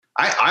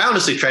I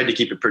honestly tried to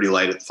keep it pretty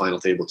light at the final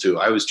table too.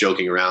 I was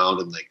joking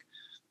around and like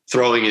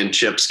throwing in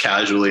chips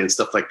casually and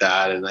stuff like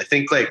that. And I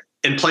think like,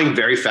 and playing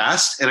very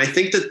fast. And I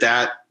think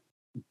that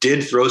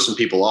did throw some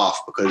people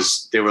off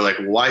because they were like,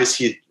 why is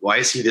he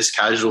this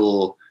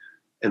casual?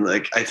 And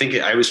like, I think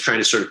I was trying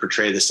to sort of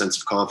portray this sense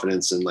of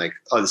confidence and like,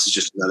 oh, this is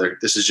just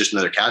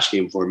another cash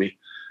game for me,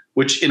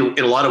 which in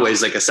a lot of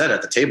ways, like I said,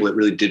 at the table, it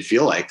really did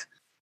feel like,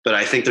 but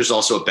I think there's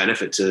also a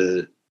benefit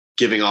to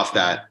giving off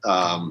that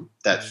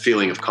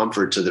feeling of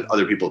comfort to the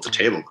other people at the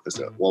table because,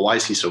 well, why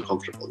is he so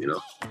comfortable, you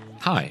know?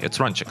 Hi, it's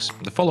Runchix.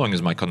 The following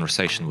is my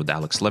conversation with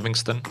Alex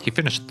Livingston. He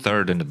finished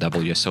third in the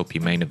WSOP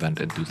Main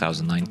Event in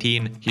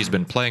 2019. He's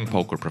been playing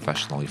poker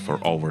professionally for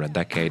over a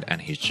decade,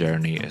 and his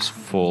journey is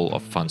full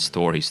of fun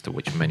stories to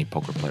which many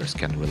poker players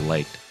can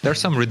relate. There are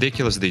some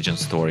ridiculous degen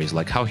stories,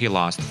 like how he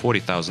lost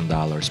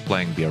 $40,000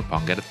 playing beer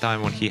pong at a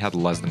time when he had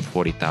less than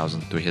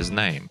 $40,000 to his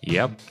name.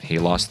 Yep, he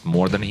lost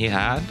more than he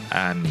had,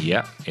 and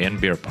yeah, in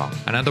beer pong.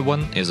 Another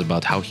one is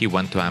about how he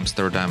went to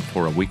Amsterdam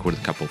for a week with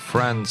a couple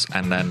friends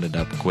and ended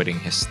up quitting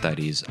his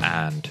studies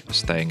and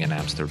staying in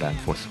Amsterdam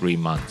for 3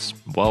 months.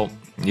 Well,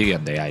 you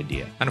get the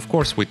idea. And of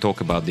course, we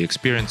talk about the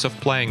experience of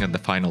playing at the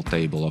final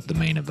table of the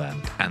main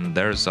event. And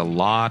there's a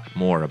lot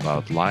more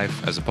about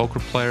life as a poker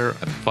player,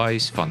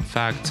 advice, fun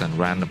facts, and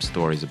random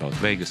stories about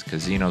Vegas,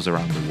 casinos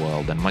around the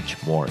world, and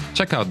much more.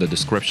 Check out the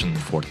description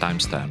for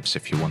timestamps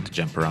if you want to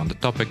jump around the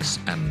topics.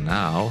 And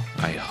now,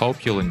 I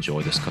hope you'll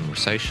enjoy this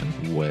conversation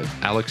with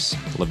Alex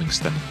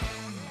Livingston.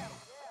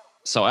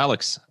 So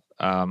Alex,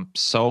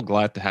 so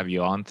glad to have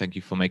you on. Thank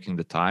you for making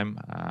the time.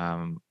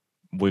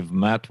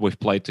 We've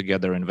played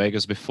together in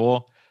Vegas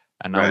before,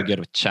 and now we get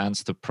a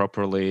chance to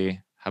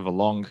properly have a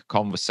long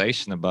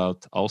conversation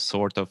about all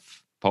sort of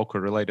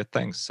poker-related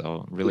things.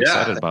 So I'm really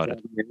excited about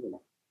it.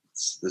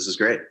 This is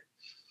great.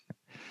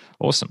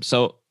 Awesome.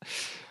 So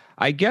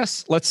I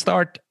guess let's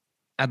start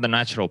at the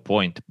natural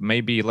point.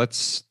 Maybe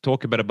let's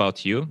talk a bit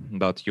about you,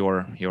 about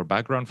your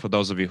background. For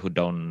those of you who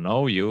don't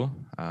know you,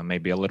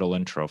 maybe a little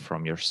intro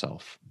from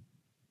yourself.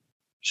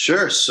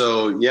 Sure.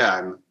 So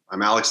yeah,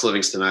 I'm Alex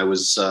Livingston. I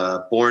was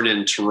born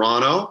in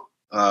Toronto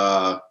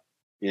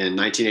in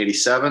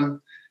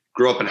 1987.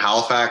 Grew up in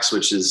Halifax,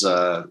 which is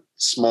a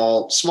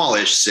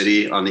smallish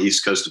city on the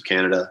east coast of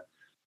Canada.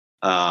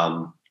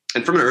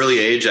 And from an early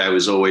age, I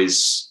was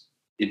always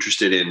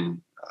interested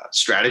in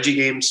strategy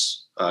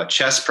games,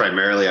 chess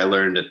primarily. I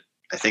learned at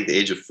I think the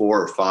age of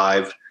 4 or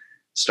 5.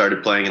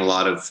 Started playing in a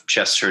lot of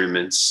chess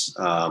tournaments.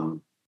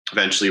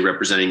 Eventually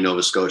representing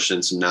Nova Scotia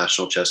in some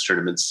national chess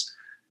tournaments.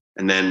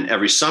 And then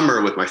every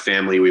summer with my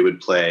family, we would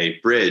play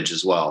bridge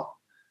as well,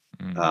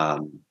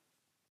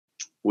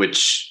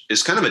 which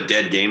is kind of a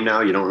dead game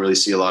now. You don't really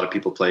see a lot of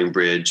people playing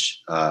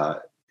bridge.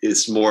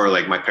 It's more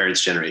like my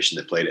parents' generation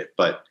that played it.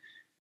 But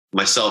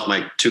myself,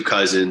 my 2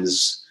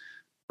 cousins,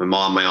 my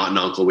mom, my aunt and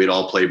uncle, we'd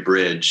all play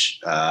bridge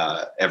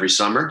every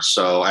summer.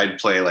 So I'd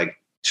play like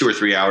 2 or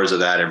 3 hours of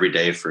that every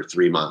day for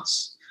 3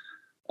 months.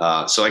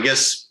 So I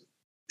guess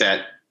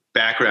that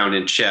background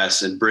in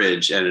chess and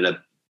bridge ended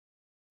up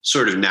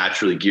sort of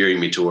naturally gearing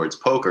me towards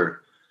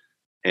poker.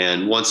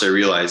 And once I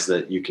realized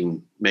that you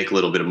can make a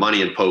little bit of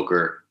money in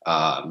poker,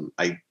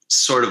 I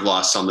sort of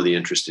lost some of the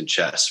interest in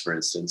chess, for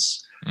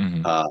instance.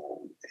 Mm-hmm.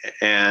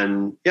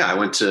 And yeah, I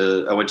went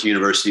to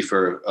university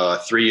for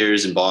 3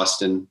 years in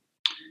Boston,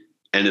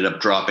 ended up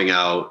dropping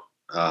out.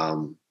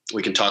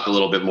 We can talk a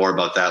little bit more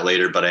about that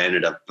later, but I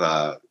ended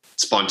up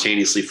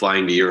spontaneously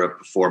flying to Europe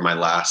before my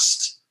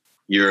last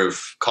year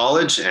of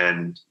college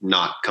and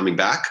not coming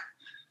back.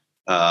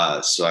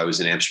 So I was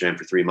in Amsterdam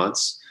for 3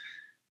 months,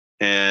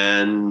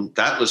 and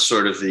that was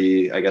sort of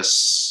the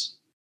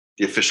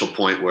official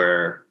point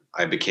where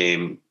I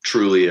became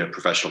truly a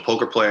professional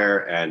poker player.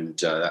 And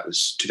that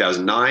was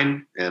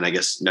 2009. And I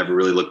guess never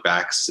really looked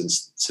back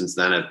since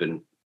then. I've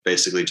been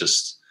basically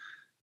just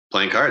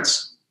playing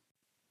cards.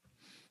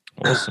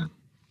 Awesome.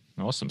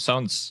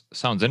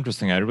 Sounds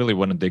interesting. I really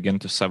want to dig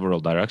into several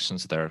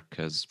directions there,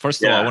 because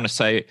first of all, I want to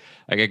say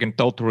I can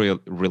totally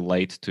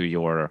relate to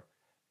your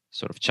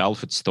sort of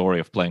childhood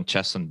story of playing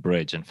chess and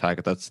bridge. In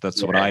fact,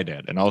 that's what I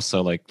did, and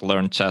also like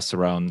learned chess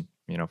around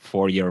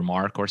 4-year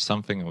mark or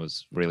something. I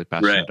was really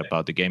passionate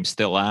about the game,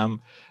 still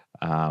am,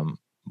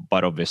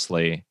 but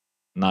obviously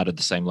not at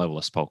the same level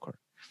as poker.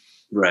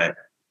 Right.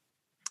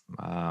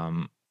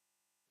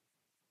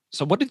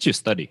 So what did you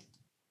study?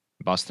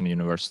 Boston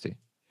University.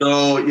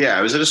 So yeah,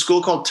 I was at a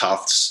school called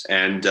Tufts,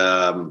 and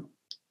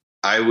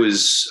I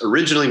was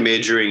originally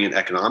majoring in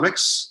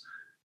economics.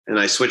 And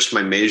I switched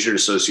my major to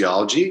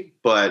sociology,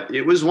 but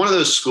it was one of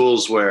those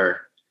schools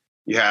where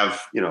you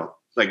have,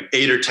 like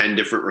 8 or 10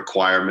 different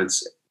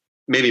requirements,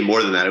 maybe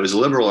more than that. It was a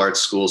liberal arts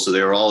school, so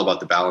they were all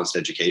about the balanced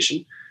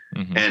education.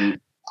 Mm-hmm.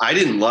 And I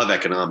didn't love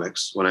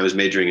economics when I was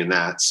majoring in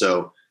that.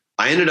 So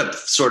I ended up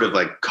sort of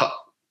like,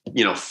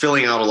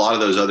 filling out a lot of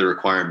those other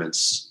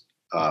requirements,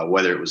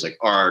 whether it was like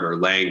art or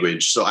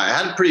language. So I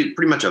had pretty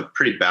much a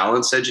pretty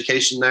balanced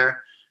education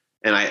there.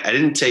 And I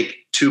didn't take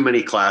too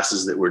many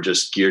classes that were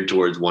just geared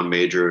towards one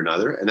major or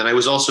another. And then I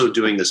was also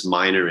doing this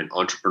minor in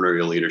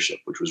entrepreneurial leadership,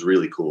 which was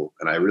really cool.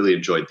 And I really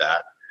enjoyed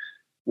that.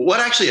 what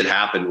actually had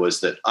happened was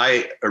that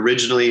I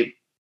originally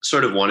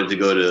sort of wanted to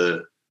go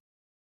to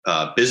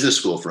business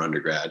school for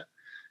undergrad.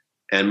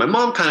 And my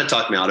mom kind of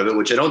talked me out of it,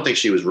 which I don't think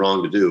she was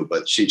wrong to do.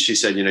 But she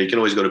said, you can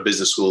always go to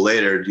business school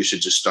later. You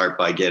should just start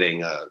by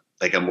getting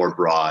a more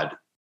broad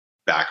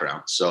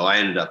background. So I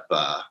ended up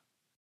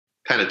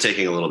kind of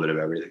taking a little bit of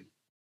everything.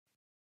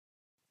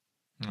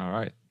 All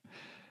right.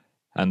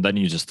 And then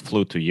you just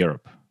flew to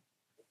Europe.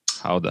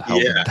 How did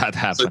that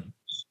happen? So,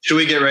 should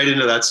we get right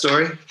into that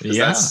story?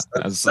 Yeah,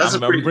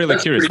 I'm really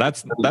curious.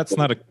 That's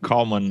not a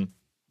common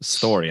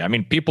story. I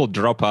mean, people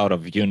drop out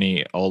of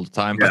uni all the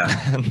time, but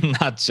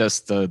not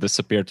just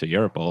disappear to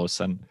Europe all of a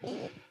sudden.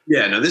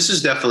 Yeah, no, this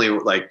is definitely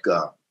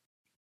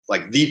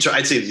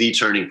I'd say the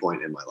turning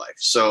point in my life.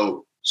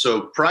 So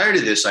prior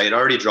to this, I had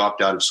already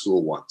dropped out of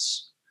school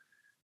once,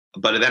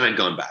 but then I'd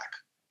gone back.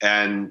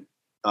 And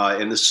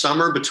in the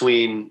summer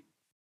between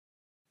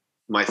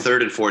my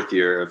third and fourth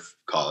year of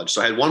college,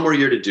 so I had one more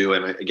year to do.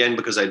 And again,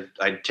 because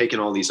I'd taken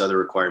all these other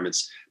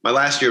requirements, my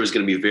last year was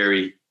going to be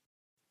very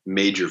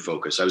major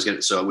focus.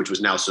 Which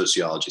was now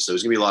sociology. So it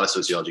was going to be a lot of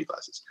sociology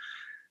classes.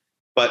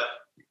 But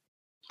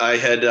I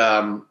had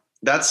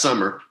that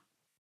summer,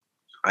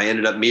 I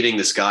ended up meeting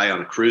this guy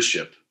on a cruise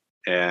ship,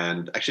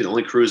 and actually the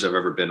only cruise I've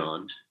ever been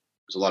on. It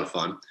was a lot of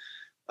fun.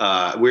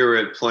 We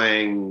were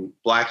playing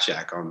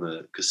blackjack on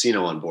the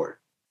casino on board.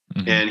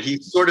 Mm-hmm. And he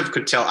sort of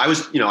could tell I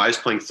was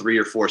playing 3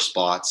 or 4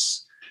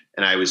 spots,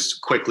 and I was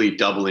quickly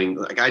doubling.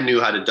 Like, I knew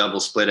how to double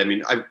split. I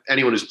mean,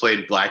 anyone who's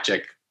played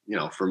blackjack,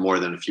 for more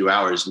than a few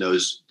hours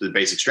knows the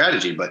basic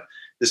strategy, but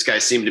this guy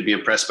seemed to be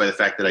impressed by the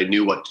fact that I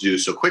knew what to do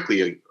so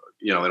quickly,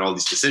 in all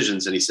these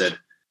decisions. And he said,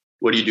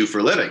 "What do you do for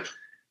a living?"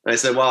 And I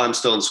said, "Well, I'm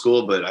still in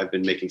school, but I've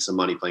been making some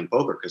money playing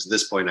poker," because at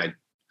this point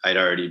I'd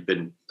already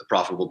been a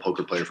profitable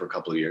poker player for a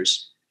couple of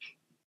years.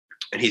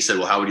 And he said,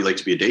 "Well, how would you like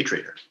to be a day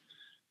trader?"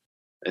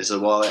 I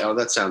said, "Well,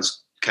 that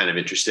sounds kind of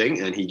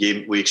interesting." And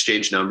we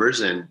exchanged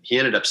numbers, and he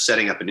ended up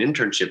setting up an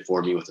internship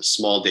for me with a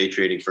small day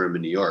trading firm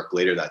in New York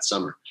later that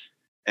summer.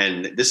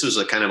 And this was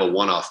a kind of a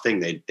one-off thing.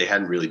 They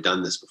hadn't really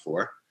done this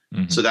before.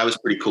 Mm-hmm. So that was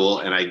pretty cool.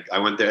 And I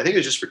went there, I think it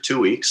was just for 2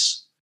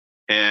 weeks.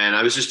 And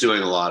I was just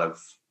doing a lot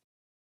of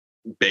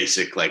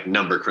basic like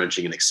number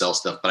crunching and Excel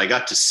stuff, but I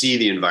got to see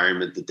the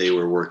environment that they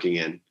were working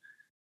in.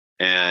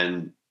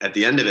 And at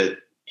the end of it,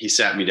 he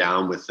sat me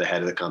down with the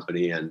head of the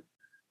company, and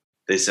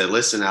they said,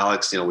 "Listen,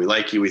 Alex, we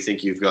like you. We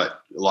think you've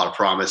got a lot of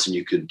promise and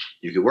you could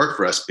work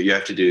for us, but you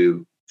have to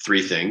do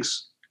 3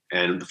 things."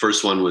 And the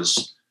first one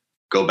was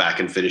go back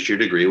and finish your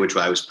degree, which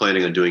I was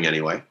planning on doing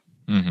anyway.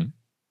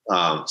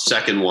 Mm-hmm.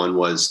 Second one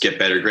was get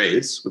better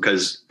grades,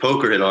 because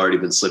poker had already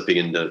been slipping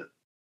into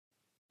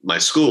my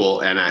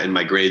school, and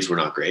my grades were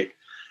not great.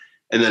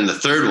 And then the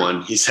third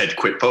one, he said,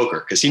 quit poker,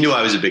 because he knew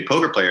I was a big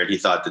poker player, and he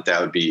thought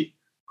that would be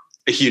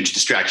a huge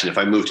distraction. If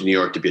I moved to New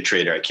York to be a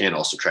trader, I can't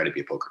also try to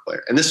be a poker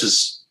player. And this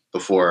was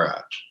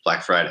before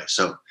Black Friday.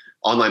 So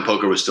online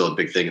poker was still a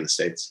big thing in the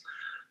States.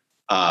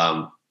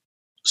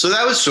 So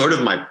that was sort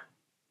of my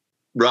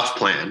rough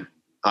plan.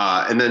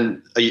 And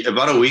then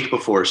about a week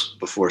before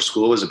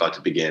school was about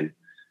to begin,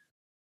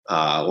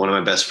 one of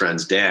my best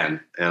friends,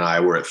 Dan, and I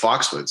were at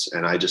Foxwoods,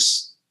 and I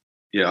just,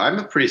 I'm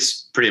a pretty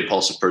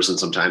impulsive person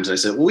sometimes. And I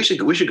said, well, we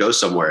should go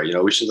somewhere.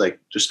 We should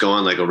just go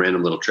on a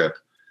random little trip.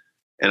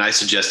 And I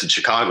suggested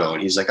Chicago,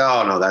 and he's like,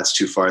 "Oh no, that's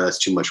too far. That's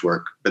too much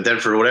work." But then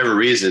for whatever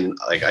reason,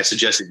 I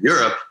suggested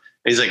Europe,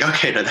 and he's like,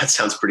 "Okay, no, that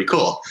sounds pretty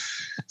cool."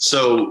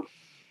 So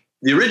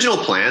the original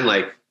plan,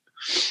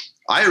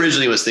 I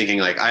originally was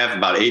thinking I have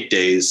about 8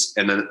 days,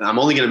 and then I'm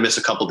only going to miss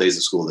a couple days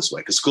of school this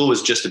way, because school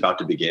was just about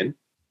to begin.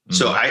 Mm-hmm.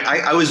 So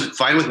I was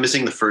fine with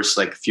missing the first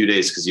few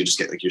days, because you just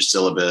get your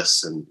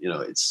syllabus, and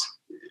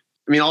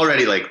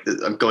already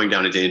I'm going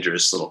down a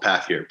dangerous little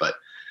path here, but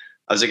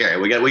I was like, all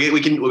right,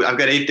 I've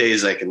got 8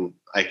 days I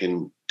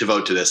can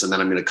devote to this, and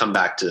then I'm going to come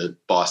back to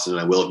Boston,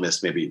 and I will have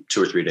missed maybe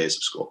 2 or 3 days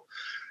of school.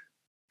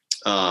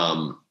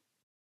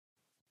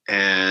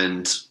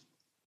 And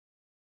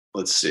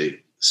let's see.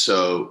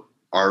 So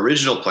our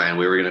original plan,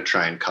 we were going to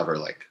try and cover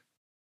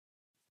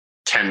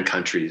 10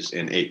 countries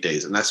in 8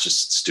 days, and that's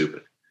just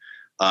stupid.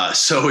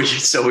 So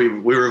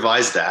we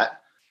revised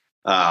that.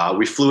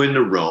 We flew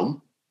into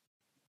Rome.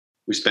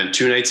 We spent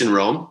 2 nights in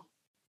Rome.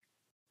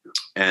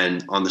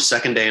 And on the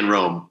second day in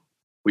Rome,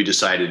 we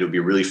decided it would be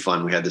really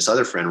fun. We had this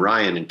other friend,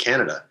 Ryan, in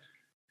Canada,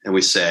 and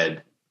we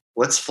said,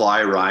 let's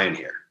fly Ryan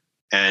here,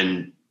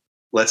 and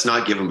let's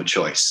not give him a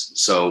choice.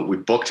 So we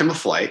booked him a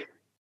flight.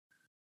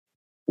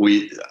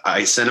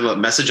 I sent him a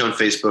message on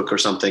Facebook or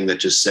something that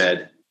just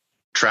said,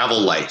 travel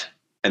light.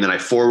 And then I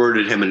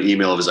forwarded him an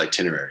email of his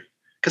itinerary,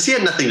 because he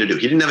had nothing to do.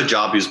 He didn't have a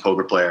job. He was a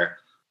poker player.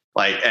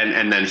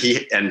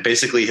 And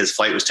basically his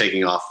flight was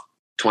taking off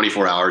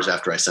 24 hours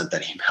after I sent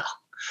that email.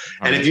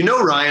 And if you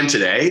know Ryan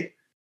today,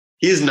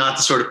 he is not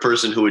the sort of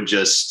person who would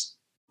just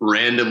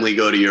randomly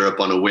go to Europe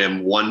on a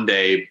whim one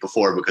day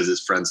before because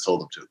his friends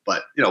told him to.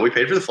 But, we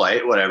paid for the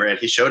flight, whatever, and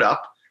he showed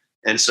up.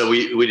 And so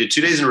we did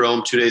 2 days in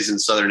Rome, 2 days in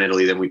southern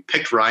Italy. Then we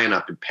picked Ryan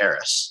up in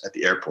Paris at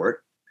the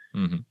airport,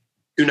 mm-hmm.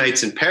 2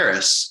 nights in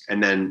Paris.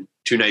 And then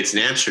 2 nights in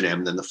Amsterdam,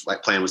 and then the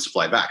plan was to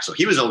fly back. So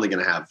he was only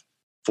going to have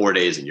 4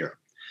 days in Europe.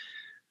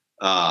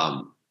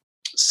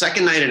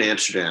 Second night in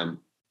Amsterdam,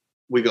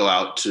 we go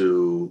out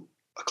to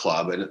a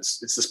club, and it's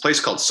this place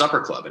called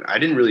Supper Club. And I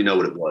didn't really know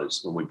what it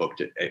was when we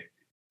booked it.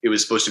 It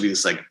was supposed to be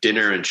this like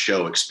dinner and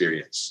show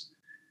experience.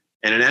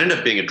 And it ended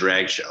up being a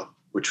drag show,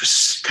 which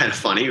was kind of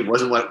funny. It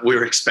wasn't what we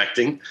were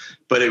expecting,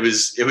 but it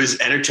was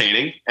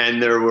entertaining.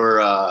 And there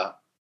were,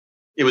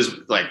 it was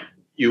like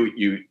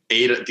you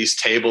ate at these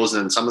tables,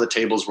 and some of the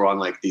tables were on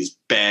like these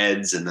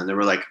beds. And then there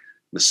were like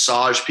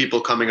massage people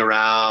coming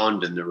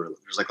around, and there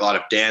was like a lot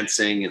of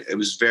dancing. And it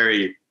was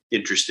very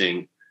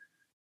interesting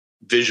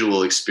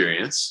visual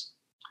experience.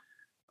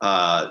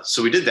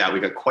 So we did that. We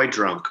got quite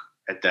drunk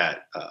at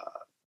that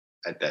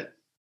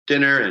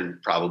dinner,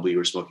 and probably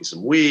were smoking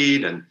some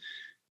weed. And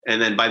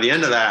then by the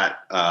end of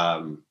that,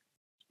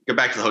 go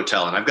back to the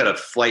hotel, and I've got a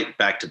flight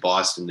back to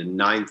Boston at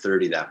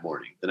 9:30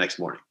 the next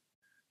morning.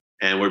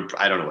 And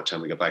I don't know what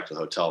time we got back to the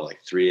hotel,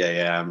 like 3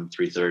 a.m.,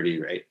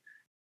 3:30, right?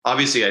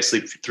 Obviously I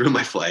sleep through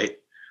my flight.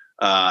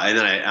 And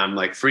then I'm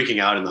like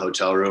freaking out in the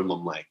hotel room.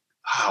 I'm like,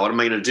 what am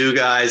I going to do,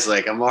 guys?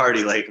 Like, I've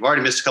already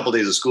missed a couple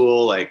days of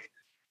school. Like,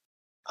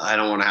 I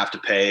don't want to have to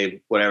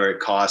pay whatever it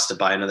costs to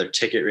buy another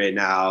ticket right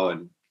now.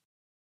 And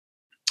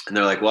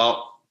they're like,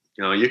 well,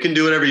 you can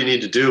do whatever you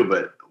need to do,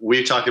 but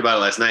we talked about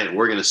it last night, and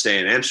we're going to stay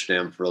in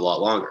Amsterdam for a lot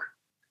longer.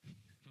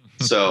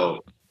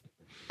 So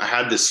I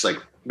had this like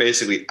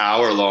basically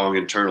hour-long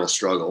internal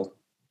struggle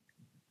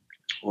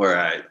where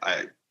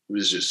I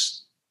was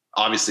just,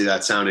 obviously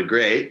that sounded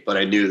great, but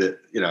I knew that,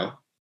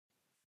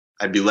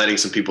 I'd be letting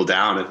some people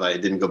down if I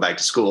didn't go back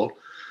to school.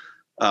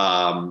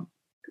 And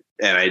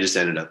I just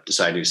ended up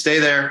deciding to stay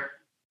there.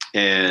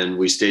 And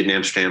we stayed in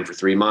Amsterdam for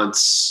 3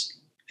 months.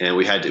 And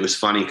it was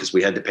funny because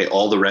we had to pay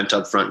all the rent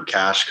up front in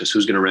cash, because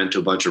who's going to rent to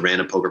a bunch of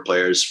random poker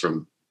players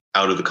from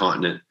out of the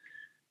continent?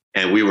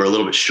 And we were a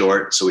little bit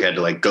short. So we had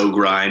to like go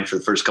grind for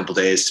the first couple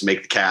of days to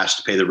make the cash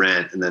to pay the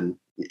rent. And then,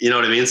 you know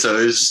what I mean? So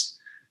it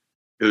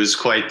was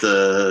quite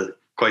the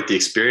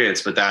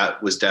experience, but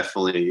that was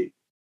definitely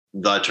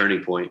the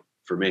turning point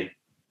for me.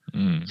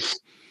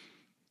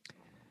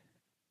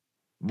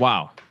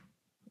 Wow.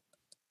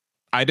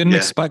 I didn't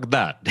expect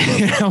that.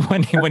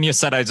 when you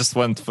said I just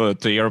went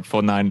to Europe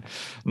for nine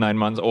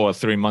months or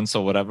 3 months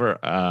or whatever.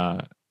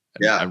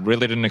 I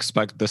really didn't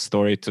expect the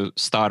story to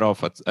start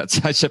off at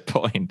such a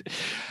point.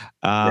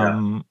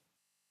 How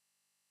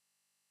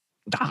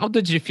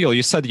did you feel?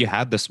 You said you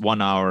had this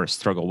 1 hour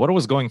struggle. What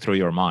was going through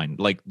your mind?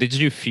 Like, did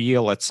you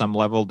feel at some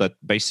level that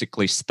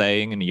basically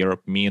staying in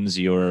Europe means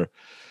you're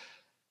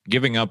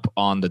giving up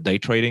on the day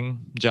trading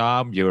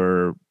job?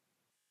 You're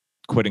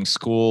quitting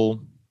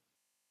school?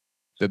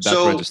 Did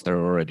that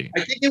register already?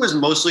 I think it was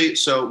mostly,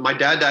 so my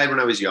dad died when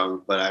I was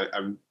young, but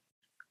I'm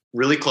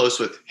really close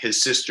with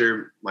his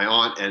sister, my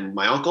aunt, and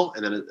my uncle,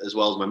 and then as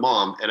well as my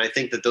mom. And I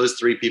think that those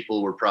 3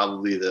 people were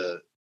probably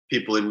the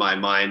people in my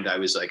mind. I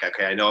was like,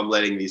 okay, I know I'm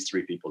letting these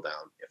 3 people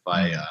down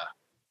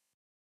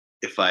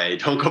if I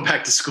don't go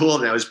back to school.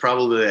 And I was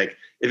probably like,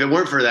 if it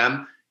weren't for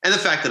them, and the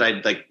fact that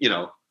I'd like,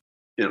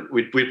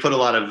 we put a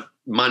lot of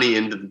money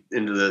into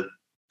the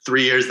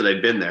 3 years that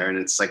I'd been there, and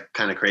it's like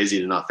kind of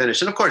crazy to not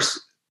finish. And of course,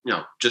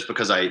 just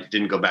because I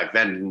didn't go back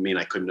then didn't mean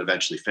I couldn't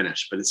eventually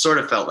finish. But it sort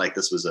of felt like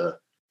this was a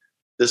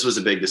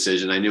big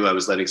decision. I knew I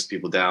was letting some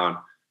people down.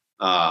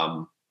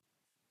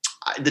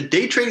 The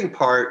day trading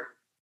part,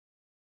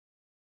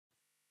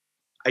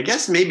 I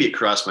guess maybe it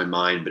crossed my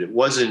mind, but I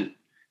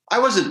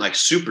wasn't like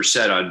super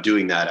set on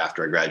doing that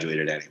after I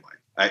graduated anyway.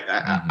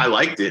 I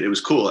liked it. It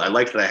was cool. I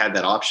liked that I had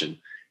that option.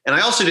 And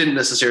I also didn't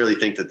necessarily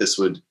think that this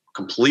would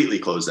completely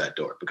close that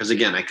door, because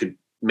again, I could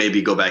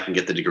maybe go back and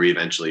get the degree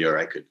eventually, or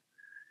I could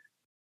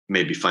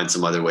maybe find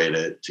some other way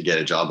to get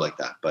a job like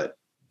that. But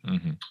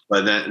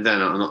then,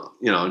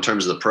 in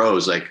terms of the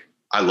pros, like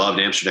I loved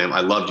Amsterdam,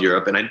 I loved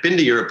Europe, and I'd been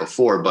to Europe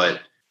before,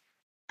 but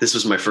this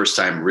was my first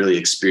time really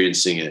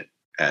experiencing it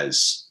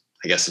as,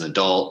 I guess, an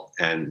adult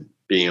and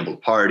being able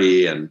to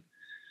party. And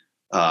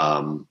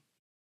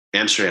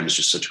Amsterdam is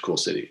just such a cool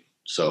city.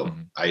 So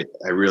I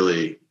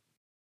really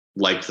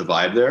liked the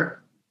vibe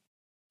there,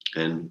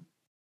 and,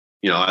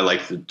 I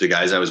liked the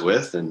guys I was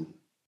with, and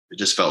it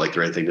just felt like the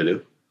right thing to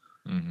do.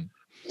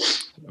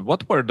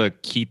 What were the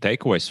key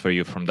takeaways for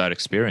you from that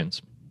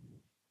experience?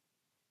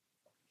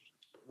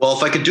 Well,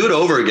 if I could do it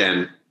over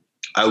again,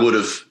 I would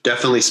have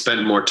definitely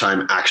spent more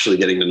time actually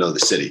getting to know the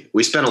city.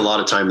 We spent a lot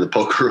of time in the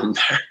poker room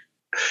there.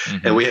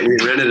 And we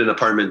rented an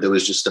apartment that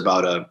was just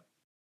about a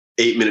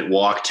 8-minute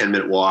walk,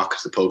 10-minute walk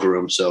to the poker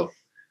room. So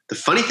the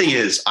funny thing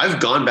is, I've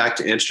gone back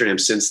to Amsterdam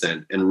since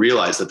then and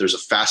realized that there's a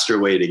faster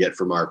way to get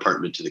from our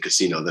apartment to the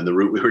casino than the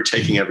route we were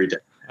taking every day.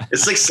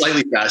 It's like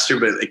slightly faster,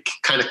 but it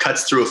kind of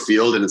cuts through a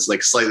field, and it's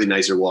like slightly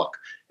nicer walk.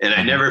 And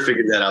I never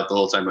figured that out the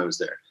whole time I was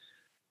there.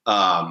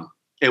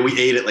 And we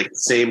ate at like the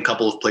same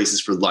couple of places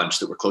for lunch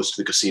that were close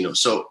to the casino.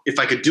 So if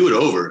I could do it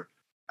over,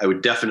 I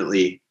would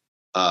definitely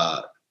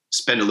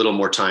spend a little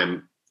more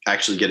time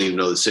actually getting to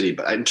know the city.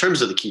 But in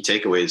terms of the key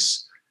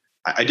takeaways,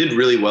 I did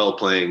really well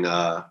playing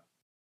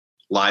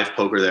live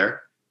poker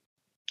there.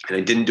 and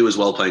I didn't do as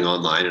well playing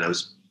online, and I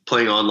was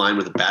playing online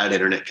with a bad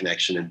internet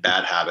connection and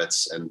bad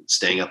habits and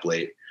staying up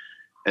late.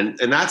 And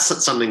that's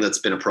something that's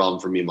been a problem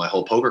for me my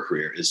whole poker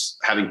career, is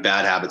having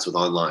bad habits with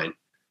online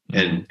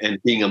and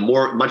being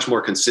much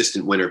more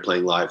consistent winner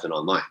playing live than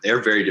online.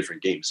 They're very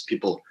different games.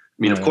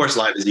 Of course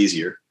live is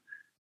easier,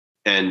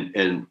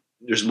 and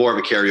there's more of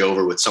a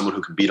carryover with someone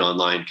who can beat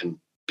online can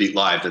beat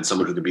live than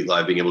someone who can beat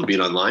live being able to beat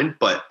online.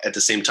 But at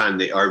the same time,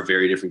 they are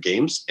very different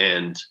games.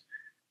 And,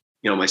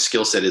 my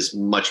skill set is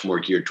much more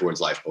geared towards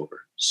live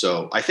poker.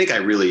 So I think I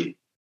really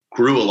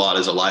grew a lot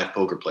as a live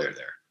poker player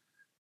there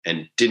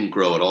and didn't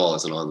grow at all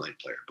as an online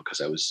player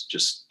because I was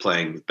just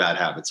playing with bad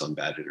habits on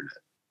bad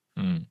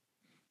internet.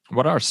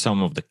 What are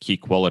some of the key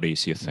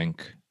qualities you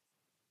think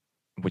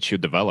which you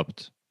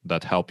developed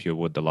that help you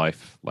with the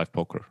live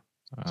poker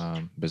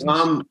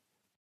business?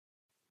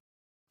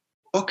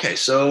 Okay,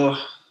 so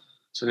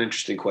it's an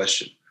interesting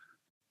question.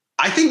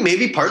 I think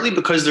maybe partly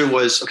because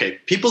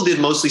people did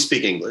mostly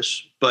speak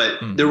English, but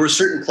there were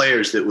certain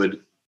players that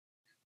would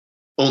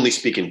only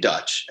speak in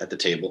Dutch at the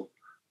table,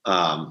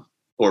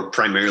 or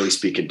primarily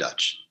speak in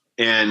Dutch.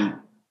 And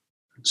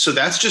so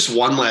that's just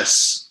one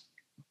less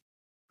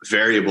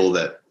variable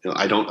that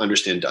I don't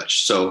understand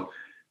Dutch. So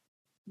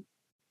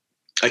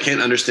I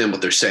can't understand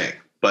what they're saying,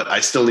 but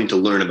I still need to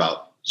learn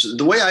about. So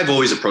the way I've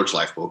always approached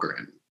live poker,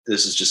 and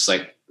this is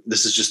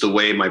just the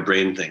way my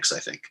brain thinks, I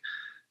think,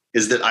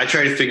 is that I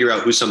try to figure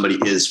out who somebody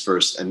is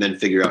first and then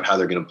figure out how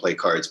they're going to play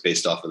cards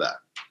based off of that.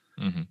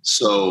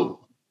 So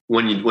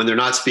when they're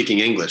not speaking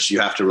English, you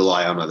have to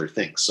rely on other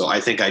things. So I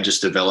think I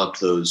just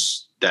developed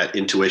that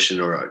intuition,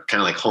 or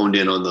kind of like honed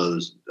in on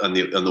those, on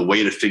the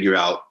way to figure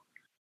out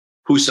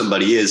who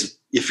somebody is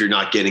if you're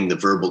not getting the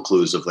verbal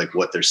clues of like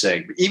what they're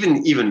saying. But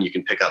even you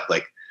can pick up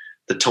like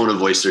the tone of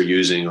voice they're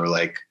using, or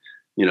like,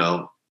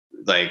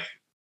 like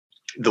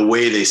the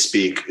way they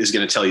speak is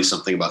going to tell you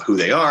something about who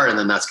they are. And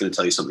then that's going to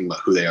tell you something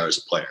about who they are as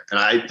a player. And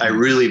I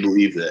really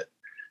believe that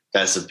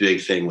that's a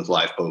big thing with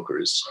live poker,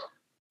 is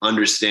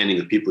understanding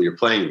the people you're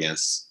playing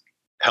against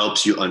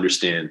helps you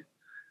understand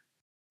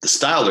the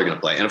style they're going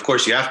to play. And of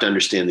course you have to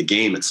understand the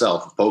game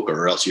itself of poker,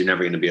 or else you're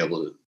never going to be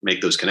able to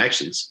make those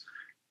connections.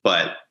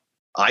 But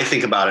I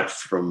think about it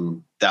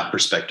from that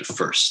perspective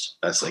first.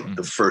 That's like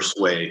the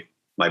first way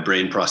my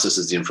brain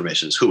processes the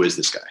information, is who is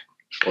this guy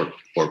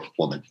or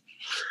woman?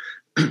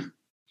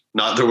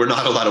 There were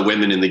not a lot of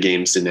women in the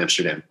games in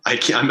Amsterdam.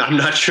 I'm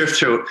not sure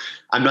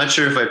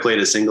if I played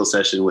a single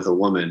session with a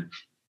woman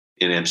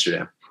in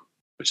Amsterdam,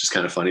 which is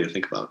kind of funny to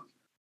think about.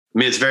 I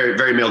mean, it's very,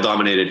 very male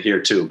dominated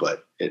here too,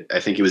 but I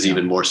think it was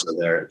even more so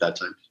there at that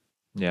time.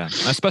 Yeah,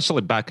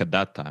 especially back at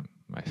that time,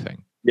 I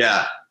think.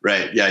 Yeah,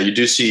 right. Yeah, you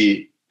do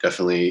see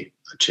definitely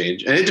a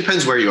change, and it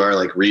depends where you are.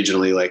 Like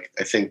regionally, like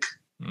I think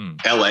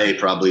LA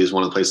probably is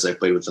one of the places I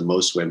played with the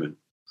most women.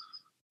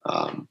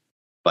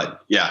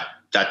 But yeah,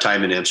 that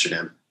time in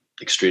Amsterdam,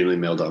 extremely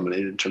male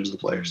dominated in terms of the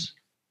players.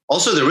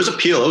 Also, there was a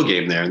PLO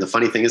game there, and the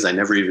funny thing is, I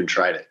never even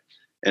tried it.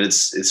 And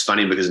it's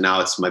funny because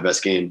now it's my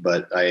best game,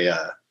 but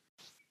I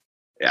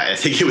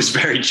think it was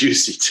very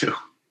juicy too.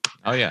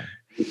 Oh yeah,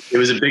 it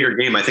was a bigger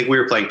game. I think we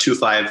were playing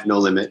 2-5 no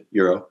limit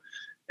Euro,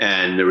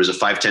 and there was a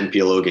 5-10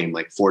 PLO game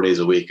like 4 days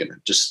a week. And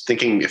just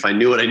thinking, if I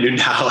knew what I knew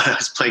now and I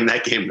was playing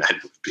that game, that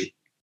would be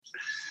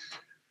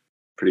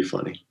pretty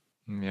funny.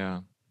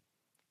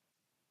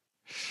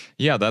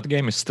 Yeah, that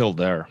game is still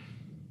there.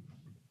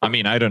 I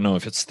mean, I don't know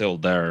if it's still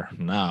there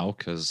now,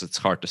 because it's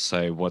hard to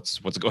say what's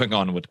going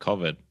on with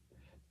COVID.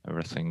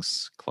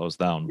 Everything's closed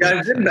down. Yeah,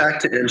 I've been back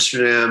to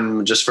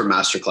Amsterdam just for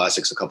Master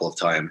Classics a couple of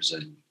times,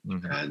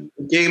 and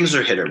games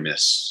are hit or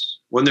miss.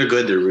 When they're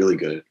good, they're really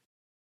good.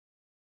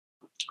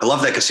 I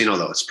love that casino,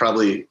 though. It's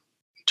probably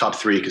top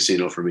 3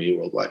 casino for me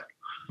worldwide.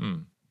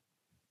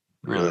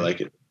 Really like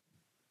it.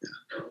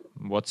 Yeah.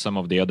 What some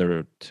of the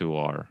other 2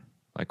 are?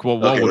 Like, what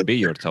would be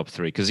your top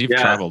 3? Because you've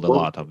traveled a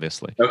lot,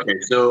 obviously.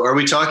 Okay, so are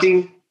we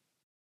talking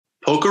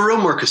poker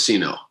room or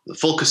casino? The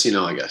full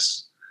casino, I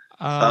guess.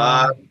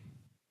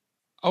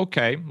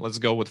 Okay, let's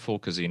go with full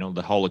casino,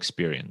 the whole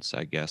experience,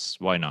 I guess.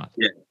 Why not?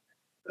 Yeah.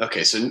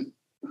 Okay, so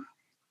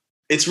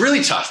it's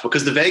really tough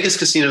because the Vegas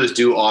casinos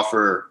do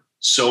offer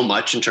so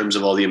much in terms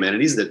of all the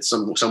amenities that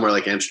somewhere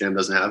like Amsterdam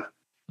doesn't have.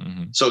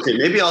 So, okay,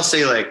 maybe I'll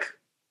say like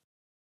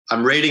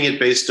I'm rating it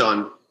based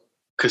on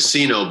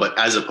casino, but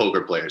as a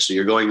poker player. So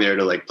you're going there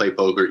to like play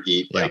poker,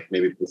 eat, like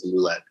maybe play some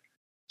roulette.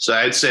 So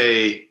I'd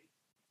say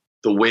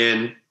the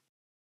Wynn,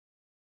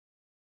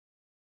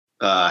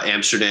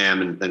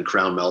 Amsterdam, and then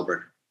Crown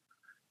Melbourne.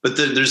 But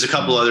there's a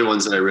couple other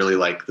ones that I really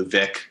like, the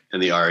Vic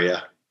and the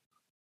Aria.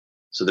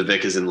 So the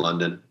Vic is in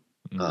London.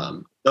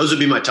 Those would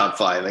be my top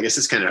 5. I guess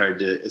it's kind of hard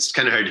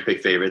to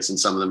pick favorites, and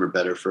some of them are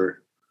better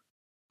for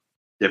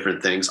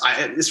different things.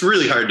 It's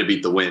really hard to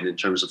beat the Wynn in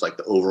terms of like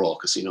the overall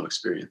casino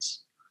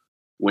experience.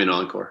 Wynn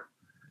Encore.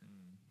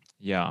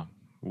 Yeah,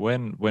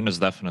 Wynn is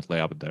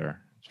definitely up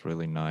there. It's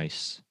really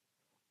nice.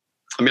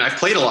 I mean, I've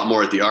played a lot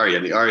more at the Aria,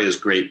 and the Aria is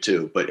great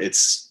too, but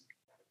it's,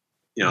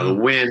 the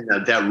Wynn,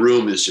 that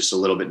room is just a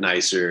little bit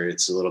nicer.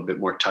 It's a little bit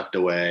more tucked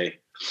away.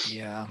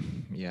 Yeah.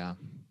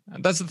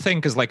 And that's the thing,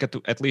 because like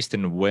at least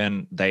in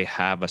Win, they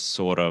have a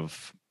sort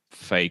of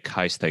fake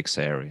high stakes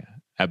area,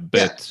 a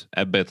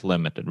bit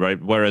limited,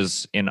 right?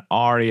 Whereas in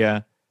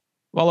Aria,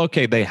 well,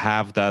 okay, they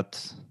have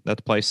that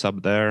place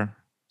up there,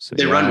 so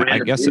They run I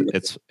random guess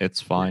games.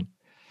 it's fine.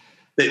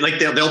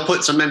 They'll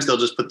put, sometimes they'll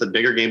just put the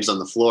bigger games on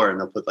the floor, and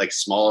they'll put like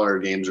smaller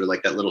games or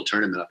like that little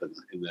tournament up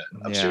in the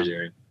upstairs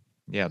area.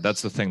 Yeah,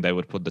 that's the thing. They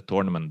would put the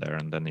tournament there,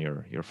 and then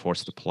you're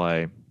forced to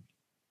play.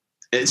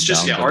 It's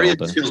just, Aria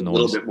just feels a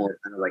little bit more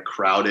kind of like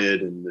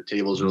crowded, and the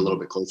tables are a little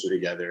bit closer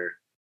together.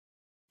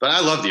 But I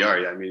love the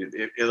Aria. I mean,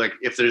 like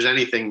if there's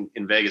anything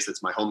in Vegas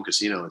that's my home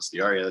casino, it's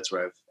the Aria. That's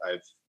where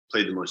I've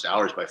played the most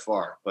hours by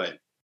far. But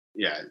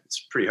yeah,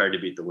 it's pretty hard to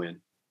beat the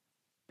Win.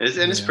 And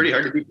it's pretty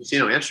hard to beat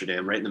Casino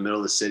Amsterdam, right in the middle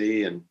of the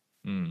city, and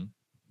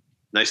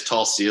nice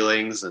tall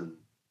ceilings, and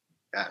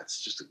yeah,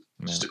 it's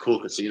just a cool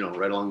casino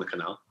right along the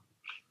canal.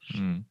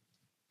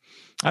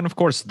 And of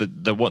course,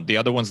 the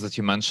other ones that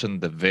you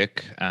mentioned, the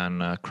Vic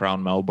and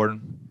Crown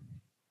Melbourne.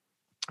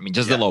 I mean,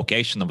 just the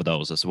location of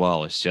those as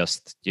well. It's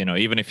just,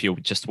 even if you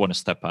just want to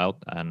step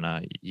out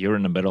and you're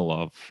in the middle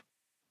of.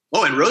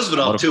 Oh, and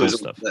Rozvadov too is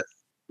stuff.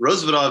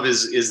 Rozvadov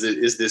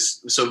is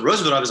this. So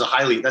Rozvadov is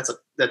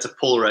that's a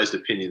polarized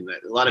opinion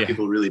that a lot of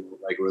people really don't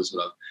like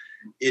Rozvadov.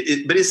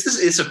 But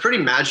it's a pretty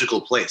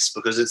magical place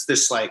because it's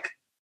this like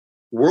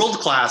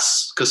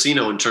world-class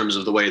casino in terms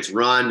of the way it's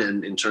run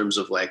and in terms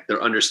of like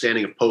their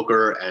understanding of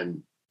poker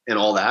and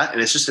all that.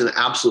 And it's just in the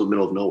absolute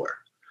middle of nowhere.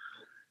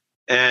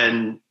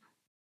 And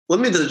let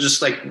me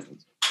just like,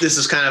 this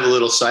is kind of a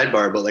little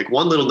sidebar, but like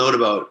one little note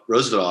about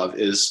Rozvadov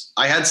is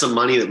I had some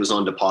money that was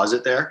on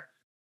deposit there.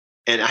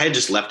 And I had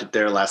just left it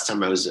there last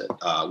time I was at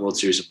World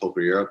Series of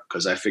Poker Europe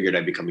because I figured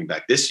I'd be coming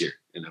back this year.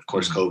 And of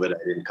course, COVID, I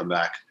didn't come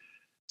back.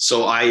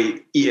 So I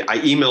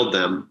emailed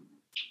them,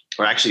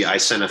 or actually I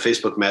sent a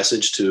Facebook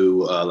message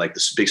to like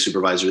the big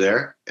supervisor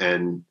there.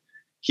 And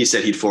he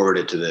said he'd forward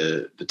it to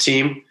the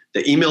team.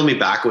 They emailed me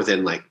back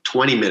within like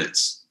 20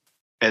 minutes.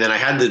 And then I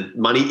had the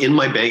money in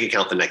my bank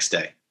account the next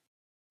day.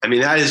 I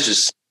mean, that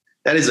is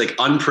like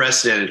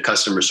unprecedented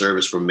customer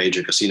service from a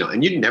major casino.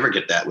 And you'd never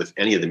get that with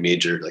any of the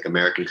major like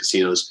American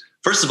casinos.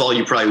 First of all,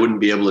 you probably wouldn't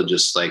be able to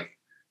just like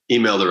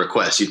email the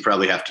request. You'd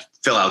probably have to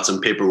fill out some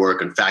paperwork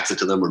and fax it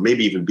to them, or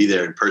maybe even be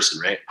there in person,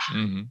 right?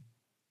 Mm-hmm.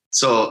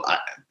 So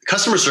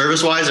customer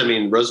service wise, I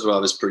mean,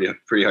 Rozvadov is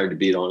pretty hard to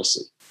beat,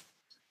 honestly.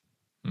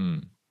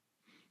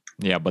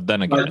 Yeah, but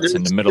then again, it's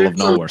in the middle of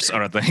nowhere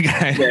sort of thing.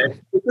 Yeah, it's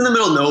in the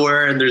middle of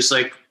nowhere, and there's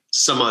like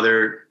some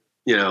other,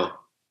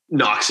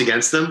 knocks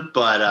against them,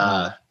 but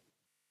I've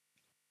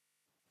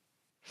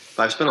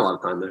spent a lot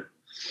of time there.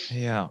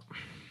 Yeah.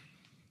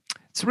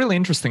 It's really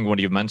interesting what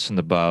you mentioned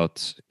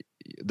about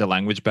the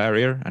language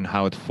barrier and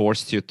how it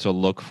forced you to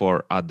look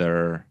for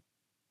other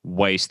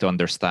ways to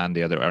understand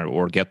the other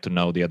or get to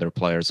know the other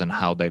players and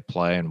how they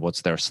play and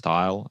what's their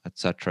style,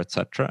 etc.,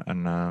 etc.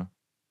 And I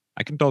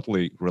can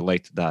totally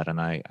relate to that, and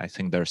I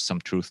think there's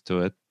some truth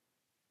to it.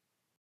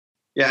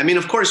 Yeah, I mean,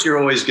 of course, you're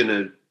always going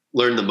to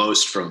learn the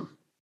most from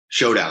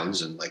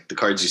showdowns and like the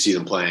cards you see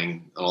them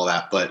playing and all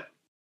that, but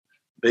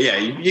yeah,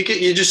 you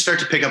just start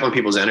to pick up on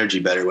people's energy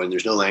better when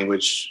there's no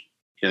language.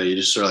 You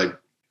just sort of like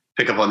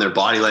pick up on their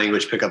body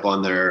language, pick up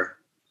on their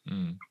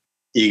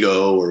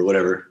ego or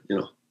whatever,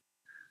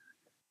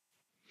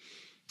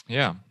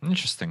 Yeah,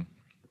 interesting.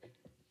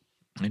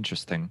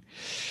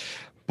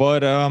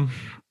 But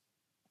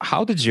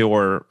how did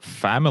your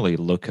family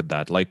look at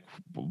that? Like,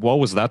 what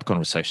was that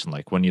conversation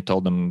like when you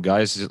told them,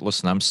 guys,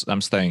 listen,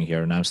 I'm staying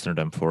here in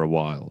Amsterdam for a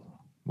while?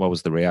 What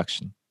was the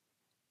reaction?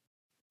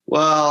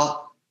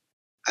 Well,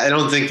 I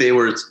don't think they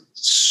were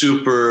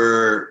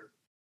super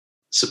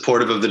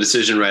supportive of the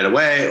decision right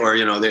away, or,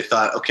 they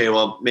thought, okay,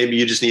 well, maybe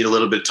you just need a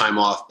little bit of time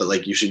off, but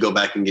like you should go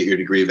back and get your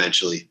degree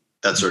eventually,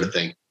 that sort of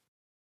thing.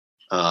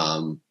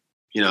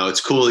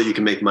 It's cool that you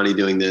can make money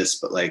doing this,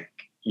 but like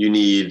you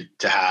need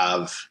to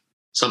have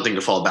something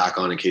to fall back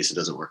on in case it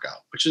doesn't work out,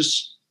 which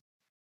is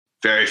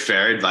very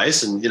fair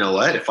advice. And you know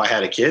what, if I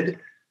had a kid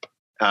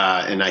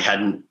and I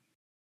hadn't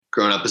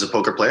grown up as a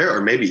poker player,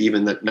 or maybe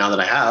even now that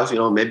I have,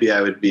 maybe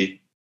I would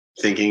be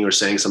thinking or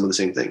saying some of the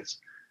same things.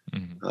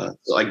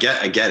 So I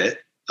get it.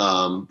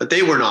 But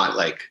they were not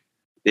like,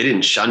 they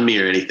didn't shun me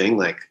or anything.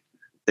 Like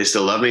they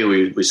still love me.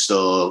 We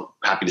still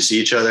happy to see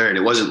each other. And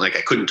it wasn't like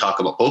I couldn't talk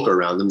about poker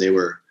around them. They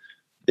were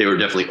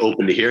definitely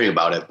open to hearing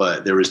about it,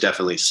 but there was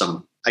definitely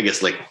some, I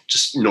guess, like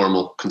just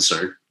normal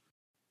concern.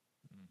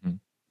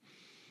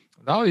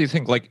 Now you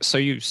think so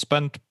you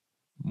spent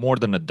more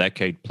than a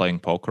decade playing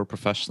poker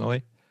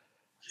professionally.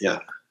 Yeah.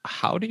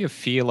 How do you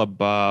feel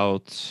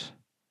about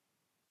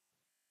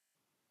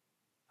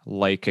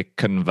like a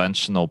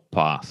conventional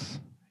path?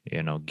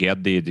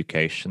 Get the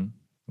education,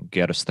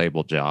 get a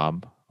stable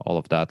job, all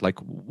of that. Like,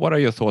 what are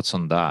your thoughts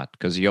on that?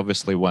 Because you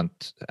obviously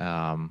went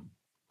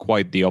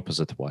quite the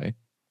opposite way.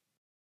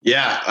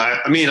 Yeah,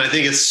 I mean, I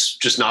think it's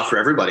just not for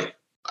everybody.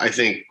 I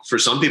think for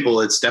some people,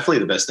 it's definitely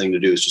the best thing to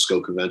do is just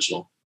go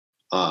conventional.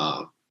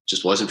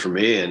 Just wasn't for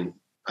me, and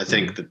I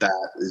think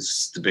that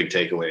is the big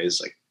takeaway.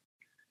 Is like,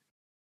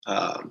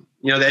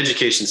 the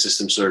education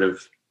system sort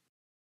of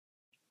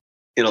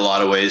in a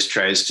lot of ways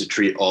tries to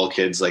treat all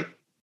kids like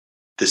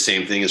the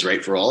same thing is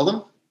right for all of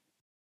them,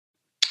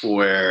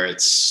 where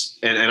it's,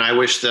 and I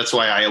wish, that's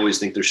why I always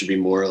think there should be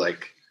more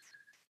like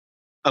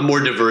a more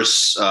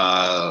diverse,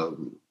 I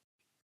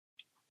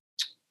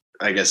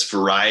guess,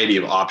 variety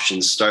of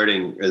options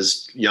starting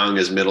as young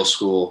as middle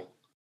school,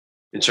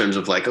 in terms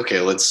of like, okay,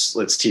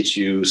 let's teach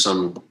you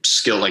some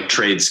skill, like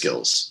trade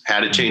skills, how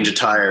to change a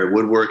tire,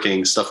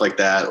 woodworking, stuff like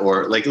that,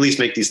 or like at least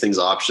make these things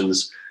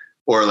options,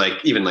 or like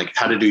even like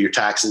how to do your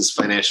taxes,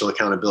 financial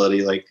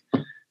accountability. Like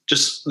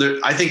just there,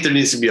 I think there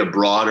needs to be a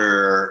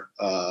broader,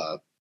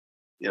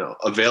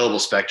 available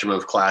spectrum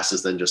of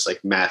classes than just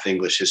like math,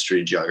 English,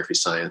 history, geography,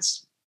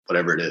 science,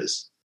 whatever it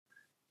is.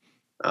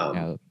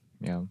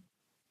 Yeah.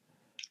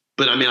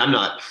 But I mean,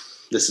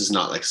 this is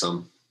not like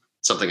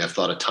something I've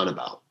thought a ton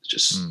about. It's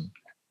just,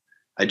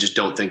 I just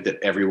don't think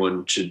that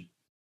everyone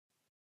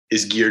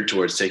is geared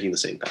towards taking the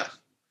same path.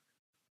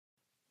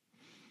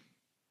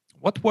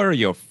 What were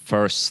your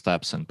first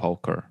steps in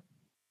poker?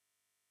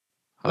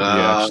 How did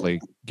you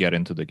actually get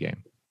into the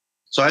game?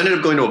 So I ended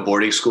up going to a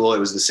boarding school. It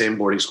was the same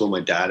boarding school my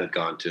dad had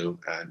gone to.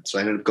 And so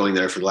I ended up going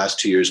there for the last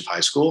 2 years of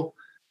high school.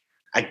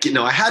 I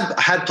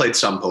had played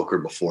some poker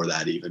before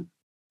that, even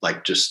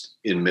like just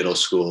in middle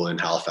school in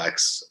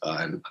Halifax,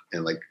 and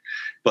like,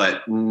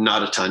 but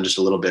not a ton, just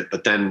a little bit.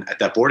 But then at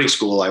that boarding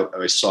school,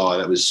 I saw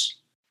that was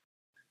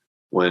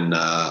when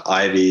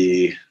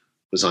Ivy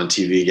was on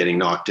TV getting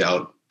knocked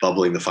out,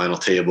 bubbling the final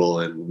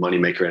table, and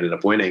Moneymaker ended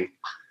up winning,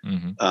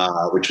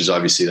 which was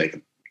obviously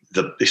like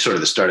the sort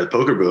of the start of the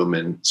poker boom.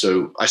 And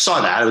so I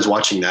saw that, I was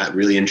watching that,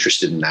 really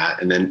interested in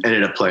that, and then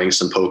ended up playing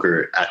some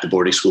poker at the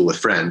boarding school with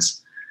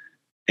friends.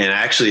 And I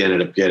actually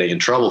ended up getting in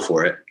trouble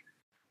for it.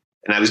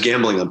 And I was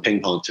gambling on ping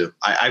pong too.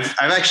 I've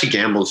actually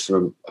gambled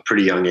from a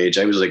pretty young age.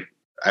 I was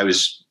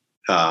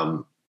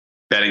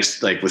betting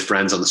like with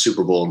friends on the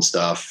Super Bowl and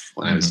stuff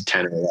when I was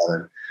 10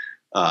 or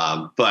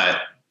 11.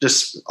 But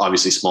just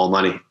obviously small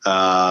money. And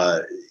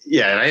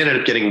I ended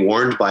up getting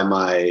warned by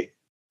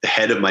the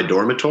head of my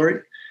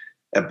dormitory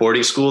at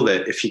boarding school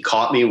that if he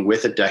caught me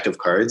with a deck of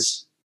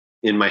cards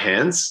in my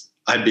hands,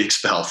 I'd be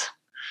expelled,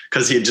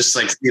 because he had just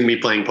like seen me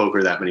playing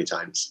poker that many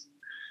times.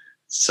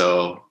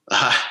 So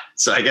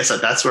I guess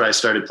that's where I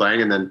started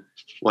playing. And then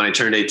when I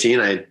turned 18,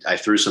 I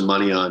threw some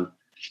money on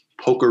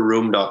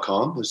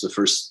pokerroom.com. Was the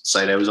first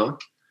site I was on.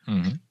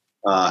 And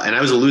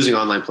I was a losing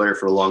online player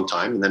for a long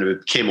time. And then it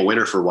became a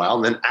winner for a while,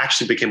 and then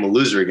actually became a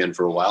loser again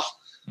for a while.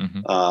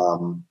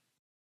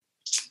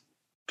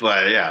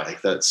 But yeah,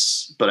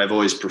 but I've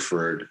always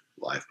preferred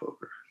live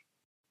poker.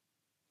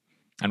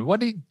 And what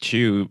did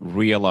you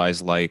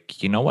realize,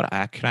 like, you know what,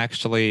 I can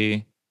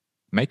actually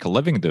make a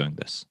living doing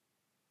this?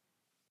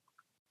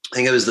 I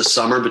think it was the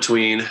summer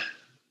between,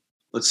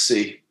 let's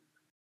see,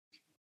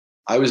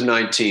 I was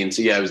 19.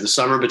 So yeah, it was the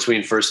summer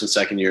between first and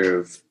second year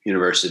of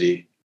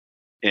university.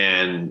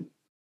 And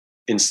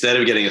instead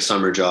of getting a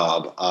summer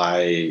job,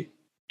 I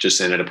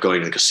just ended up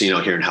going to the casino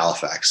here in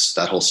Halifax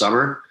that whole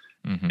summer.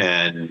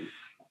 And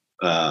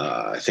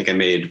I think I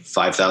made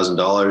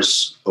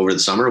 $5,000 over the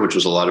summer, which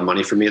was a lot of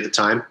money for me at the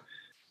time.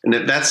 And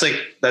that's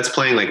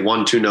playing like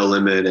 1-2 no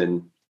limit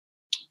and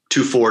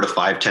 2-4 to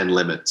 5-10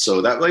 limit.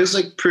 So that was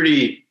like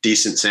pretty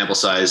decent sample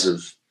size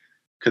of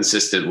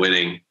consistent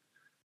winning.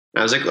 And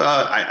I was like,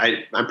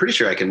 I'm pretty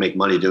sure I can make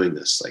money doing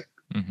this. Like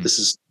this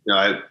is,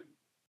 I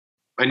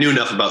knew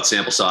enough about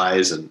sample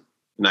size and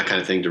that kind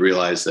of thing to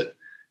realize that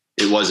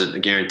it wasn't a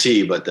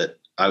guarantee, but that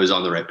I was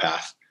on the right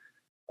path.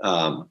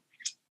 And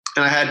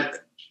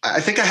I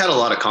think I had a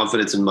lot of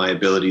confidence in my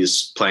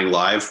abilities playing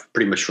live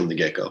pretty much from the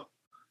get-go.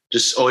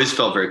 Just always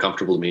felt very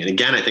comfortable to me. And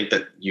again, I think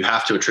that you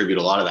have to attribute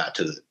a lot of that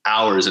to the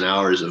hours and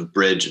hours of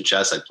bridge and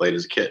chess I played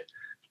as a kid.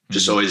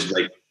 Just always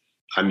like,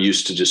 I'm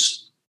used to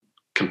just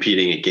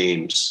competing at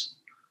games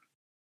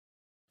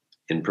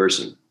in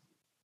person,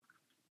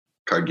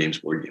 card games,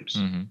 board games.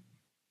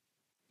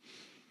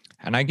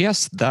 And I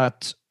guess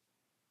that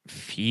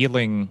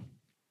feeling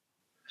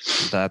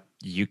that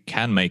you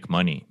can make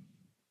money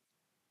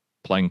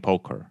playing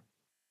poker,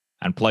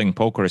 and playing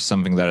poker is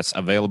something that is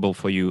available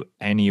for you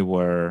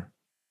anywhere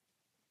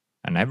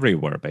and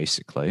everywhere,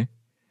 basically.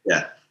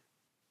 Yeah.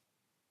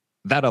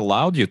 That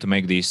allowed you to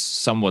make these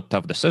somewhat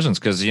tough decisions,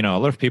 because, a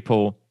lot of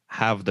people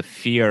have the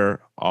fear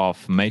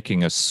of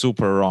making a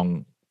super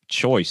wrong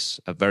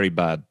choice, a very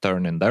bad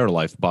turn in their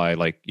life by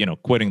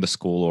quitting the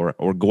school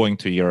or going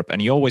to Europe.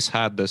 And you always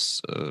had this,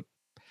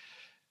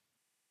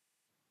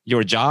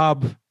 your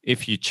job,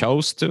 if you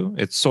chose to,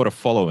 it's sort of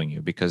following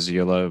you, because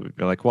you're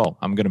like, well,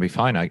 I'm going to be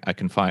fine. I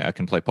can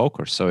play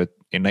poker. So it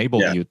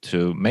enabled you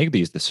to make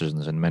these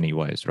decisions in many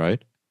ways,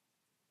 right?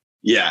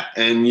 Yeah.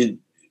 And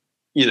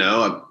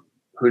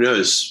who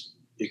knows,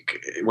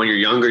 when you're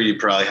younger, you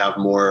probably have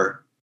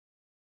more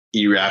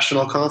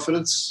irrational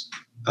confidence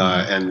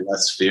and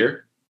less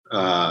fear.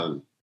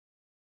 And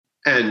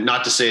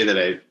not to say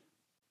that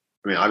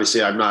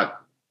obviously I'm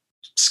not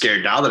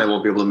scared now that I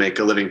won't be able to make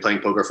a living playing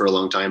poker for a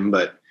long time,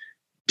 but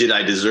did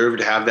I deserve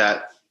to have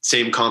that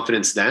same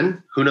confidence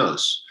then? Who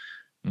knows?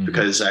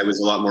 Because I was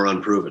a lot more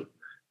unproven.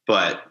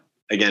 But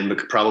again,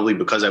 probably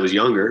because I was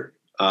younger.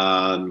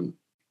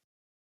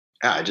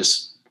 I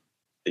just,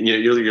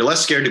 you're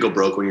less scared to go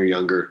broke when you're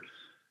younger.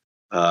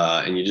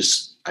 And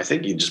I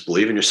think you just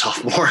believe in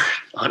yourself more,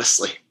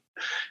 honestly.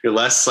 You're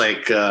less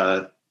like,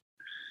 I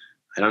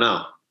don't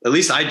know, at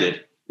least I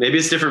did. Maybe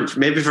it's different.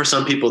 Maybe for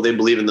some people, they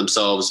believe in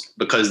themselves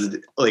because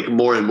like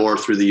more and more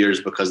through the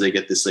years, because they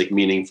get this like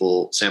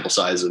meaningful sample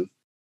size of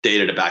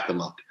data to back them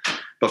up.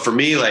 But for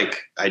me, like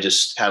I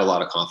just had a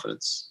lot of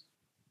confidence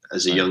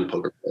as a young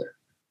poker player.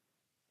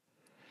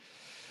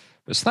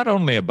 It's not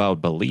only about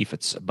belief,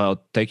 it's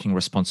about taking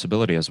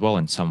responsibility as well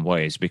in some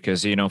ways,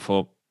 because,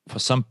 for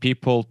some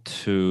people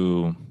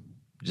to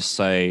just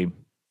say,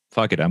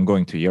 fuck it, I'm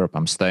going to Europe,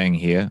 I'm staying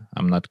here,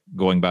 I'm not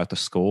going back to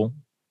school.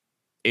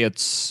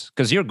 It's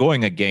because you're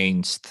going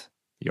against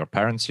your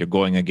parents, you're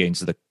going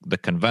against the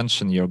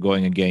convention, you're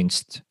going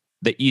against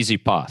the easy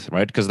path,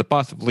 right? Because the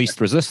path of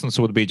least resistance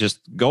would be just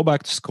go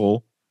back to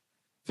school,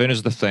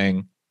 finish the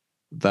thing,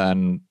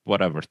 then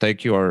whatever,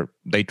 take your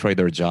day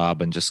trader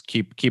job and just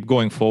keep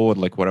going forward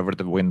like whatever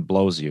the wind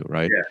blows you,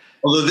 right? Yeah.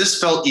 Although this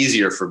felt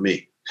easier for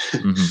me.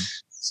 Mm-hmm.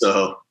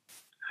 So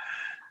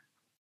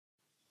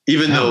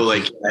even though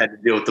like I had to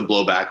deal with the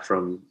blowback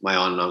from my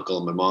aunt and uncle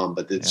and my mom,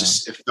 but it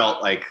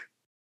felt like,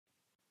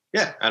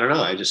 I don't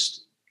know.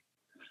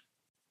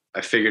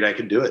 I figured I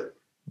could do it.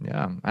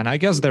 Yeah. And I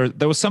guess there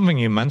was something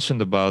you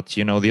mentioned about,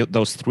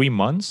 those 3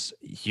 months,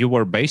 you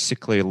were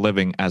basically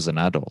living as an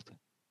adult.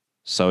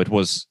 So it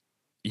was,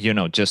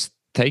 just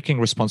taking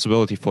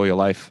responsibility for your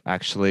life,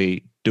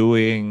 actually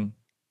doing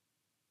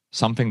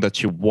something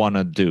that you want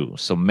to do.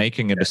 So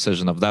making a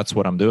decision of that's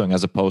what I'm doing,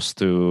 as opposed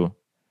to,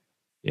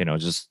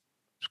 just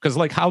because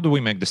like, how do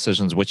we make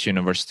decisions which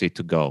university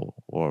to go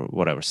or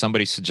whatever?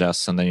 Somebody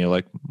suggests and then you're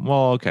like,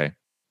 well, okay,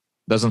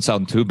 doesn't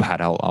sound too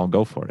bad. I'll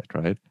go for it,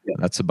 right? Yeah.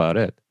 That's about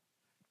it.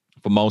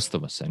 For most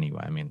of us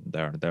anyway. I mean,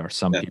 there are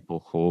some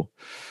people who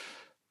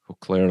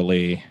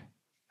clearly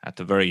at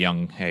a very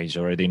young age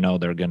already know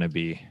they're going to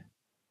be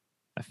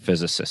a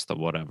physicist or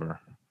whatever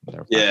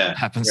their passion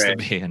happens to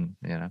be. And,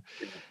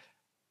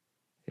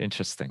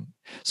 interesting.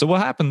 So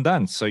what happened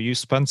then? So you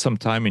spent some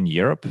time in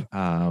Europe.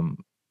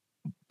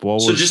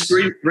 Just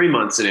three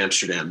months in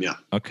Amsterdam. Yeah.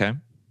 Okay.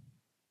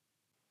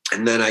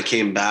 And then I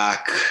came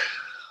back.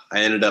 I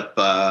ended up,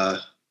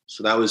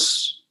 so that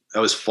was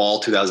fall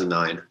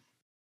 2009.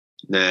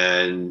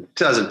 Then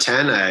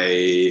 2010,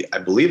 I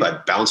believe I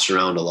bounced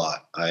around a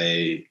lot.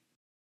 I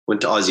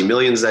went to Aussie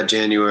Millions that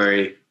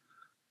January.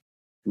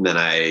 And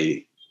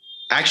then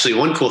actually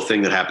one cool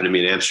thing that happened to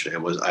me in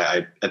Amsterdam was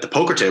I at the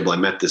poker table, I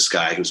met this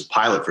guy who was a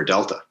pilot for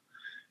Delta.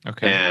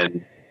 Okay.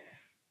 And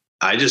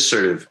I just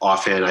sort of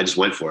offhand, I just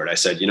went for it. I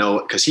said,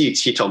 because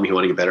he told me he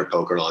wanted to get better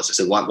poker and all this. I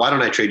said, why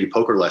don't I trade you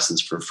poker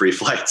lessons for free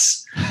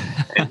flights?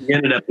 And he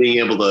ended up being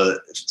able to.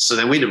 So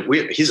then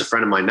he's a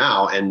friend of mine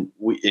now, and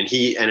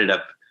he ended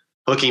up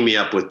hooking me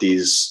up with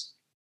these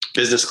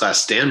business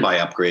class standby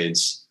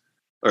upgrades,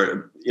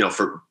 or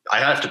I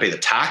have to pay the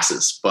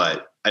taxes,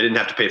 but I didn't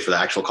have to pay for the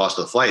actual cost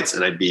of the flights,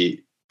 and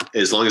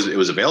as long as it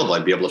was available,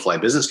 I'd be able to fly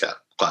business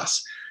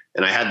class.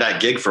 And I had that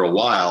gig for a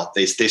while.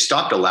 They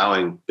stopped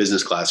allowing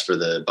business class for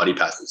the buddy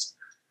passes.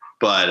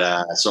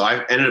 But so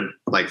I ended up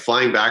like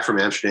flying back from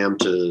Amsterdam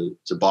to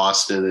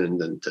Boston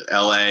and then to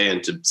LA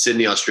and to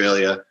Sydney,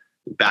 Australia,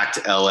 back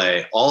to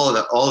LA. All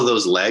of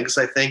those legs,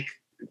 I think,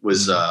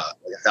 was like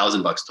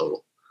 $1,000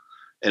 total.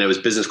 And it was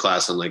business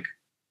class on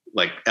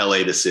like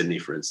LA to Sydney,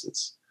 for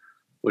instance,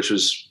 which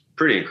was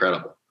pretty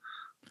incredible.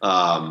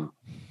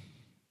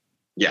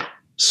 Yeah.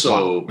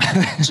 So,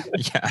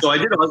 so I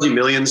did Aussie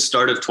Millions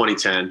start of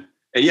 2010,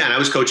 and I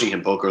was coaching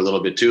him poker a little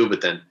bit too,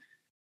 but then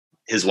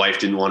his wife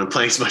didn't want him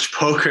playing as much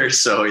poker.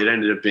 So it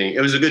ended up it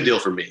was a good deal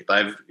for me,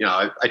 but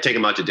I take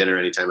him out to dinner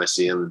anytime I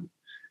see him, and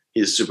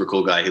he's a super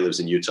cool guy. He lives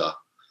in Utah.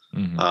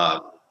 Mm-hmm.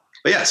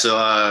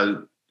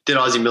 So did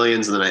Aussie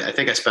Millions. And then I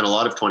think I spent a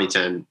lot of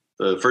 2010,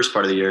 the first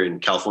part of the year in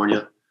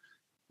California,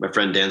 my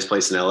friend Dan's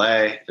place in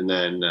LA, and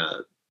then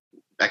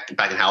back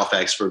in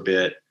Halifax for a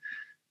bit.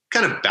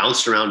 Kind of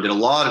bounced around, did a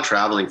lot of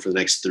traveling for the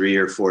next 3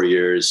 or 4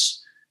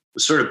 years.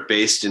 Was sort of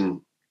based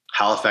in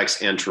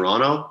Halifax and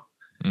Toronto.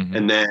 Mm-hmm.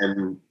 And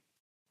then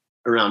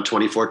around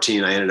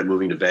 2014, I ended up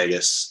moving to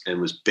Vegas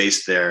and was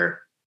based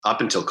there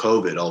up until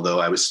COVID, although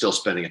I was still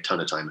spending a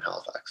ton of time in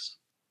Halifax.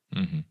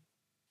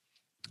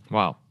 Mm-hmm.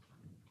 Wow.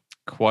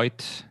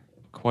 Quite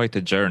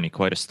a journey,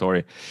 quite a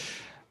story.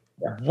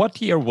 Yeah.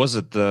 What year was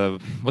it?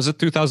 Was it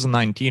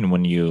 2019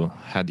 when you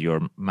had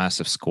your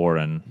massive score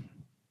in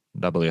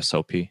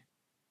WSOP?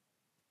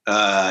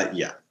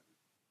 Yeah.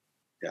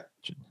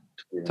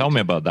 Tell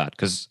me about that,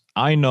 because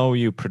I know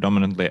you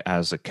predominantly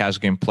as a cash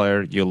game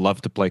player. You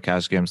love to play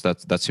cash games.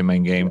 That's your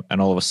main game,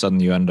 and all of a sudden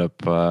you end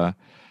up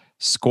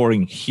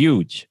scoring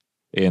huge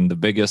in the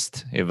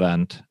biggest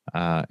event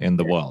in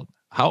the world.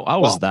 How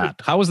was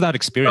that? How was that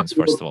experience?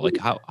 First of all, like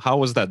how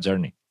was that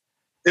journey?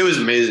 It was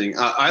amazing.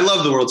 I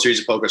love the World Series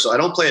of Poker, so I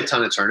don't play a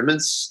ton of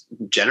tournaments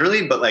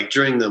generally, but like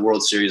during the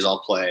World Series, I'll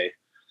play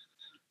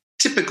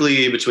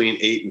typically between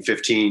 8 and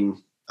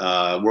 15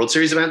 World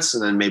Series events,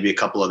 and then maybe a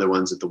couple other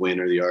ones at the Wynn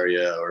or the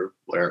Aria or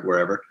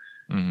wherever.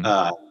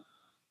 Mm-hmm.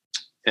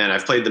 And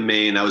I've played the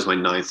Main. That was my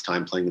 9th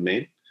time playing the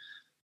Main.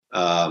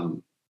 Yeah,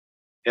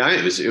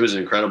 it was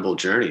an incredible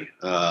journey.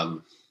 I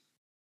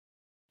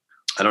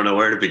don't know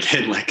where to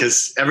begin, like,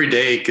 because every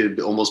day could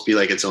almost be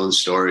like its own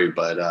story.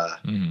 But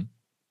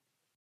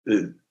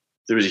there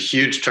was a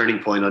huge turning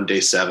point on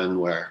day 7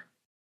 where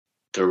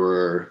there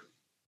were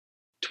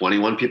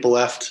 21 people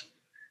left,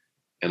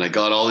 and I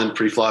got all in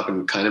pre-flop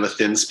in kind of a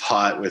thin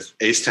spot with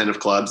ace 10 of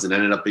clubs, and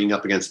ended up being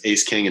up against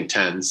ace king and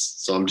 10s.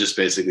 So I'm just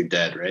basically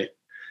dead, right?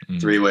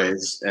 3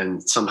 ways,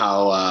 and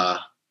somehow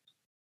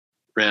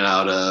ran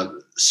out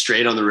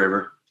straight on the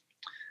river.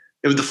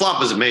 The flop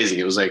was amazing.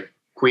 It was like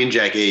queen,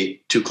 jack,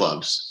 8, 2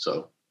 clubs.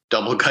 So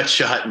double gut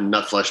shot and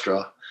nut flush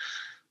draw.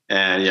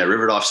 And yeah,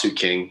 rivered off suit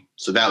king.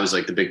 So that was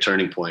like the big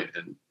turning point.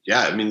 And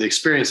yeah, I mean, the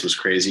experience was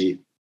crazy.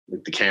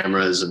 Like the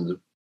cameras and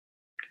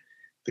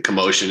the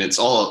commotion. It's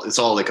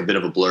all like a bit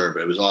of a blur,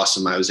 but it was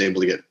awesome. I was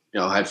able to get,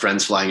 I had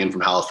friends flying in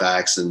from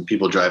Halifax and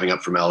people driving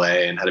up from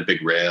LA, and had a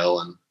big rail.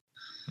 And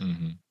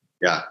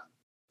yeah,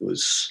 it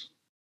was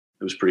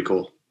pretty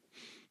cool.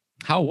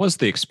 How was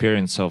the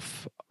experience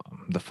of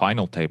the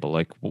final table?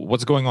 Like,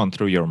 what's going on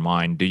through your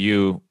mind? Do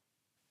you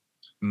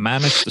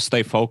manage to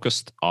stay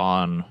focused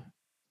on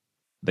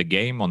the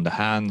game, on the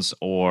hands,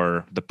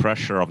 or the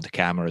pressure of the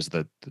cameras,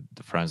 the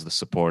friends, the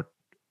support?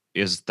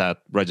 Is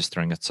that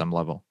registering at some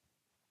level?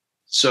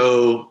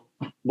 So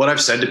what I've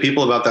said to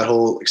people about that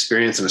whole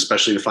experience, and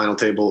especially the final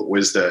table,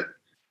 was that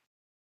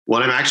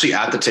when I'm actually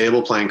at the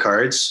table playing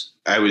cards,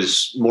 I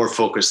was more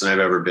focused than I've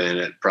ever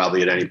been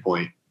probably at any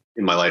point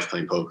in my life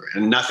playing poker,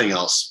 and nothing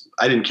else.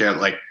 I didn't care.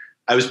 Like,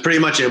 I was pretty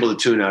much able to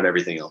tune out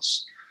everything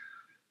else.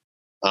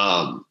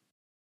 But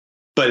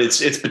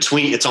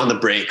it's on the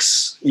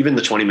breaks, even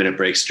the 20-minute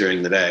breaks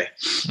during the day,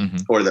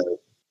 or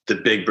the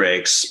big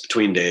breaks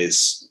between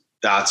days.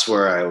 That's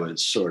where I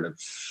was sort of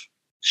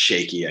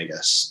shaky, I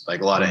guess,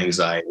 like a lot of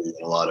anxiety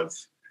and a lot of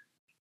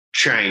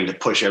trying to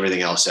push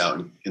everything else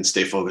out and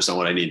stay focused on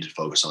what I needed to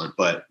focus on.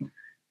 But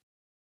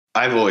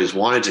I've always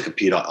wanted to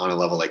compete on a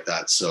level like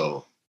that.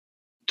 So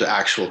the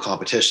actual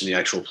competition, the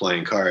actual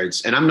playing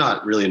cards, and I'm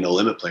not really a no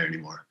limit player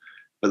anymore,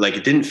 but like,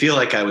 it didn't feel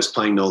like I was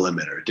playing no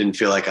limit, or it didn't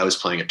feel like I was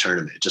playing a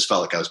tournament. It just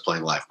felt like I was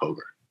playing live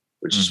poker,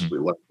 which is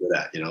what I'm good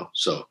at,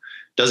 So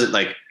doesn't,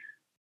 like,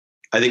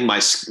 I think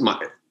my,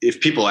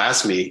 if people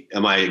ask me,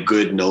 am I a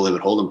good no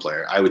limit hold'em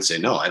player? I would say,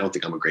 no, I don't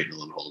think I'm a great no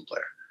limit hold'em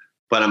player,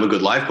 but I'm a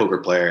good live poker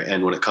player.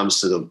 And when it comes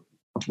to the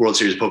World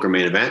Series Poker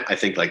Main Event, I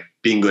think like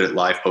being good at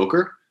live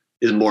poker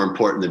is more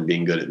important than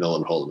being good at no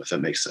limit hold'em, if that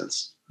makes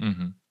sense.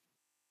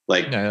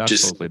 Like, yeah, it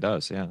absolutely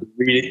does. Yeah.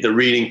 The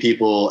reading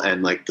people,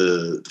 and like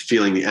the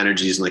feeling the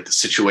energies, and like the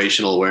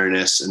situational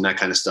awareness and that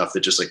kind of stuff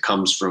that just like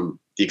comes from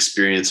the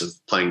experience of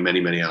playing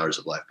many, many hours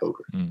of live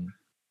poker.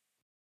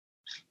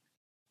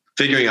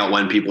 Figuring out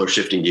when people are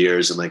shifting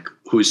gears and like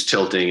who's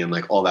tilting and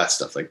like all that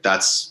stuff. Like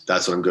that's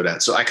what I'm good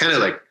at. So I kind of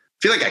like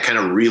feel like I kind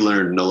of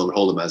relearned no limit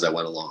hold'em as I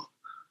went along,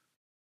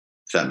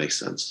 if that makes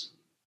sense.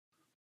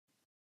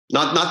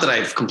 Not that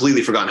I've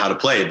completely forgotten how to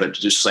play, but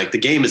just like the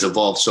game has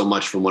evolved so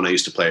much from when I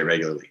used to play it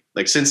regularly.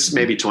 Like since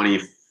maybe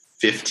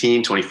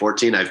 2015,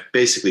 2014, I've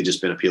basically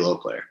just been a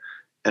PLO player,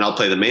 and I'll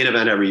play the main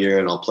event every year,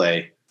 and I'll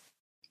play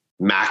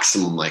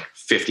maximum like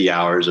 50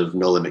 hours of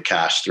no limit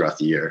cash throughout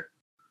the year.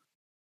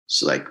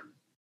 So like,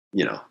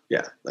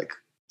 like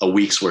a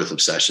week's worth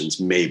of sessions,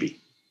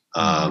 maybe.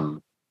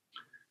 And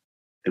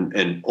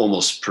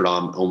almost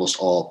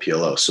all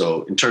PLO.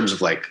 So in terms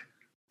of like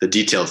the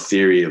detailed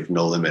theory of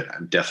no limit,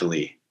 I'm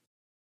definitely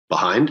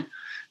behind,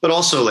 but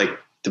also like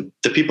the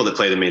people that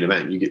play the main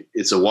event,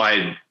 it's a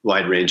wide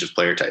range of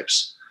player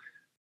types.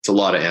 It's a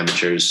lot of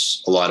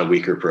amateurs, a lot of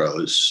weaker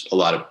pros, a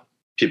lot of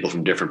people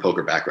from different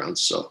poker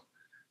backgrounds. So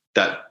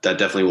that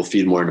definitely will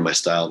feed more into my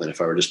style than if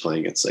I were just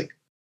playing against like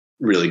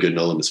really good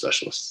no limit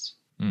specialists.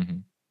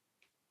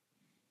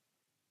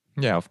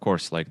 Yeah, of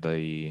course. Like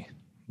the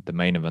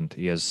main event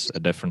is a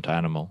different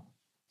animal.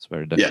 It's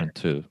very different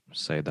to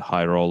say the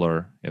high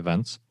roller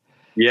events.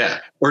 Yeah,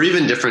 or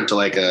even different to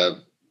like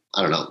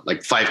I don't know,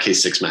 like 5K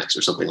 6 max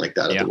or something like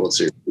that at the World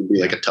Series. It would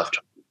be like a tough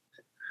time.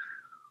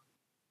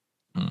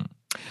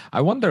 I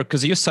wonder,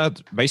 because you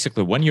said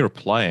basically when you're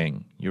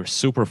playing, you're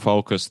super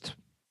focused,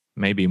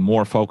 maybe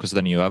more focused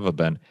than you've ever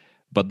been.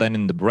 But then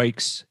in the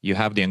breaks, you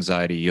have the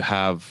anxiety,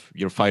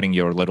 you're fighting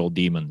your little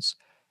demons.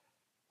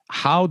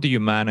 How do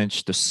you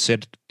manage to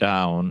sit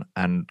down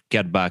and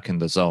get back in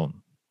the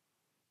zone?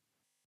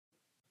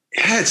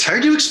 Yeah, it's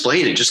hard to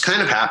explain. It just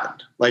kind of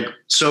happened. Like,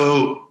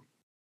 so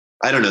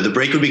I don't know, the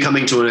break would be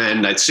coming to an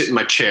end. I'd sit in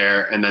my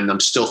chair, and then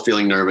I'm still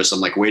feeling nervous. I'm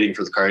like waiting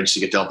for the cards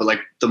to get dealt. But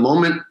like the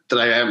moment that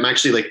I am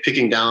actually like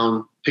picking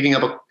up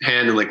a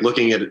hand and like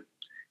looking at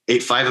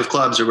 8-5 of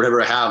clubs or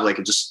whatever I have, like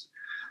it just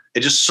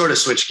sort of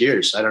switched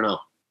gears. I don't know.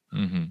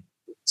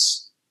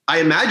 I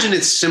imagine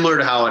it's similar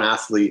to how an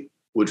athlete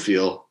would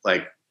feel.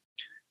 Like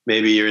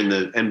maybe you're in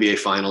the NBA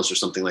finals or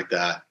something like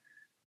that.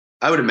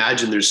 I would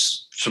imagine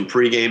there's some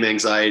pregame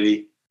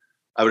anxiety.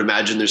 I would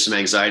imagine there's some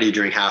anxiety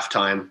during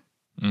halftime.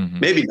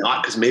 Maybe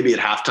not, because maybe at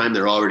halftime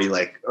they're already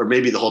like, or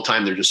maybe the whole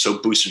time they're just so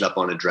boosted up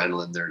on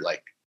adrenaline. They're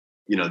like,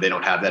 they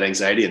don't have that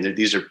anxiety. And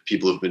these are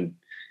people who've been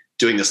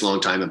doing this a long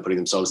time and putting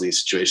themselves in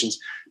these situations.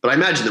 But I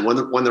imagine that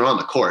when they're on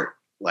the court,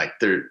 like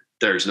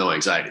there's no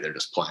anxiety. They're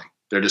just playing.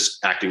 They're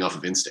just acting off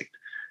of instinct.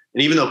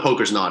 And even though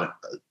poker's not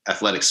an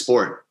athletic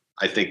sport,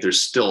 I think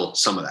there's still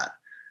some of that.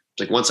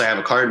 Like once I have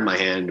a card in my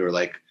hand, or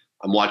like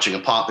I'm watching a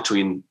pot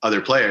between other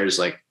players,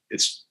 like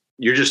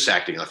you're just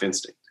acting off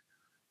instinct,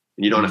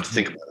 and you don't have to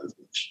think about it as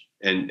much.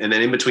 And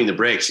then in between the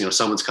breaks,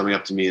 someone's coming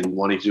up to me and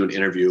wanting to do an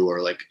interview,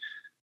 or like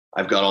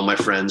I've got all my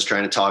friends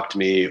trying to talk to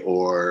me,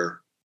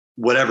 or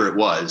whatever it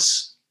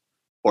was,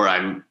 or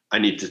I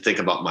need to think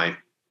about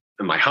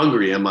am I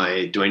hungry?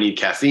 Do I need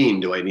caffeine?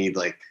 Do I need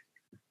like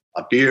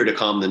a beer to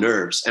calm the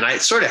nerves? And I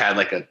sort of had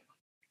like a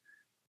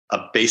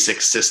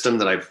basic system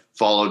that I've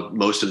followed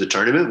most of the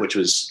tournament, which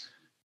was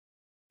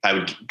I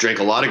would drink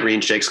a lot of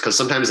green shakes, because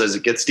sometimes as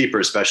it gets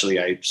deeper, especially,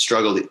 I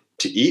struggle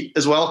to eat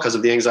as well because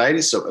of the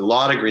anxiety. So a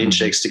lot of green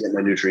shakes to get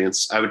my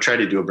nutrients. I would try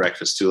to do a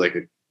breakfast too, like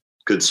a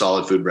good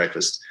solid food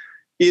breakfast.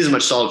 Eat as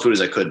much solid food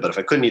as I could, but if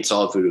I couldn't eat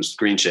solid food, it was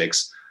green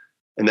shakes.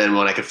 And then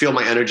when I could feel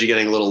my energy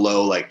getting a little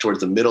low, like towards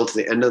the middle to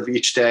the end of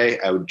each day,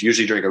 I would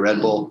usually drink a Red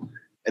Bull.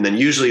 And then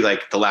usually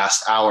like the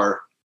last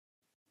hour,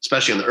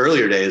 especially on the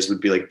earlier days, would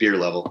be like beer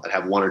level. I'd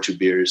have 1 or 2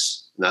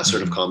 beers, and that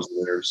sort of calms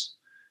the nerves.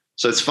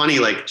 So it's funny,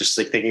 like just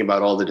like thinking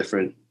about all the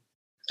different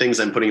things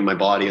I'm putting in my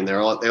body, and they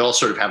all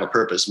sort of have a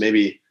purpose.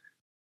 Maybe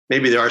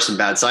there are some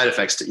bad side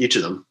effects to each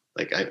of them.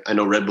 Like I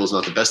know Red Bull's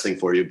not the best thing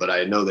for you, but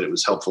I know that it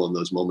was helpful in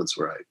those moments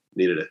where I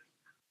needed it.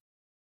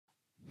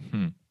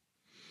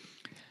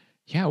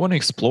 Yeah, I want to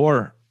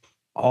explore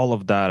all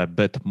of that a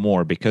bit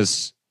more,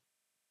 because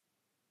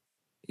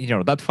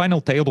that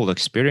final table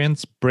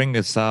experience brings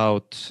us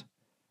out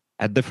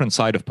a different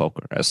side of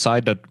poker, a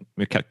side that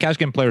cash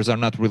game players are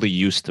not really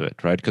used to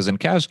it, right? Because in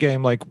cash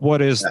game, like,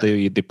 what is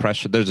the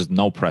pressure? There's just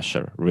no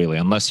pressure, really,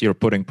 unless you're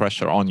putting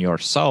pressure on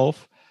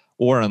yourself,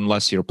 or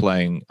unless you're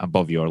playing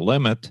above your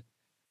limit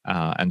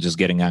and just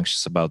getting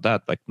anxious about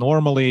that. Like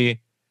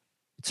normally,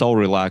 it's all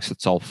relaxed,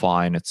 it's all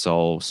fine, it's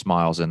all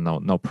smiles and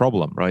no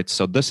problem, right?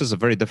 So this is a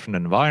very different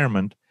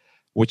environment,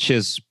 which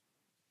is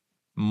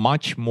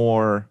much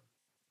more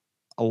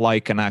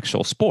like an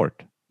actual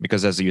sport.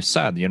 Because as you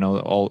said,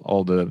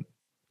 all the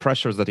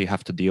pressures that you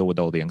have to deal with,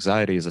 all the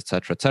anxieties, et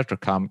cetera,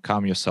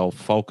 calm yourself,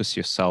 focus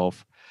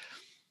yourself.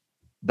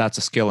 That's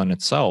a skill in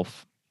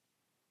itself.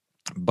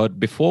 But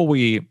before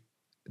we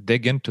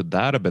dig into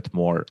that a bit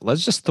more,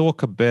 let's just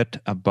talk a bit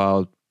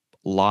about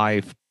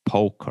live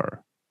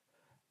poker,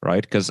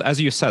 right? Because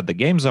as you said, the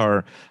games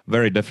are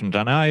very different.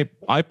 And I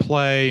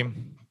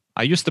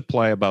used to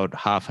play about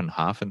half and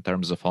half in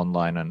terms of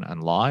online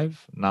and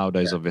live.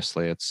 Nowadays,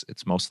 obviously, it's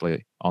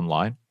mostly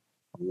online.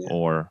 Yeah.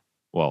 Or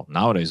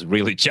nowadays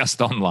really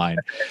just online.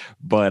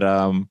 But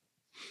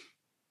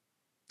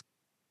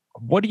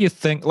what do you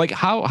think, like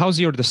how's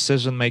your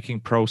decision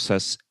making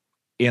process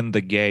in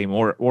the game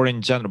or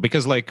in general?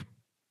 Because like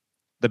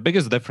the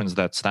biggest difference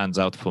that stands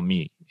out for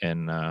me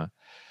in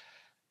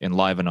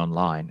live and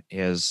online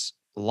is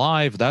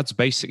live, that's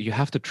basic. You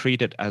have to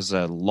treat it as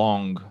a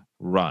long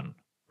run,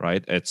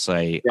 right? It's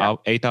a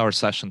 8-hour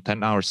session,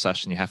 10-hour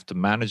session. You have to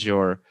manage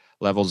your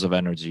levels of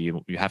energy.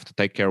 You have to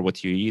take care of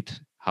what you eat,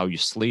 how you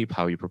sleep,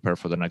 how you prepare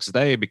for the next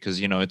day, because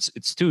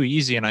it's too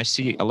easy. And I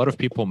see a lot of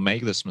people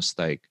make this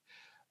mistake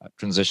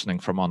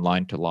transitioning from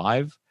online to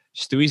live.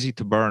 It's too easy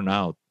to burn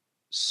out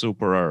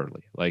super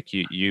early. Like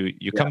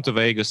you come to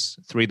Vegas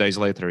 3 days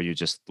later, you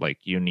just like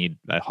you need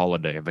a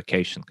holiday, a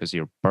vacation, because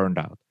you're burned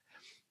out,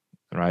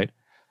 right?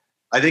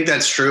 I think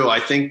that's true. I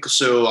think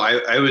so.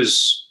 I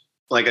was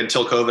like,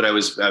 until COVID, I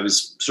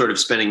was sort of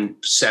spending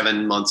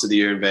 7 months of the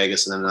year in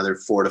Vegas, and then another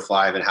 4 to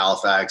 5 in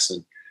Halifax.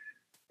 And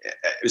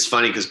it was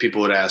funny because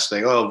people would ask,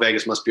 like, "Oh,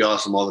 Vegas must be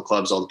awesome! All the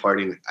clubs, all the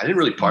partying." I didn't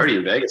really party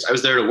in Vegas. I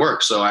was there to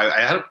work, so I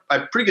had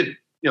a pretty good,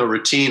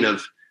 routine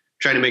of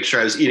trying to make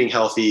sure I was eating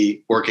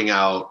healthy, working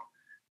out.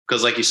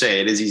 Because, like you say,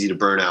 it is easy to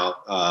burn out,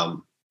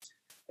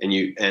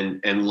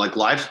 and like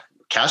live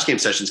cash game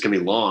sessions can be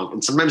long,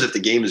 and sometimes if the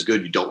game is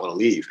good, you don't want to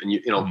leave.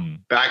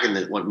 And back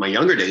in my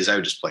younger days, I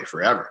would just play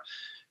forever.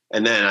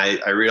 And then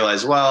I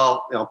realized,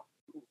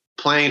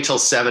 playing until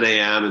 7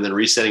 a.m. and then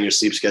resetting your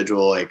sleep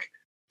schedule, like,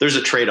 there's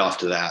a trade-off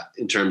to that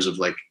in terms of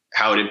like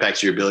how it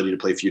impacts your ability to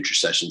play future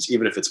sessions,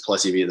 even if it's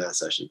plus EV in that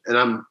session.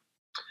 And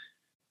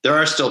there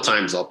are still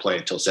times I'll play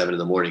until 7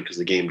 a.m. because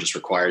the game just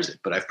requires it.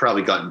 But I've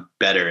probably gotten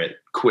better at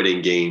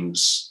quitting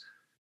games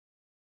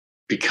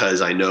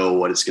because I know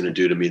what it's going to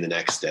do to me the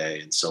next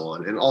day and so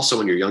on. And also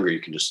when you're younger, you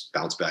can just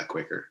bounce back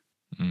quicker.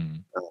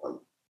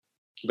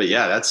 But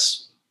yeah,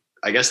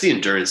 I guess the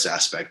endurance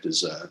aspect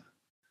is a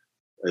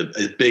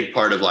big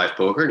part of live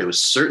poker. And it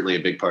was certainly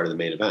a big part of the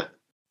main event.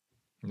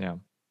 Yeah.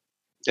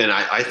 And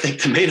I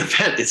think the main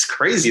event, it's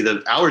crazy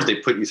the hours they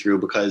put you through,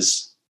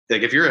 because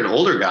like if you're an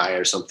older guy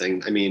or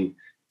something, I mean,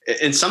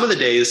 in some of the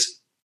days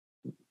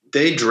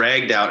they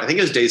dragged out, I think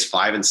it was days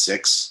 5 and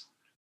 6.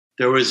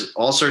 There was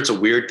all sorts of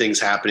weird things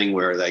happening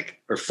where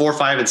or 4,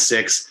 5, and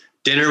 6,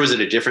 dinner was at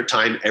a different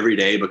time every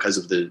day because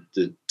of the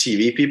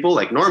TV people.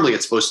 Like normally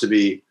it's supposed to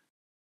be,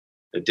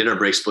 the dinner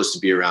break's supposed to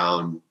be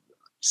around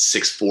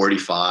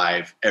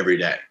 6:45 every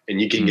day,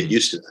 and you can get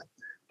used to that.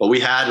 But we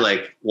had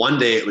like one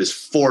day it was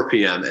 4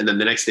 p.m. and then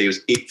the next day it was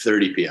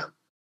 8:30 p.m.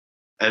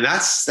 And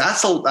that's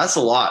a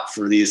lot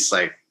for these,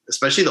 like,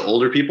 especially the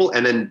older people.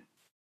 And then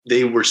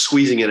they were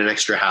squeezing in an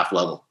extra half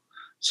level.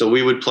 So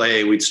we'd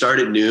start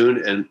at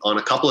noon, and on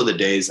a couple of the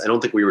days, I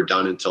don't think we were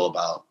done until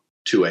about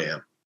 2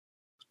 a.m.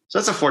 So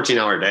that's a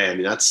 14-hour day. I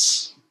mean,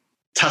 that's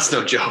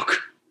no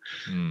joke.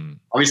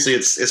 Obviously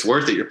it's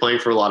worth it. You're playing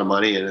for a lot of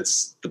money and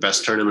it's the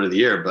best tournament of the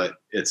year, but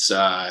it's,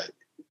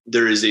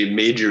 there is a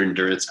major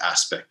endurance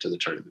aspect to the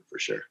tournament for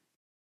sure.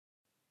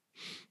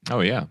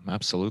 Oh yeah,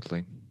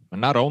 absolutely.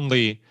 And not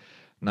only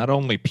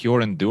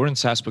pure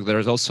endurance aspect,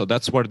 there's also,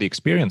 that's where the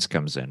experience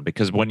comes in,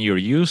 because when you're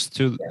used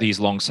to these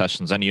long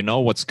sessions and you know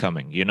what's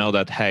coming, you know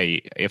that,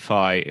 hey, if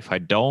I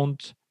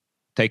don't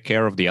take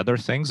care of the other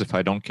things, if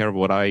I don't care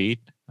what I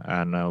eat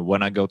and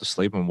when I go to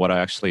sleep and what I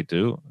actually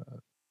do,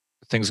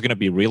 things are going to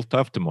be real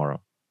tough tomorrow.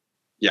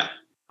 Yeah.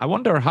 I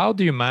wonder, how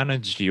do you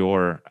manage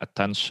your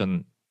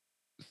attention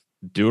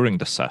during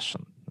the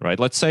session, right?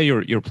 Let's say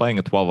you're playing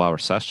a 12-hour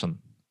session.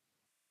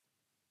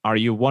 Are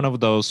you one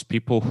of those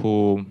people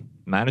who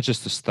manages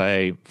to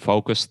stay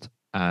focused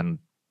and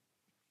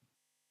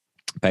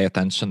pay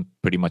attention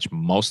pretty much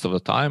most of the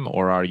time,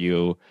 or are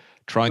you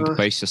trying to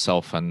pace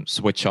yourself and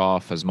switch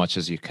off as much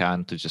as you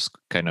can to just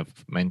kind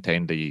of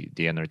maintain the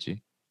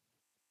energy?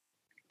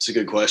 It's a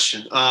good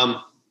question.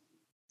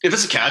 If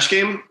it's a cash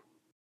game,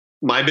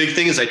 my big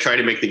thing is I try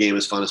to make the game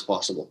as fun as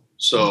possible.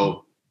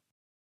 So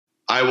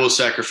I will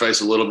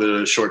sacrifice a little bit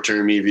of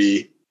short-term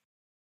EV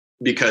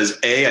because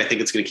A, I think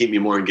it's going to keep me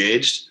more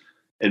engaged.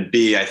 And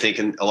B, I think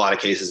in a lot of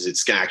cases,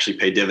 it's going to actually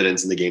pay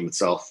dividends in the game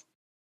itself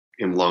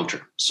in the long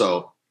term.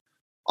 So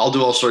I'll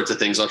do all sorts of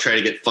things. I'll try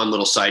to get fun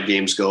little side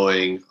games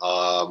going.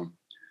 I'll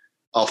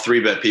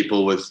 3-bet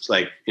people with,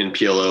 like, in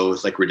PLO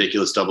with like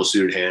ridiculous double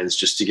suited hands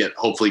just to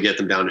hopefully get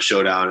them down to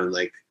showdown and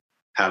like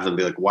have them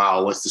be like,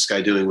 wow, what's this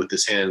guy doing with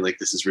this hand? Like,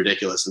 this is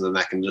ridiculous. And then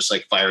that can just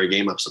like fire a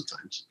game up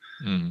sometimes.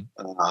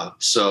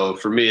 So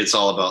for me, it's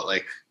all about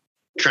like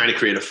trying to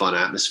create a fun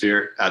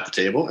atmosphere at the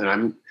table.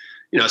 And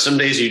some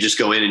days you just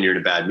go in and you're in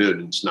a bad mood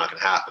and it's not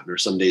going to happen. Or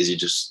some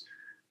days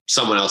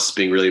someone else is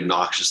being really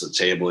obnoxious at the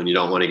table and you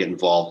don't want to get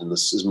involved in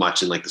this as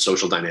much in like the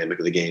social dynamic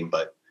of the game.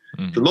 But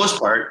for the most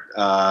part,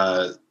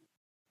 I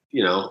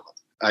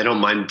don't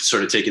mind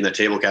sort of taking that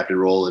table captain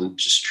role and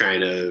just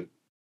trying to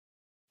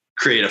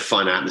create a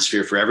fun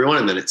atmosphere for everyone.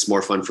 And then it's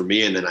more fun for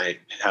me. And then I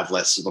have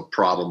less of a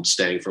problem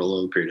staying for a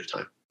long period of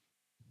time.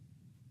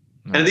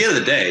 And at the end of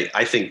the day,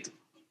 I think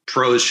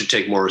pros should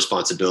take more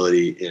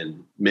responsibility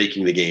in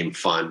making the game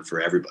fun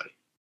for everybody.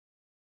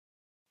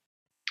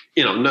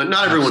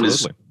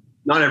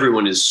 Not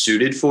everyone is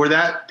suited for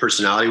that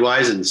personality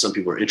wise. And some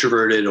people are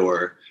introverted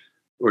or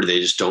they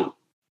just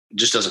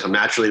doesn't come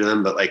naturally to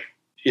them. But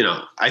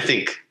I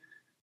think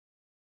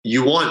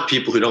you want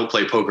people who don't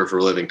play poker for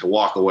a living to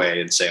walk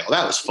away and say, oh,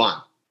 that was fun,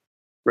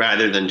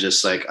 rather than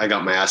just like, I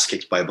got my ass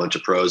kicked by a bunch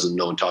of pros and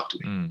no one talked to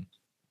me.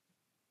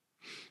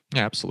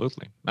 Yeah,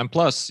 absolutely. And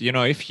plus,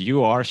 if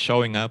you are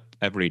showing up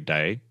every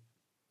day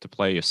to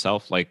play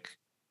yourself, like,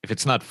 if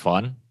it's not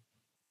fun,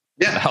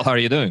 what the hell are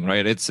you doing,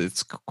 right?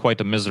 It's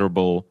quite a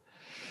miserable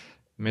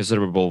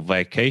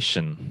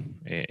vacation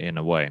in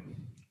a way.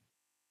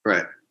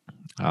 Right.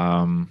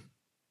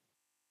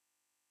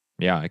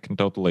 Yeah, I'm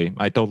totally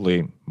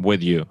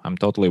with you. I'm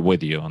totally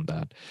with you on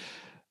that.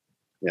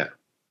 Yeah.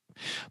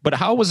 But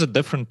how was it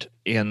different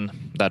in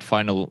that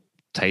final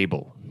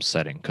table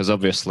setting? Because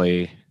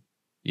obviously,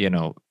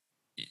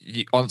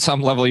 on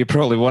some level, you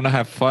probably want to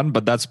have fun,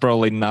 but that's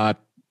probably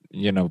not,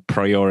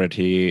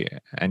 priority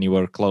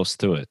anywhere close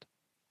to it.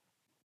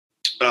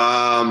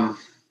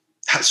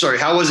 Sorry,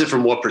 how was it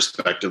from what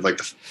perspective?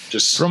 Like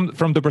just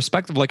from the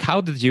perspective, like,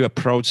 how did you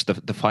approach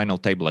the final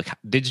table? Like,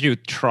 did you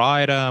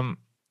try to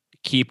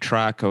keep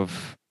track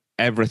of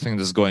everything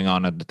that's going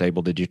on at the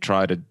table? Did you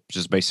try to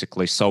just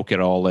basically soak it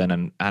all in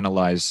and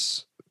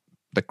analyze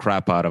the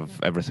crap out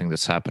of everything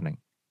that's happening?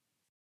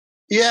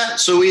 Yeah,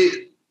 so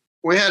we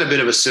had a bit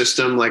of a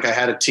system. Like, I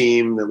had a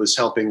team that was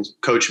helping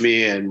coach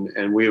me,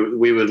 and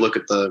we would look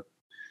at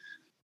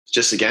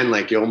just again,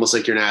 like, you're almost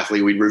like you're an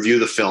athlete. We'd review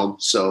the film.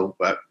 So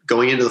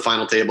going into the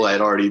final table, I had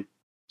already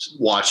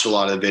watched a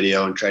lot of the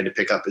video and tried to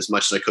pick up as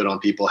much as I could on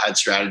people, had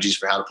strategies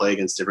for how to play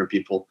against different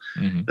people.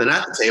 And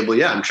at the table,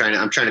 I'm trying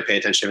to pay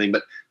attention to everything.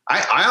 But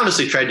I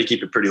honestly tried to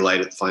keep it pretty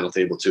light at the final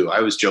table too.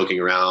 I was joking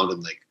around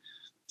and like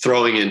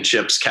throwing in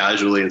chips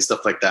casually and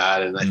stuff like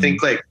that. And I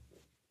think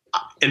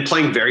and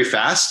playing very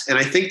fast. And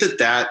I think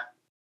that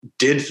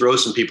did throw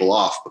some people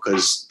off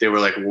because they were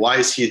like, why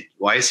is he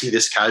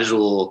this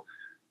casual?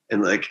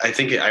 And like, I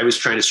think I was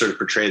trying to sort of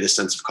portray this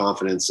sense of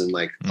confidence and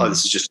like, oh,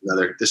 this is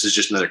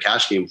just another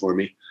cash game for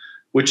me,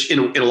 which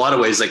in a lot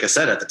of ways, like I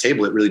said, at the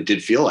table, it really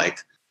did feel like.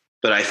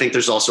 But I think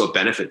there's also a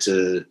benefit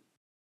to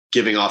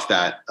giving off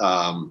that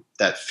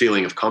that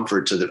feeling of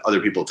comfort to the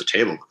other people at the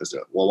table because they're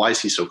like, well, why is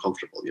he so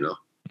comfortable?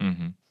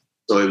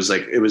 So it was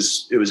like, it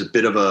was a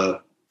bit of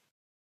a,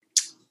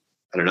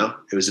 I don't know,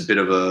 it was a bit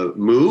of a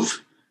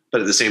move,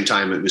 but at the same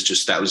time, it was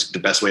just, that was the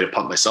best way to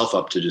pump myself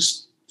up to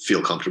just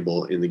feel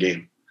comfortable in the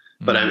game.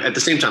 But at the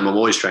same time, I'm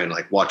always trying to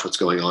like watch what's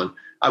going on.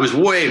 I was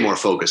way more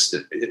focused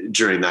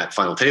during that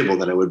final table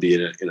than I would be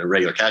in a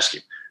regular cash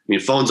game. I mean,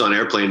 phone's on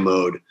airplane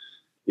mode.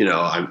 You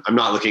know, I'm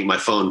not looking at my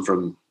phone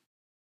from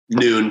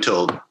noon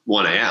till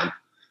 1 a.m.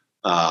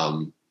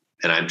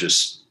 And I'm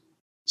just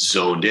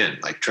zoned in,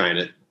 like trying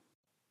to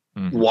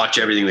watch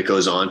everything that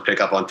goes on,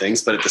 pick up on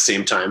things, but at the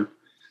same time,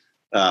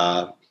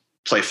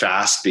 play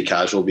fast, be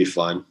casual, be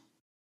fun.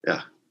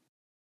 Yeah.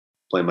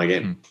 Play my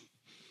game.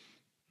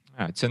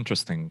 Yeah, it's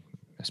interesting,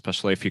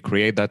 especially if you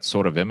create that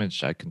sort of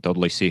image. I can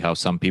totally see how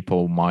some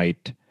people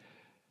might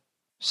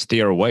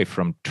steer away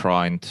from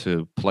trying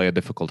to play a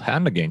difficult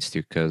hand against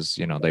you because,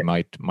 you know, they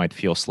might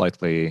feel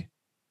slightly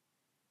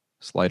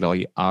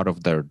out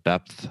of their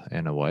depth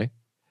in a way.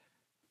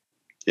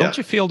 Yeah. Don't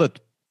you feel that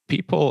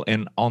people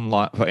in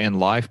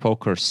live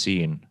poker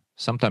scene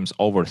sometimes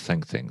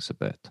overthink things a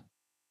bit?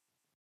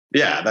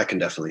 Yeah, that can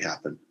definitely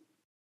happen.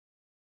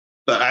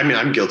 But I mean,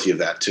 I'm guilty of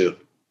that too.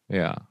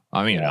 Yeah.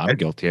 I mean, I'm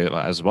guilty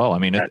as well. I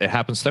mean, it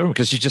happens to everyone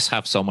because you just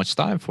have so much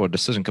time for a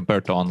decision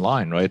compared to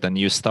online, right? And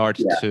you start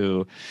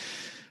to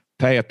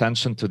pay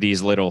attention to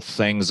these little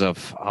things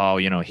of, oh,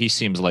 you know, he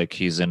seems like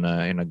he's in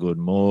a good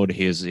mood,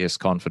 he is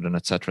confident,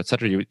 etc.,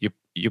 etc.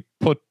 You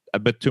put a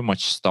bit too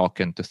much stock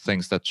into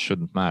things that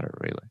shouldn't matter,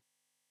 really.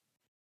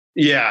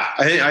 Yeah,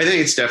 I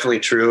think it's definitely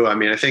true. I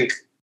mean, I think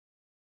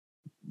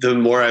the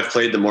more I've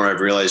played, the more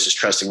I've realized just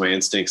trusting my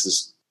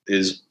instincts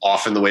is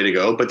often the way to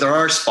go. But there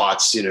are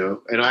spots, you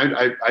know, and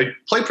I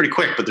play pretty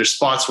quick, but there's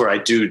spots where I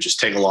do just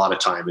take a lot of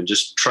time and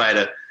just try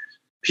to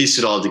piece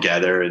it all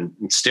together and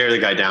stare the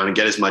guy down and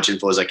get as much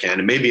info as I can.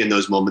 And maybe in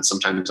those moments,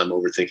 sometimes I'm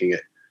overthinking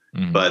it.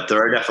 But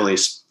there are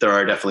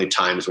definitely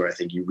times where I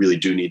think you really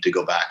do need to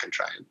go back and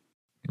try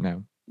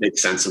and make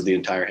sense of the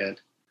entire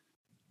hand.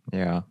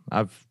 Yeah,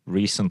 I've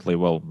recently,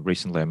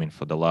 I mean,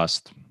 for the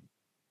last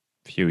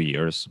few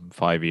years,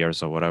 5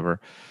 years or whatever,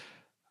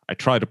 I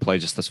try to play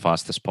just as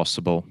fast as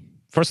possible.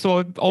 First of all,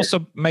 it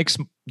also makes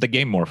the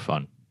game more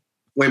fun.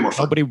 Way more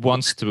fun. Nobody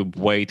wants to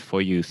wait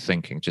for you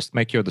thinking. Just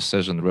make your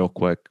decision real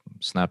quick.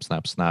 Snap,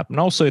 snap, snap. And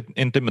also it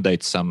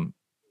intimidates some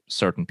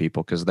certain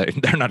people because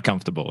they're not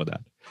comfortable with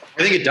that.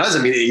 I think it does.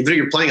 I mean, either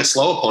you're playing a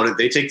slow opponent,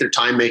 they take their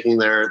time making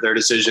their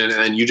decision, and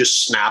then you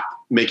just snap,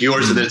 make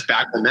yours, and then it's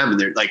back on them.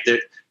 And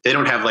they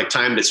don't have like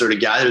time to sort of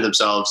gather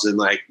themselves and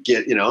like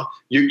get, you know,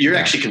 you're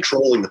actually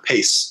controlling the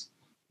pace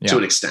to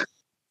an extent.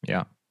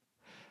 Yeah.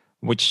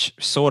 Which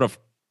sort of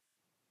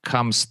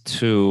comes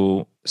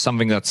to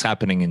something that's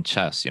happening in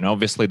chess. You know,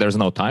 obviously there's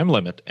no time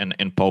limit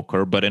in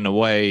poker, but in a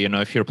way, you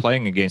know, if you're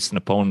playing against an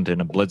opponent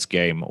in a blitz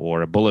game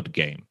or a bullet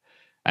game,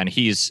 and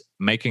he's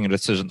making a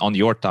decision on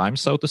your time,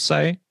 so to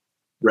say,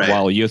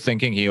 while you're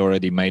thinking he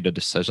already made a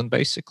decision,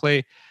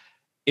 basically,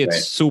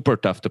 it's super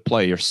tough to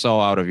play. You're so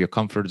out of your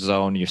comfort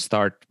zone. You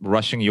start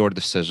rushing your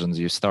decisions.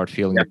 You start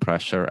feeling the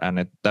pressure, and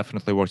it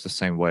definitely works the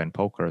same way in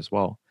poker as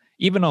well.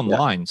 Even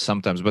online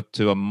sometimes, but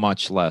to a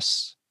much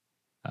less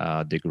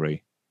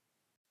degree.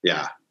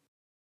 Yeah.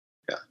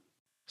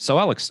 So,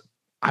 Alex,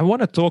 I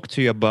want to talk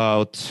to you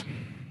about.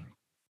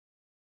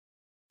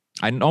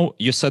 I know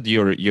you said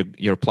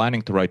you're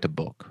planning to write a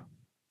book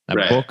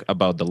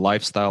about the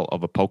lifestyle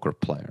of a poker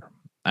player,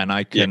 and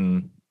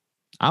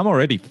I'm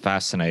already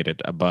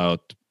fascinated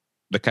about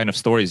the kind of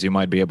stories you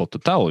might be able to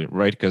tell,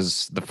 right?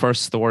 Because the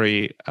first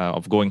story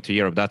of going to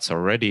Europe, that's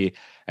already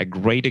a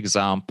great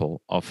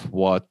example of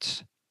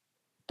what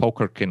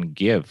poker can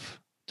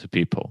give to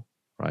people,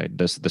 right?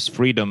 This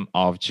freedom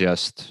of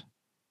just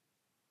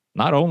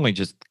not only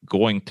just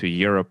going to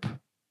Europe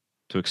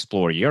to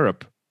explore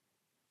Europe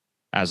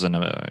as a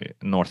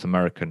North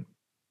American,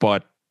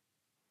 but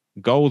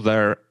go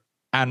there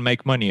and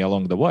make money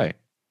along the way.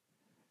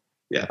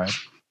 Yeah. Right?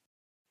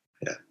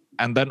 Yeah.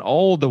 And then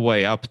all the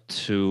way up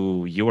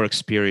to your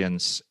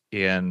experience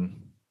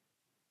in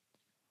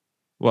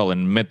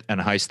mid and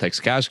high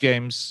stakes cash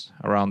games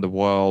around the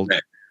world,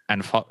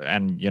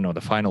 and you know, the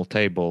final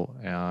table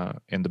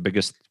in the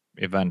biggest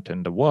event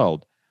in the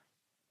world.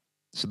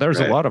 So there's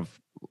a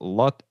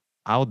lot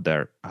out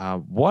there.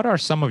 What are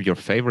some of your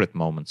favorite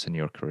moments in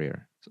your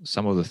career?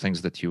 Some of the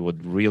things that you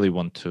would really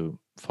want to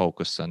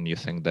focus on, you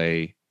think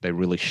they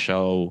really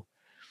show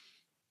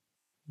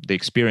the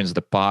experience,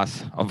 the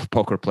path of a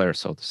poker player,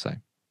 so to say?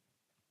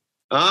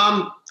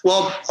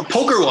 Well,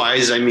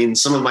 poker-wise, I mean,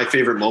 some of my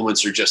favorite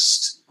moments are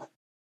just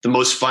the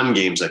most fun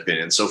games I've been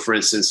in. So, for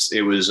instance,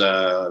 it was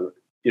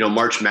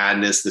March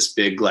Madness, this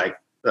big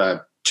 2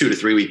 to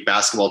 3 week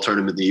basketball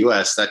tournament in the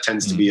U.S. That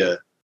tends to be a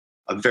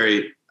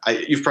very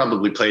you've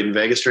probably played in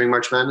Vegas during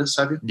March Madness,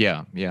 have you?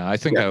 Yeah. I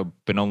think I've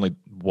been only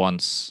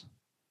once.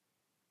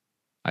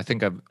 I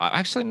think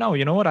actually, no,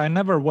 you know what? I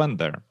never went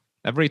there.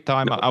 Every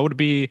time I would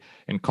be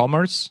in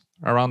Commerce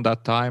around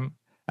that time,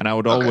 and I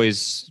would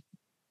always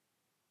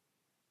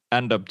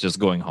end up just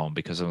going home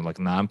because I'm like,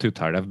 nah, I'm too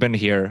tired. I've been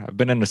here. I've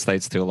been in the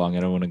States too long. I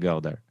don't want to go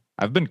there.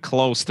 I've been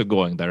close to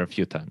going there a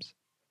few times.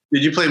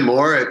 Did you play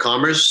more at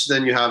Commerce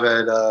than you have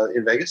at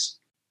in Vegas?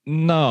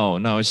 No.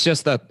 It's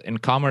just that in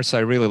Commerce, I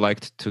really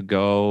liked to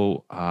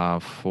go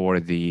for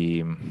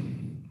the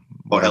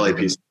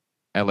LAPC.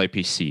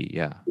 LAPC,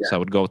 yeah. So I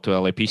would go to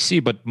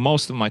LAPC, but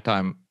most of my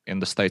time in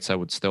the States, I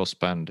would still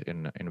spend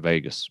in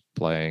Vegas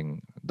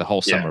playing the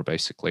whole summer,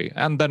 basically.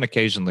 And then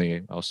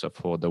occasionally also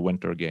for the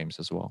winter games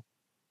as well.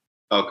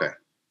 Okay.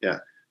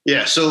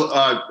 Yeah. So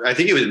I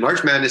think it was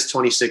March Madness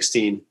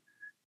 2016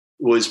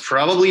 was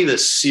probably the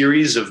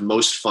series of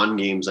most fun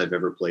games I've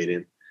ever played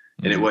in.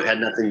 And it had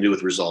nothing to do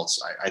with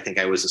results. I think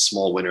I was a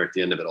small winner at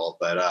the end of it all.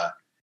 But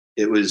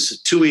it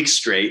was 2 weeks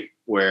straight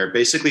where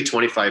basically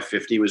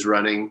 25-50 was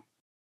running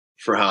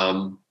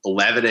from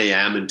 11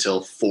 a.m.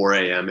 until 4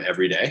 a.m.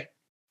 every day.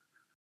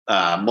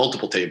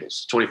 Multiple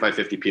tables,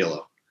 25-50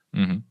 PLO.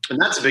 And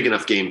that's a big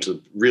enough game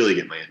to really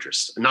get my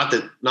interest. Not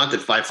that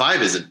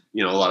 5-5 isn't,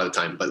 a lot of the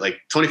time, but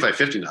like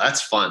 25-50,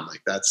 that's fun.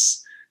 Like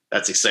that's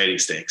exciting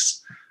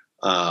stakes.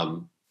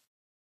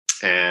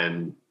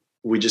 And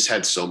we just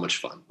had so much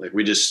fun. Like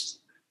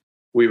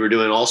we were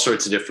doing all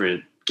sorts of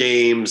different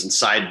games and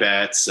side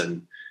bets.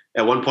 And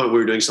at one point we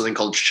were doing something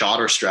called shot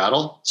or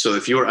straddle. So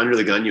if you were under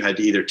the gun, you had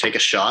to either take a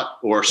shot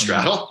or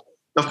straddle.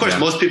 Of course,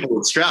 most people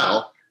would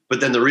straddle, but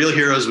then the real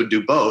heroes would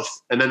do both.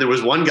 And then there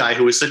was one guy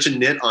who was such a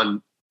nit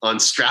on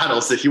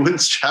straddles that he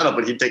wouldn't straddle,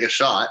 but he'd take a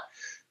shot.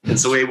 And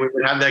so we would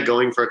have that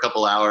going for a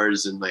couple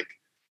hours. And like,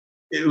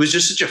 it was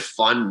just such a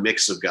fun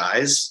mix of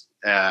guys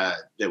that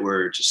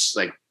were just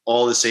like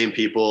all the same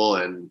people.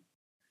 And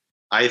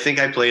I think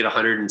I played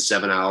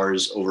 107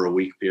 hours over a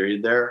week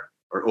period there,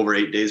 or over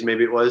 8 days,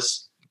 maybe it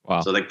was.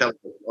 Wow. So like that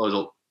was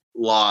a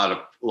lot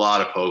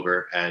of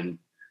poker. And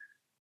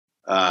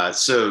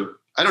so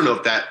I don't know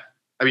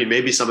if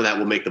maybe some of that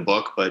will make the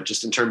book, but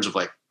just in terms of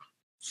like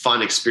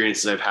fun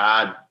experiences I've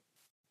had,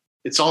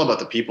 it's all about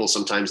the people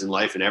sometimes in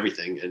life and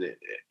everything. And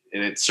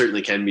it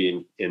certainly can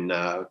be in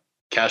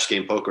cash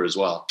game poker as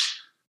well.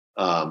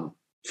 From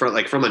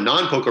a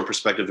non-poker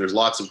perspective, there's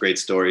lots of great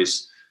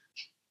stories.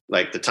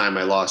 Like the time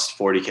I lost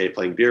 40K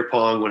playing beer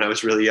pong when I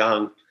was really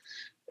young.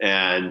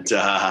 And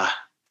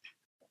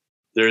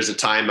there's a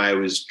time I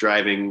was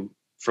driving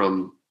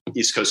from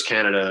East Coast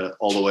Canada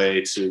all the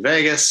way to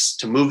Vegas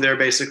to move there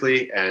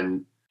basically,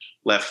 and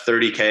left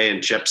 30K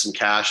in chips and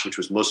cash, which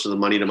was most of the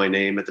money to my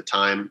name at the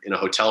time, in a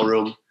hotel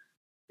room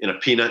in a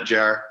peanut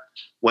jar.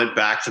 Went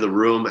back to the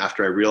room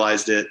after I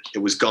realized it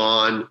was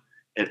gone,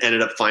 and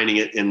ended up finding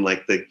it in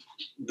like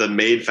the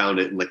maid found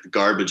it in like the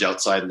garbage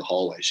outside in the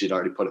hallway. She'd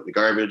already put it in the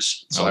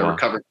garbage. So I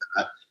recovered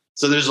that.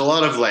 So there's a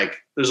lot of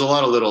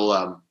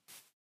little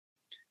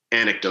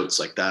anecdotes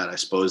like that, I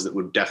suppose, that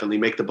would definitely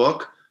make the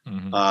book.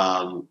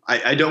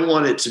 I don't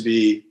want it to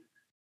be,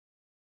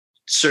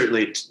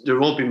 certainly there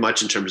won't be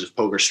much in terms of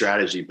poker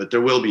strategy, but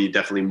there will be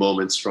definitely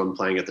moments from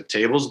playing at the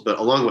tables, but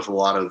along with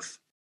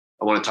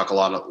I want to talk a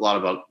lot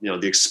about,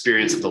 the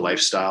experience of the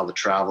lifestyle, the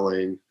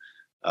traveling,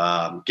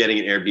 getting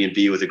an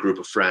Airbnb with a group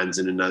of friends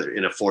in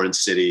a foreign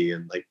city,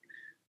 and like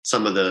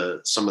some of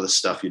the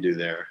stuff you do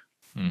there.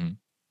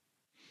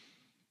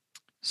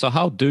 So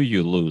how do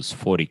you lose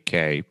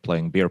 40K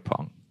playing beer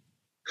pong?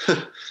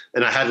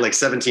 And I had like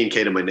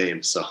 17K to my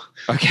name. So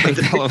okay,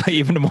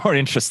 even more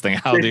interesting.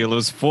 How do you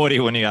lose 40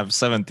 when you have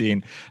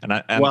 17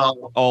 and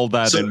all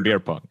that in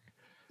beer pong?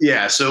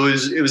 Yeah, so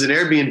it was an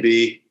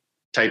Airbnb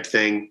type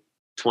thing,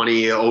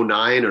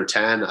 2009 or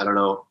 10, I don't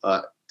know,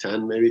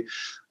 10 maybe.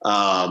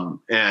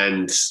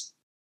 And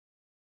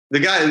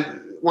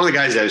one of the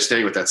guys I was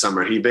staying with that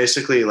summer, he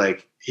basically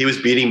he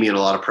was beating me in a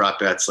lot of prop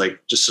bets, like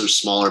just sort of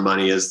smaller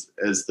money as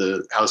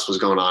the house was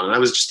going on. And I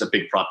was just a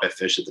big prop bet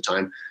fish at the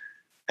time.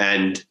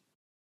 And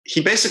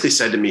he basically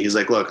said to me, he's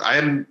like, look,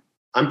 I'm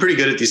pretty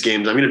good at these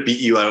games. I'm going to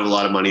beat you out of a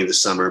lot of money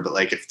this summer. But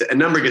like, if a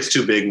number gets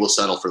too big, we'll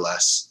settle for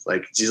less.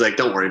 Like, he's like,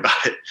 don't worry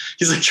about it.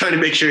 He's like trying to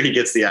make sure he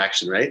gets the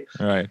action. Right.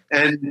 Right.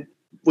 And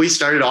we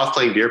started off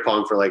playing beer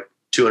pong for like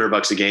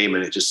 $200 a game.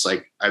 And it just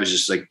I was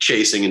just like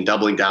chasing and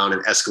doubling down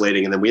and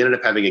escalating. And then we ended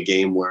up having a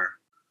game where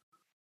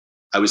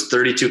I was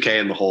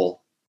 32K in the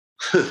hole,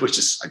 which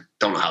is, I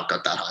don't know how it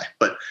got that high,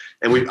 but,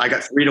 I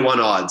got 3-1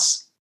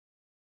 odds.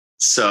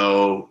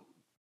 So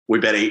we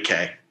bet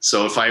 8K.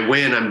 So if I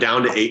win, I'm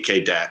down to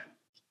 8K debt,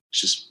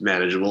 which is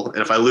manageable.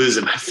 And if I lose,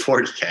 I'm at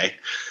 40K.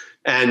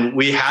 And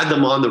we had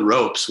them on the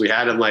ropes. We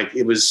had them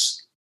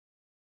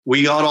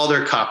we got all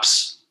their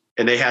cups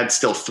and they had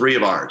still 3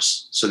 of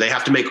ours. So they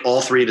have to make all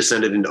 3 to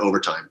send it into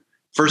overtime.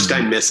 First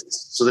guy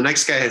misses. So the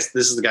next guy this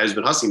is the guy who's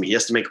been hustling me. He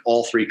has to make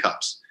all 3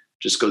 cups.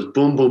 Just goes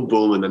boom, boom,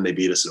 boom. And then they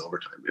beat us in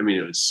overtime. I mean,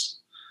 it was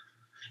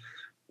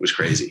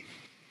crazy.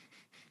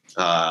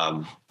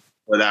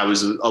 But that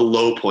was a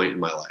low point in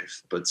my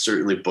life, but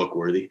certainly book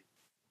worthy.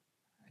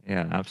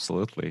 Yeah,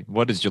 absolutely.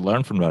 What did you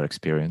learn from that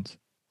experience?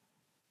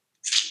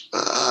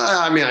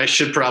 I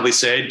should probably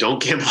say,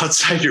 don't gamble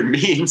outside your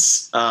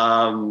means.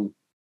 I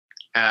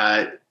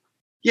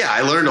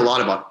learned a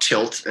lot about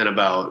tilt and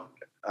about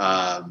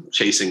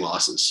chasing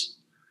losses.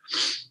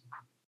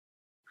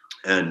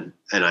 And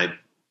I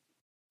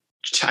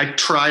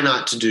try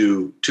not to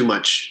do too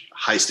much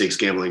high stakes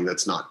gambling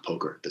that's not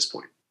poker at this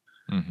point.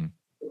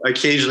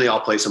 occasionally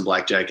I'll play some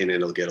blackjack and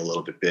it'll get a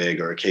little bit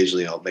big, or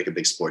occasionally I'll make a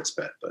big sports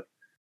bet. But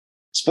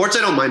sports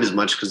I don't mind as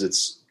much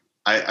because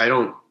I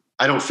don't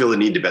feel the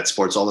need to bet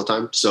sports all the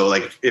time. So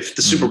like if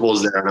the Super Bowl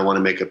is there and I want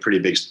to make a pretty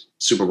big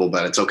Super Bowl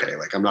bet, it's okay.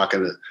 Like I'm not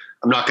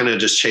gonna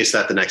just chase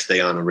that the next day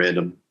on a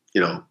random,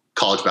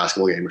 college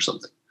basketball game or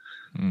something.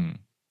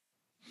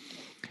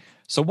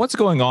 So what's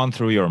going on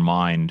through your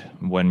mind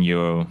when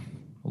you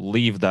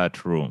leave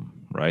that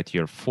room, right?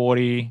 You're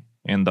 40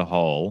 in the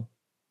hole.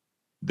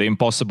 The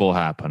impossible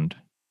happened.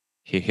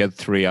 He hit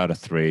 3 out of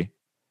 3,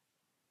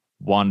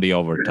 won the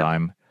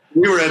overtime.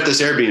 We were at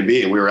this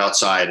Airbnb and we were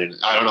outside, and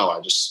I don't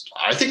know.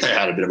 I think I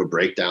had a bit of a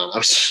breakdown.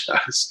 I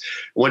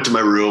went to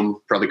my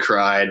room, probably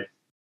cried,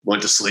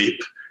 went to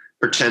sleep,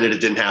 pretended it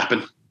didn't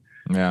happen.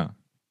 Yeah.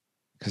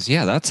 Because,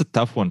 that's a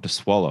tough one to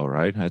swallow,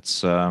 right?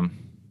 It's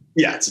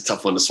it's a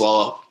tough one to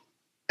swallow.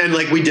 And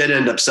like we did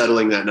end up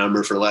settling that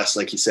number for less,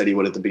 like he said he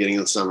would at the beginning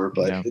of the summer,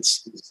 but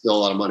it's still a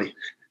lot of money.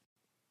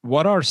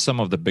 What are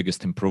some of the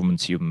biggest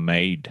improvements you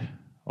made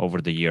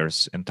over the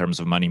years in terms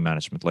of money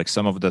management? Like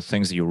some of the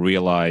things you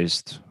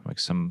realized, like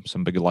some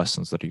big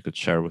lessons that you could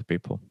share with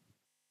people?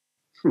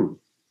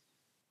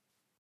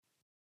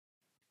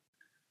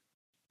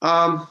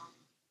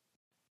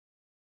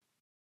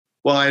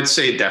 Well, I'd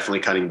say definitely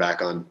cutting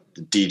back on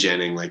the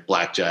degening, like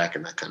blackjack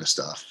and that kind of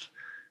stuff,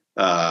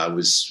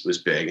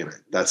 was big. And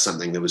that's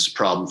something that was a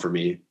problem for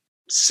me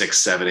 6,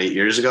 7, 8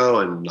 years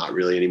ago, and not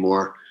really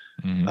anymore.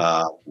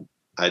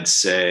 I'd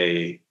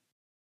say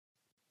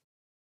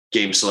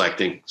game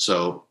selecting.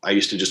 So I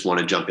used to just want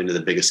to jump into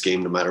the biggest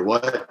game no matter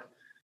what,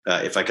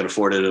 if I could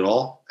afford it at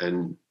all.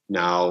 And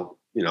now,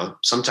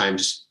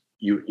 sometimes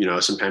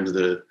sometimes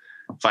the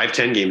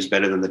 5-10 game is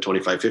better than the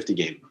 25-50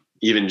 game,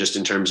 even just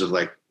in terms of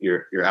like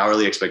your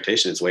hourly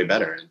expectation, it's way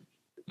better. And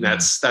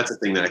that's a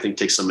thing that I think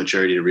takes some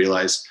maturity to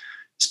realize,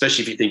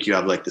 especially if you think you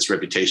have like this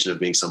reputation of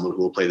being someone who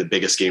will play the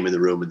biggest game in the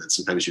room, and then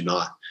sometimes you're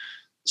not.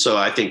 So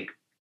I think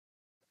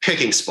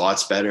picking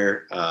spots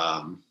better.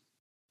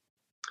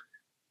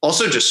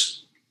 Also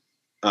just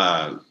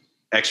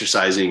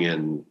exercising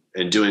and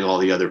doing all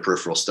the other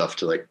peripheral stuff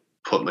to like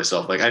put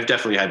myself, like I've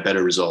definitely had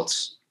better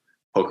results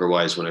poker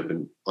wise when I've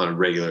been on a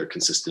regular,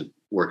 consistent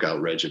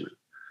workout regimen.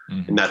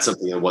 And that's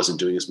something I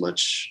wasn't doing as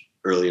much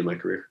early in my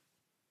career.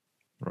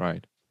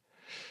 Right.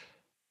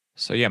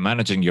 So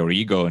managing your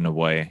ego in a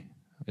way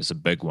is a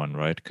big one,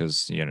 right?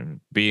 Because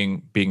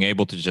being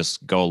able to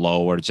just go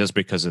lower just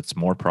because it's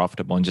more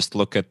profitable, and just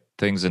look at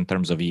things in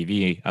terms of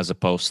EV as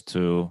opposed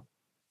to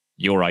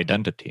your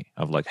identity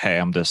of like, hey,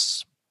 I'm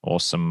this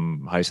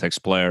awesome high stakes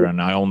player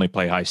and I only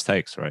play high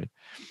stakes, right?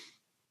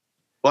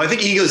 Well, I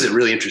think ego is a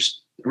really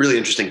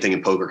interesting thing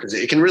in poker because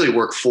it can really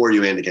work for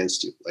you and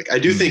against you. Like I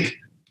do think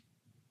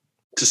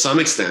to some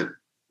extent,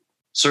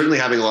 certainly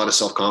having a lot of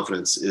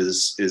self-confidence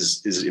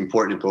is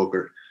important in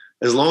poker,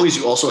 as long as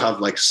you also have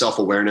like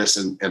self-awareness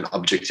and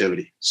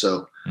objectivity.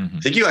 So I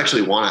think you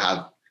actually want to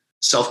have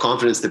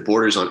self-confidence that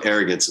borders on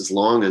arrogance, as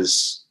long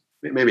as,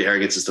 maybe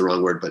arrogance is the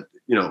wrong word, but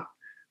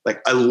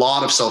like a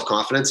lot of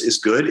self-confidence is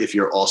good if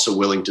you're also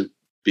willing to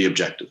be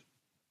objective.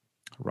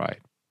 Right.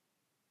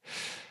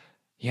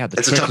 Yeah,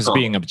 the trick is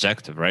being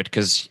objective, right?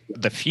 Because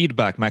the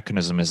feedback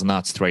mechanism is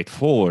not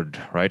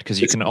straightforward, right? Because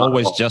you can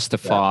always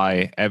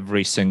justify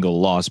every single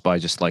loss by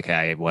just like,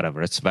 hey,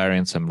 whatever, it's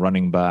variance, I'm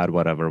running bad,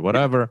 whatever.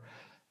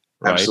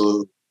 Right?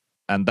 Absolutely.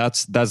 And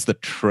that's the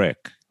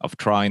trick of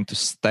trying to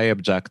stay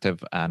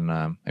objective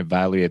and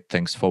evaluate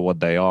things for what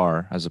they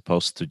are, as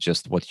opposed to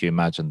just what you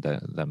imagine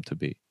them to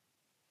be.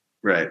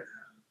 Right.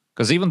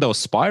 Because even those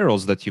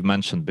spirals that you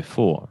mentioned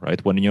before,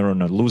 right? When you're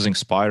in a losing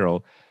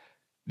spiral,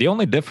 the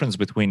only difference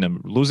between a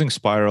losing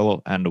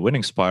spiral and a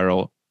winning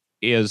spiral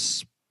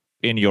is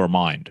in your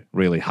mind,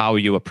 really, how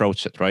you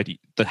approach it, right?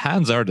 The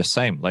hands are the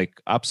same,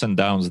 like ups and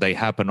downs, they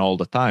happen all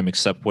the time,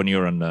 except when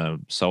you're in a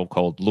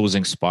so-called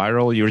losing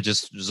spiral, you're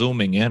just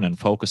zooming in and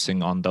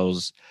focusing on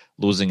those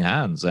losing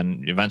hands.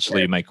 And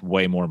eventually you make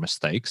way more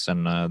mistakes,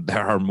 and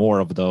there are more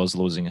of those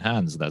losing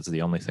hands. That's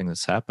the only thing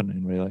that's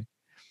happening, really.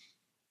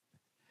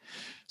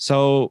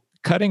 So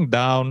cutting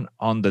down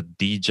on the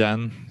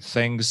degen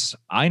things,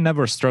 I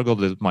never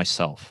struggled with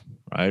myself,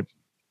 right?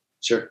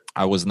 Sure.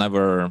 I was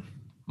never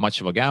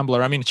much of a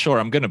gambler. I mean, sure,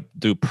 I'm going to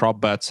do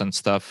prop bets and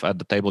stuff at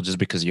the table just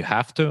because you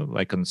have to,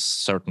 like on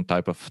certain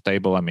type of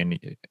table. I mean,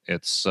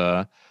 it's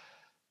part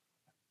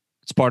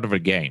of a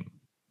game.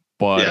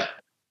 But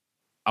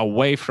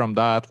away from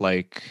that,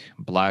 like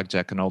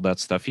blackjack and all that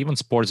stuff, even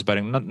sports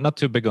betting, not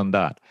too big on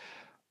that.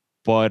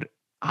 But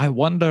I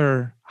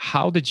wonder,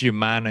 how did you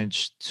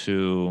manage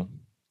to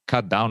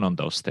cut down on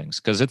those things?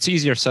 Because it's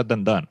easier said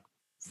than done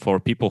for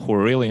people who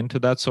are really into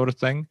that sort of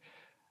thing.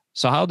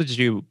 So how did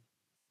you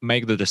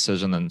make the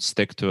decision and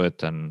stick to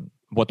it, and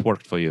what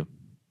worked for you?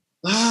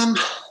 I'm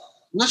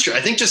not sure.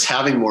 I think just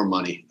having more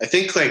money. I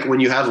think like when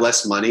you have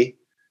less money,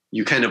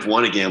 you kind of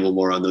want to gamble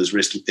more on those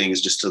risky things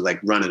just to like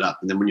run it up.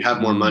 And then when you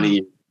have more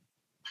money,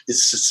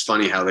 it's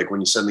funny how like when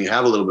you suddenly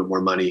have a little bit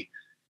more money,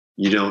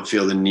 you don't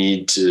feel the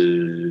need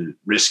to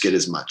risk it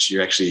as much.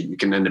 You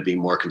can end up being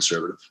more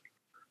conservative.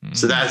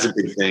 So that's a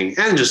big thing.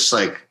 And just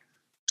like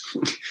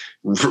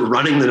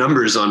running the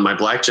numbers on my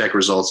blackjack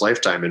results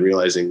lifetime and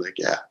realizing like,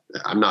 yeah,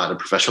 I'm not a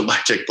professional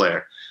blackjack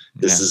player.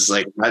 This is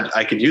like,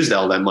 I could use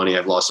all that money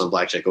I've lost on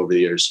blackjack over the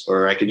years,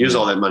 or I could use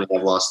all that money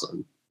I've lost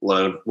on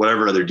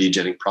whatever other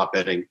degening, prop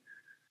betting,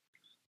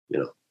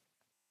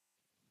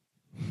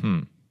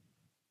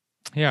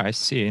 Yeah, I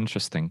see.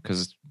 Interesting.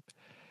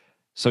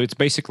 So it's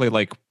basically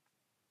like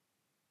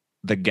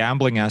the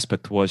gambling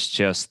aspect was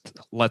just,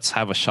 let's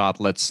have a shot.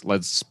 Let's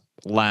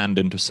land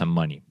into some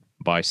money,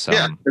 buy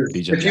some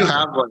degen.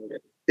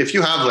 If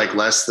you have like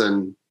less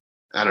than,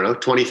 I don't know,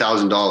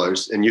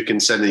 $20,000, and you can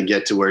suddenly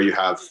get to where you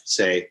have,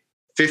 say,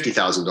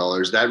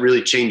 $50,000, that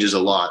really changes a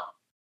lot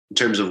in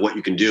terms of what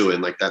you can do.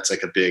 And like, that's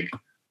like a big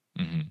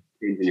change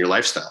in your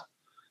lifestyle.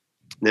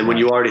 And then when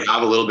you already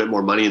have a little bit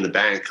more money in the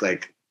bank,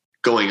 like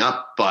going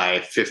up by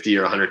 50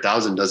 or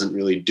 100,000 doesn't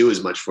really do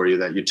as much for you.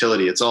 That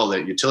utility,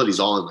 utility's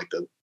all in like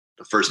the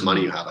first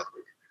money you have, I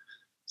think.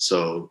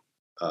 So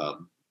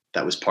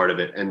that was part of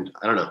it. And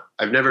I don't know,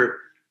 I've never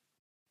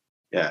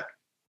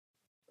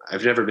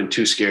been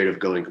too scared of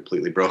going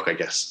completely broke, I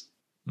guess.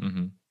 I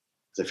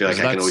feel like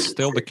I can always.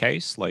 Still the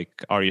case?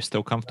 Like, are you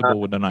still comfortable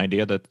with an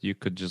idea that you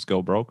could just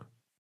go broke?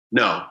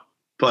 No,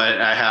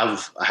 but I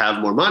have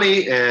more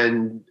money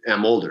and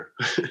I'm older.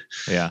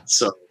 Yeah.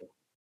 So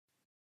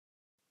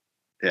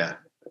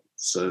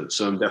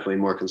I'm definitely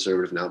more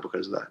conservative now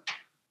because of that.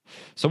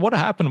 So what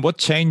happened? What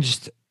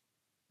changed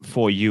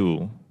for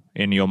you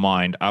in your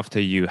mind after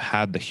you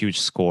had the huge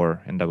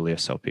score in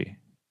WSOP?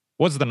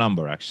 What's the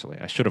number, actually?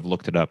 I should have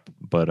looked it up,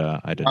 but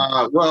I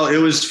didn't. Well, it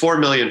was 4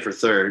 million for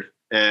third,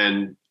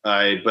 and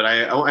I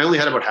only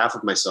had about half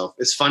of myself.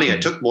 It's funny. I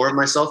took more of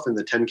myself in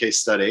the 10K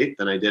stud 8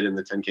 than I did in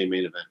the 10K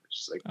main event, which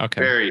is like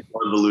very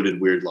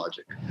convoluted, weird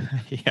logic.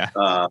 Yeah.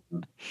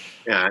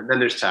 And then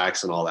there's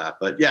tax and all that,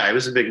 but yeah, it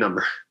was a big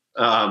number.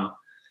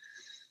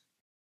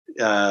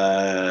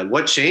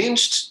 What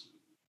changed?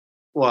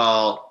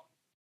 Well,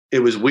 it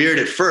was weird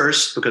at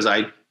first because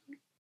I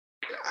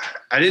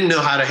didn't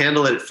know how to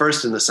handle it at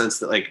first, in the sense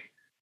that like,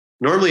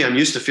 normally I'm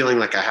used to feeling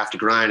like I have to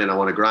grind and I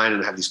want to grind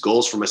and I have these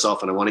goals for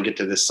myself and I want to get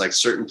to this like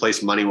certain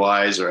place money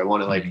wise, or I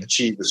want to like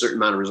achieve a certain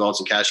amount of results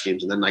in cash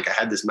games. And then like I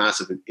had this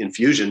massive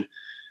infusion.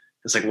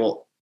 It's like,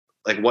 well,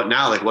 like what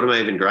now? Like, what am I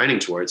even grinding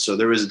towards? So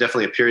there was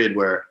definitely a period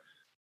where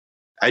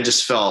I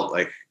just felt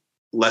like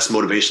less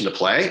motivation to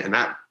play, and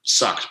that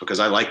sucked because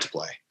I like to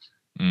play.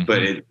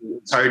 But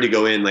it's hard to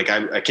go in. Like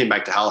I came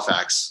back to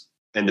Halifax,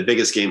 and the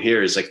biggest game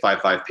here is like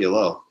 5.5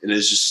 PLO, and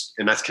it's just,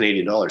 and that's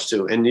Canadian dollars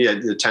too. And yeah,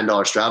 the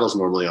 $10 straddle's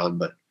normally on,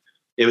 but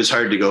it was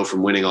hard to go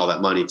from winning all that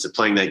money to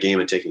playing that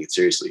game and taking it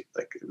seriously.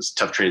 Like it was a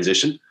tough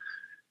transition.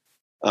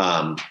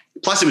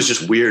 Plus it was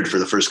just weird for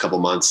the first couple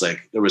months.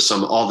 Like there was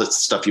all the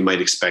stuff you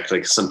might expect.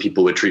 Like some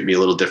people would treat me a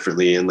little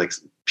differently, and like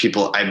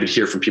people I would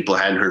hear from people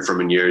I hadn't heard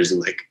from in years.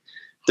 And like,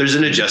 there's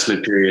an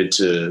adjustment period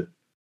to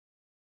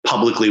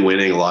publicly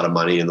winning a lot of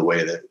money in the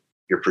way that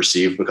you're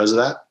perceived because of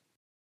that.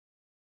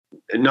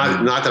 And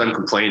not that I'm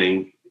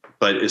complaining,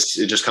 but it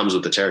just comes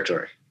with the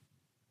territory.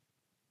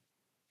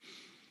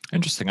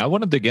 Interesting. I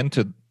want to dig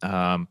into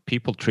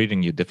people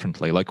treating you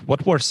differently. Like,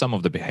 what were some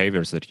of the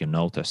behaviors that you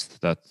noticed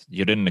that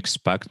you didn't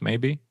expect,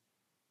 maybe?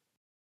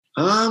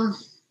 It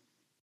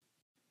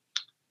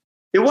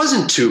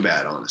wasn't too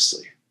bad,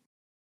 honestly.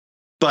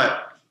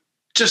 But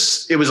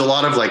just, it was a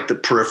lot of like the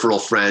peripheral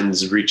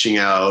friends reaching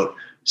out.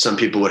 Some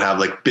people would have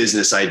like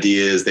business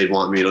ideas they'd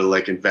want me to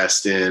like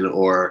invest in,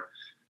 or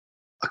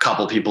a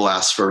couple people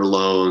asked for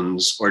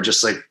loans, or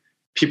just like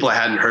people I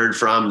hadn't heard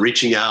from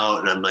reaching out.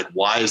 And I'm like,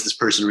 why is this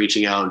person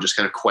reaching out? And just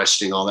kind of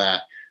questioning all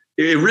that.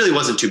 It really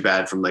wasn't too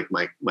bad from like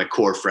my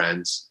core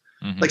friends.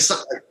 Like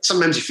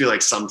sometimes you feel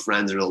like some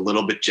friends are a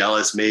little bit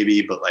jealous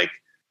maybe, but like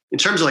in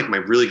terms of like my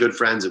really good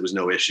friends, it was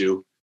no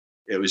issue.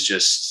 It was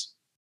just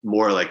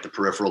more like the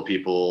peripheral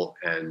people.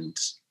 And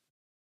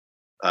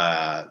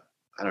I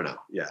don't know.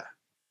 Yeah.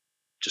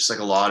 Just like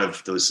a lot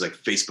of those like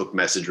Facebook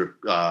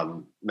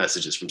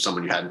messages from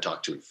someone you hadn't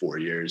talked to in 4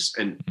 years.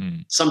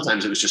 And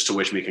sometimes it was just to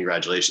wish me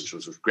congratulations,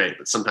 which was great.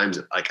 But sometimes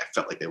I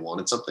felt like they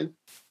wanted something.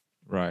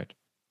 Right.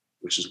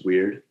 Which is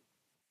weird.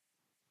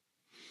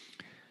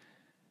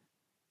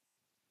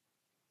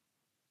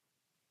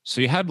 So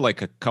you had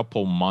like a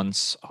couple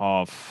months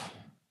of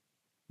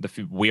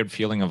the weird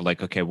feeling of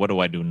like, okay, what do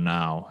I do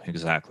now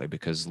exactly?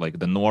 Because like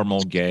the normal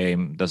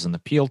game doesn't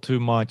appeal too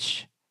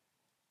much.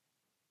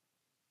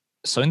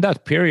 So in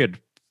that period,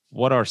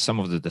 what are some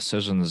of the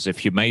decisions,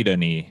 if you made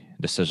any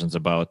decisions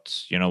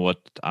about, you know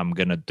what, I'm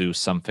going to do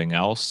something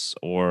else,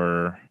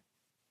 or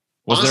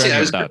was honestly, there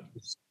any of that?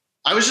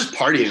 I was just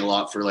partying a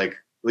lot for like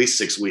at least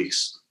 6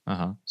 weeks.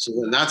 So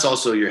then that's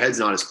also, your head's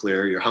not as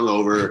clear. You're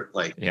hungover.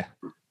 Like, yeah,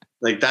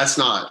 like that's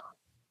not,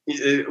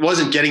 it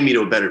wasn't getting me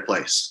to a better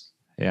place.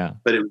 Yeah.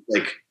 But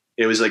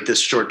it was like this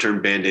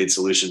short-term Band-Aid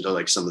solution to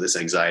like some of this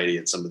anxiety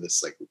and some of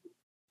this like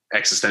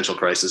existential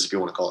crisis, if you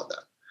want to call it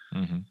that.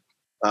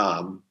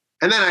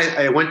 And then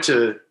I went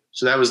to,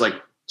 so that was like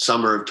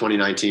summer of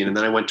 2019. And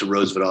then I went to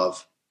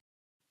Rosvedov,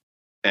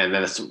 and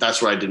then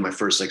that's where I did my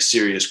first like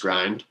serious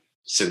grind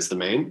since the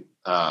main.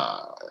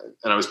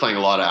 and I was playing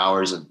a lot of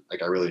hours, and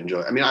like I really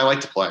enjoy. I mean, I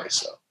like to play,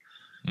 so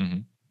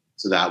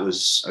so I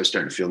was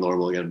starting to feel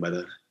normal again by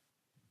then.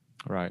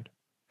 Right.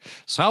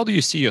 So how do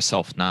you see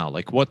yourself now?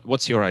 Like,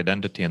 what's your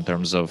identity in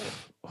terms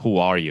of who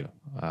are you?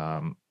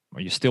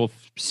 You still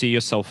see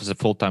yourself as a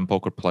full-time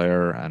poker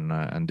player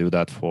and do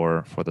that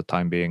for the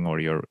time being, or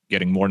you're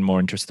getting more and more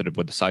interested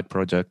with the side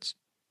projects?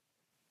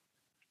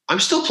 I'm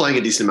still playing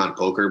a decent amount of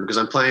poker because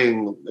I'm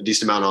playing a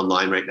decent amount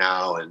online right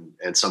now,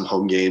 and some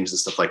home games and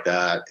stuff like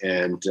that.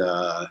 And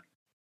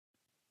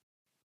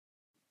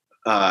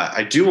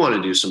I do want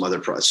to do some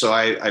other so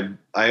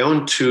I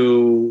own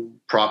 2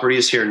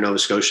 properties here in Nova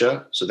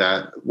Scotia. So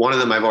that one of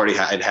them I've already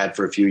had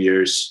for a few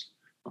years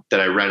that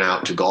I rent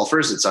out to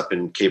golfers. It's up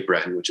in Cape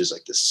Breton, which is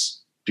like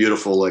this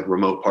beautiful, like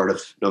remote part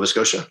of Nova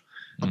Scotia.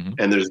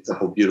 And there's a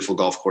couple beautiful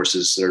golf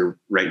courses that are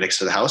right next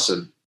to the house.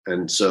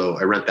 And so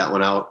I rent that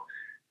one out.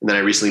 And then I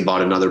recently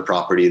bought another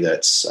property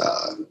that's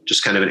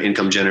just kind of an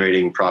income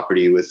generating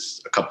property with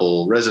a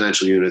couple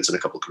residential units and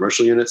a couple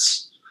commercial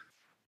units.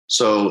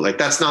 So like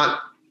that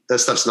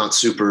stuff's not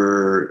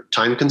super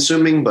time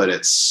consuming, but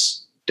it's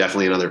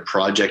definitely another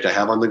project I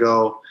have on the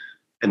go.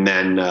 And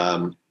then,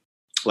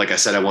 like I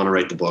said, I want to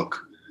write the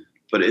book,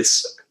 but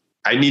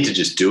I need to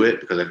just do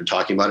it because I've been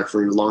talking about it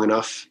for long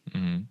enough.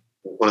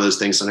 One of those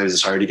things, sometimes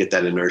it's hard to get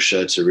that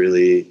inertia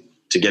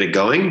to get it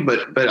going,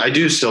 but I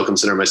do still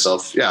consider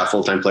myself, a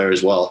full-time player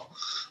as well.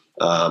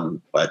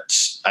 But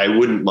I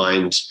wouldn't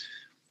mind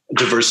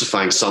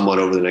diversifying somewhat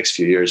over the next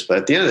few years. But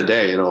at the end of the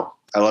day,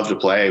 I love to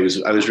play. I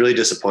was really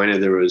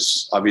disappointed. There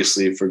was,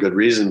 obviously for good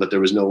reason, but there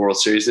was no World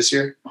Series this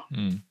year.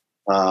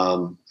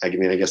 I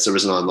guess there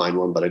was an online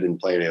one, but I didn't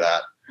play any of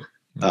that.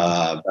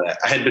 But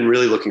I had been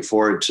really looking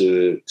forward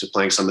to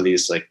playing some of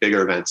these like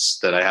bigger events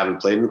that I haven't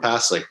played in the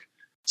past, like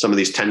some of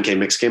these 10K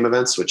mixed game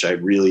events, which I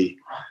really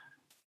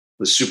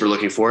was super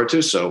looking forward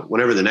to. So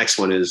whenever the next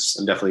one is,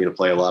 I'm definitely going to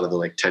play a lot of the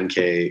like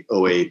 10K,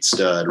 08,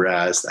 stud,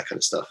 Raz, that kind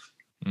of stuff.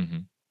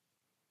 Because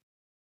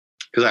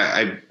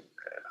I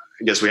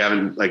guess we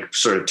haven't like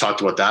sort of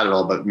talked about that at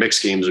all, but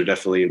mixed games are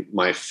definitely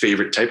my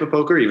favorite type of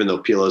poker, even though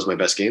PLO is my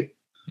best game.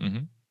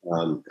 And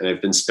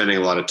I've been spending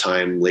a lot of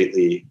time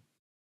lately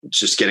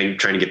just trying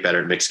to get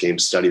better at mixed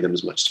games, study them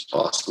as much as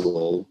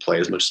possible,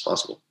 play as much as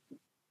possible.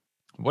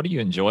 What do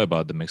you enjoy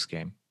about the mixed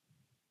game?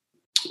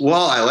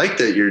 Well, I like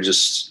that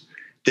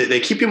they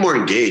keep you more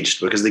engaged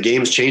because the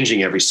game's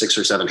changing every 6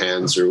 or 7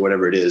 hands or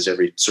whatever it is,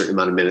 every certain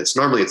amount of minutes.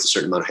 Normally it's a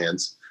certain amount of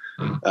hands.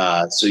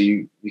 So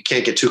you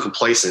can't get too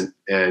complacent,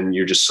 and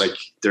you're just like,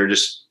 they're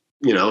just,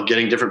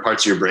 getting different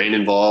parts of your brain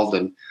involved.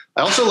 And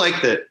I also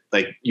like that,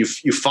 like you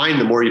find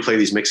the more you play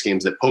these mixed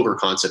games that poker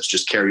concepts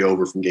just carry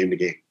over from game to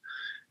game.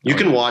 You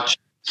can watch,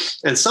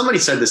 and somebody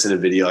said this in a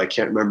video, I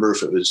can't remember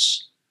if it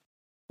was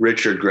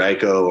Richard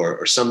Greco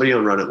or somebody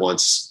on Run It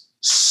once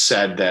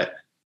said that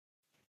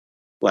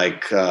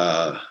like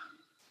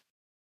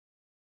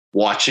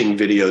watching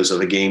videos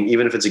of a game,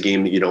 even if it's a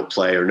game that you don't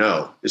play or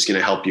know, is going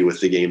to help you with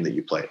the game that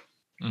you play.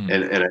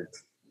 And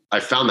I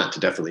found that to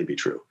definitely be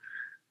true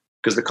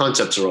because the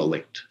concepts are all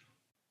linked.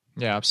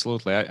 Yeah,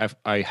 absolutely.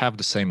 I have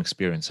the same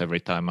experience every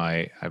time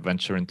I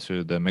venture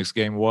into the mixed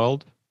game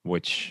world,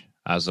 which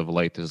as of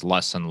late is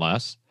less and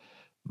less.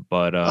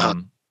 But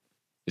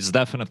it's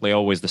definitely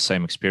always the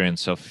same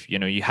experience of,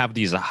 you have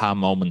these aha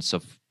moments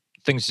of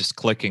things just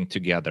clicking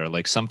together,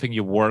 like something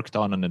you worked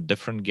on in a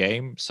different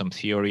game, some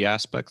theory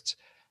aspects,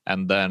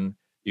 and then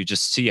you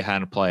just see a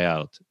hand play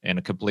out in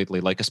a completely,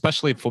 like,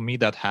 especially for me,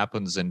 that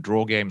happens in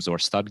draw games or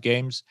stud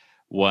games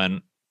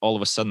when all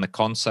of a sudden the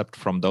concept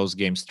from those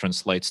games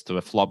translates to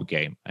a flop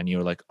game. And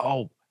you're like,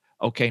 oh,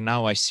 okay,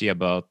 now I see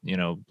about,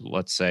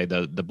 let's say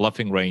the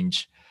bluffing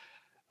range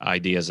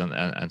ideas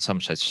and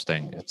some such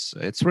thing.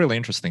 It's really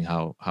interesting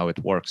how it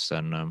works.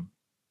 And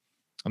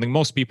I think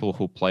most people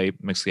who play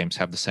mixed games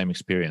have the same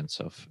experience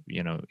of,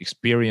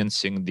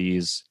 experiencing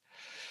these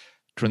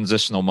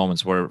transitional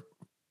moments where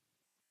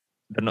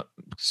the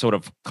sort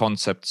of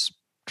concepts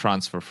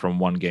transfer from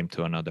one game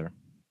to another.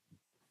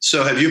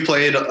 So have you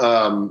played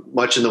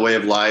much in the way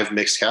of live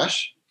mixed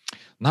cash?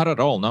 Not at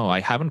all. No,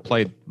 I haven't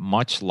played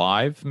much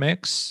live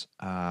mix.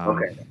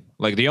 Okay.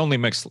 Like the only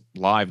mix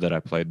live that I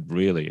played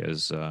really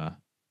is, PLO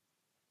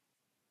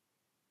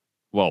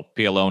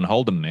and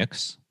Hold'em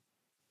mix.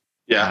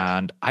 Yeah.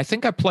 And I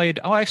think I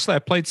played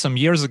some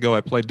years ago.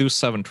 I played Deuce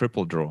 7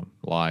 triple draw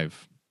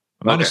live.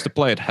 I managed to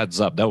play it heads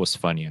up. That was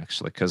funny,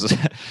 actually, because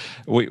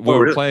we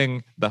were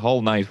playing the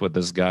whole night with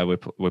this guy. We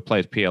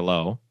played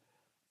PLO,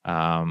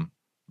 the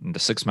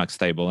 6-max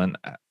table, and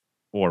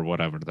or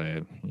whatever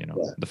the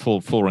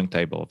full ring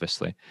table,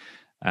 obviously.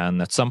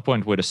 And at some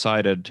point, we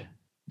decided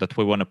that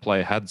we want to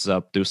play heads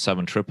up, Deuce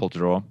 7 triple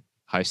draw,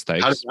 high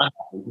stakes. How did that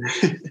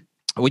happen?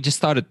 We just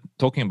started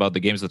talking about the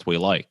games that we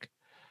like.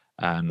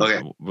 And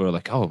we were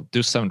like, oh,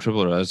 Deuce 7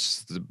 triple draw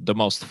is the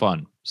most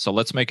fun. So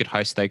let's make it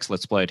high stakes.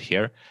 Let's play it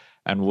here.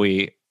 And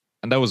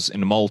that was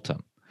in Malta.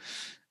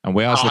 And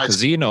we asked the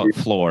casino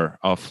floor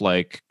of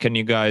like, can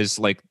you guys,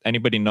 like,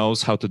 anybody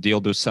knows how to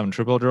deal Deuce 7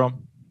 triple draw?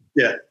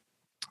 Yeah.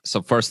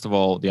 So first of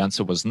all, the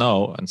answer was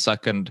no. And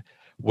second,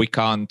 we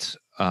can't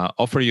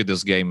offer you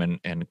this game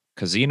in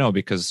casino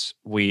because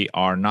we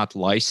are not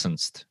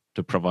licensed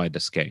to provide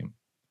this game.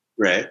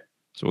 Right.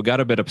 So we got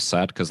a bit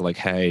upset because like,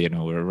 hey,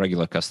 we're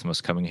regular customers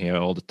coming here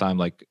all the time.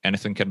 Like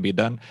anything can be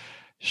done.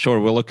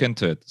 Sure, we'll look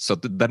into it. So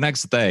the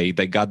next day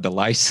they got the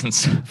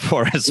license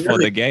for us for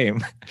the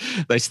game.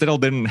 They still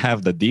didn't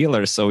have the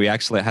dealer. So we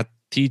actually had to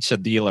teach a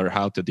dealer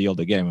how to deal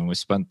the game. And we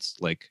spent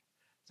like,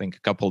 I think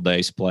a couple of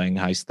days playing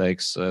high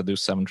stakes, do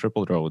 7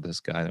 triple draw with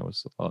this guy. It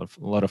was a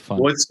lot of fun.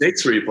 What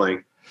stakes were you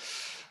playing?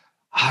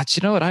 Do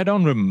you know what? I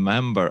don't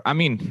remember. I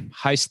mean,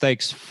 high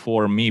stakes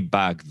for me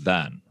back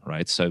then,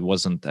 right? So it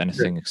wasn't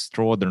anything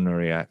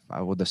extraordinary.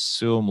 I would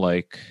assume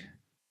like,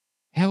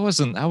 yeah,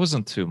 I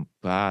wasn't too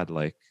bad.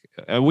 Like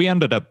we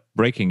ended up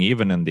breaking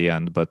even in the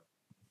end, but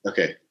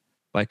okay.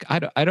 Like I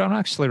don't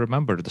actually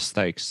remember the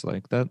stakes.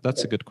 Like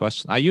that's a good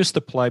question. I used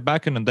to play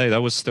back in the day.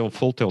 That was still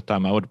full tilt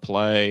time. I would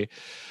play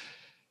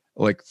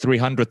like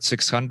 300,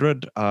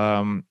 600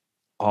 on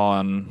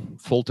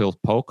full tilt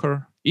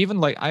poker.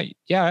 Even like I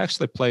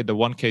actually played the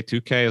 1K,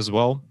 2K as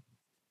well.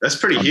 That's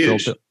pretty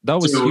huge.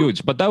 That was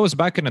huge, but that was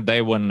back in the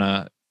day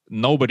when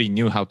nobody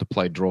knew how to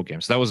play draw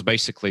games. That was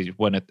basically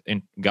when it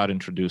got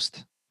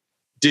introduced.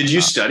 Did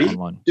you study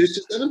Deuce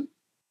to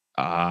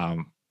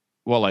 7?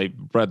 Well, I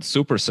read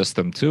Super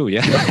System too.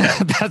 Yeah,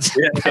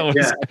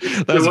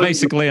 that was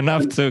basically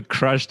enough to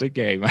crush the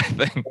game, I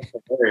think.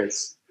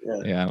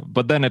 Yeah,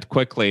 but then it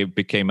quickly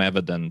became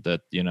evident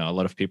that a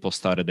lot of people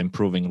started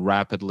improving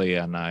rapidly,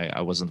 and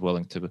I wasn't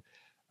willing to.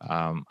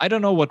 I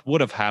don't know what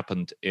would have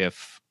happened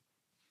if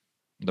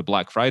the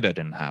Black Friday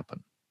didn't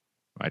happen,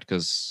 right?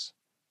 Because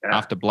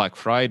after Black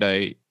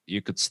Friday, you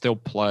could still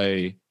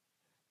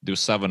do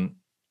 7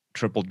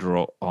 triple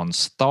draw on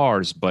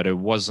stars, but it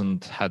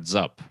wasn't heads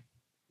up.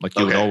 Like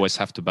you would always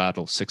have to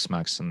battle 6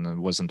 max, and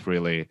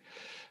it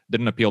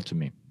didn't appeal to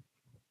me.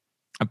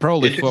 And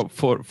probably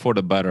for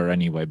the better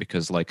anyway,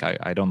 because like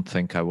I don't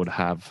think I would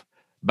have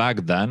back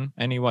then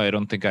anyway. I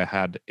don't think I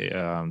had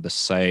the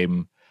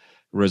same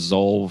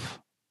resolve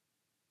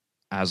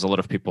as a lot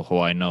of people who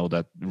I know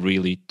that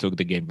really took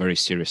the game very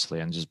seriously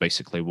and just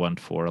basically went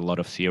for a lot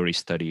of theory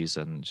studies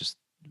and just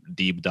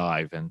deep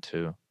dive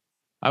into.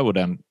 I would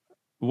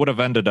have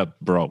ended up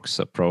broke,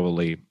 so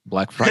probably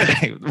Black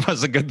Friday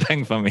was a good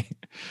thing for me.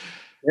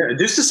 Yeah,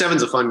 Deuce to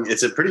 7's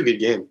it's a pretty good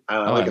game.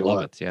 I like it a lot.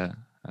 Love it. Yeah,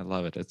 I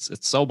love it.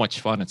 It's so much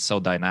fun. It's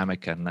so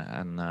dynamic, and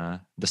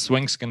the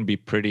swings can be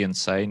pretty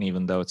insane,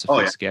 even though it's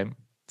a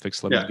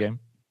fixed limit game.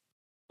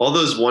 All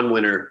those 1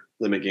 winner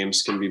limit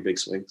games can be big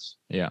swings.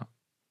 Yeah.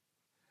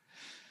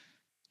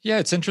 Yeah,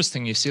 it's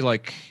interesting. You see,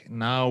 like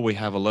now we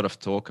have a lot of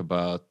talk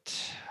about,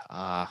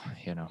 no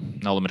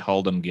limit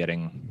hold'em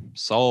getting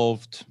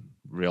solved,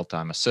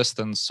 real-time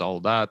assistance, all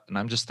that. And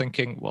I'm just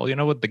thinking, well, you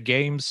know what? The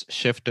games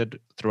shifted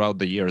throughout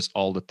the years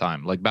all the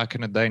time. Like back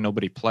in the day,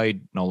 nobody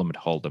played no limit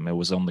hold'em. It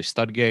was only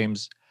stud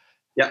games.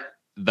 Yeah.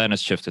 Then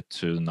it shifted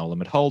to no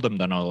limit hold'em.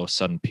 Then all of a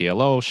sudden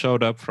PLO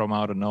showed up from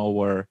out of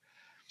nowhere.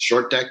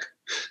 Short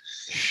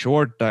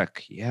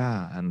deck,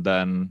 yeah. And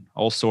then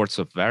all sorts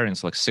of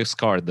variants like 6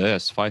 card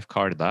this, 5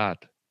 card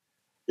that.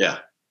 Yeah.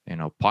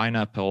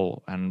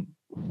 Pineapple and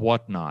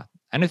whatnot.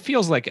 And it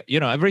feels like,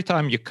 every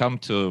time I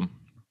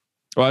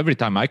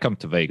come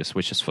to Vegas,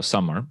 which is for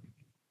summer,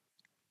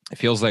 it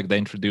feels like they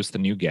introduced a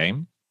new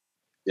game.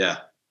 Yeah.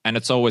 And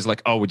it's always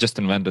like, oh, we just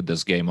invented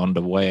this game on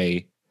the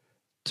way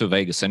to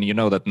Vegas. And you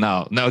know that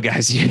now,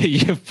 guys,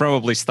 you've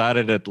probably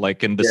started it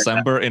like in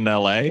December in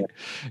LA. Yeah.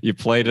 You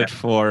played it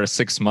for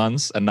 6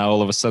 months, and now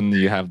all of a sudden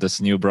you have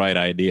this new bright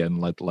idea, and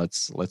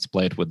let's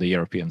play it with the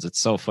Europeans. It's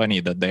so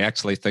funny that they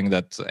actually think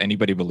that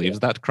anybody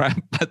believes that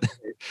crap, but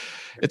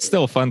it's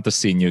still fun to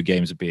see new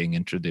games being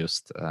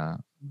introduced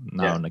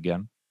now and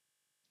again.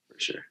 For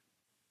sure.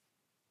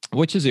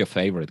 Which is your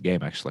favorite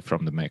game actually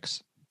from the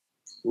mix?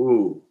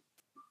 Ooh.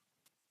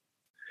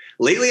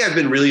 Lately I've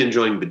been really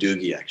enjoying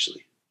Badoogie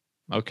actually.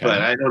 Okay.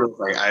 But I don't know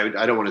if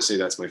I don't want to say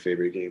that's my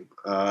favorite game.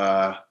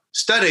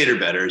 Stud 8 or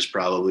better is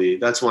probably,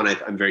 that's one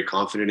I'm very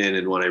confident in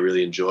and one I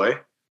really enjoy.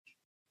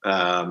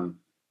 But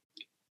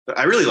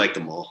I really like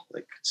them all.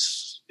 Like,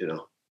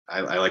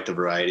 I like the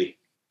variety.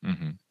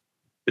 Mm-hmm.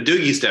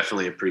 Badoogie is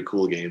definitely a pretty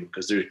cool game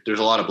because there's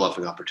a lot of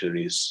bluffing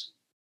opportunities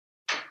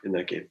in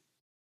that game.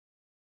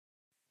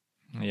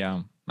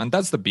 Yeah. And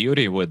that's the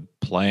beauty with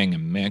playing a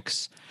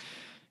mix.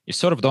 You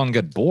sort of don't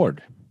get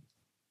bored.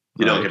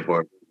 You don't get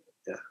bored.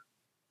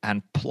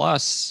 And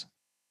plus,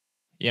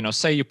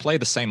 say you play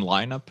the same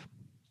lineup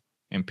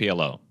in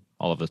PLO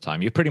all of the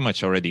time. You pretty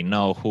much already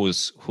know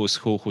who's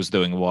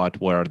doing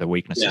what are the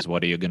weaknesses,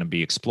 what are you going to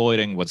be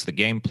exploiting, what's the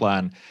game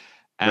plan.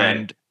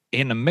 And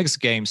in a mixed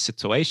game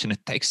situation,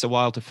 it takes a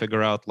while to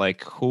figure out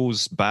like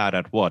who's bad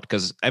at what,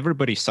 because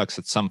everybody sucks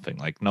at something.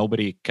 Like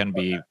nobody can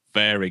be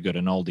very good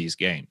in all these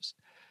games.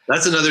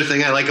 That's another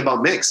thing I like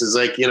about mix is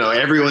like,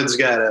 everyone's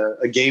got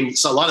a game.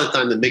 So a lot of the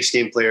time the mixed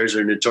game players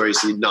are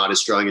notoriously not as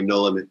strong in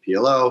no limit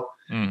PLO.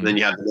 And then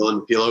you have the no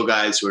limit PLO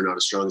guys who are not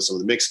as strong as some of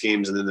the mixed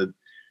games. And then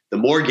the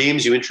more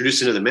games you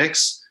introduce into the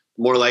mix,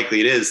 the more likely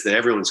it is that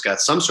everyone's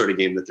got some sort of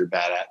game that they're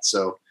bad at.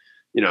 So,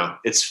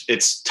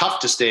 it's tough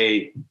to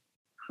stay,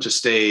 to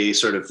stay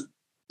sort of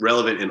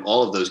relevant in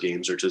all of those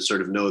games, or to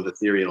sort of know the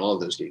theory in all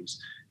of those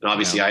games. And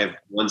obviously I have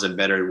ones I'm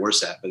better and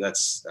worse at, but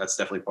that's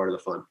definitely part of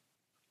the fun.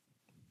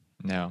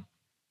 Yeah.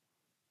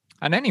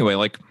 And anyway,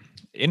 like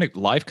in a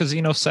live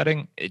casino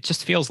setting, it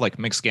just feels like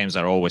mixed games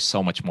are always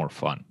so much more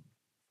fun.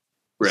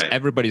 Right.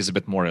 Everybody's a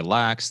bit more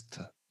relaxed,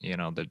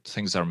 the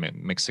things are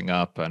mixing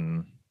up,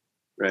 and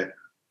right.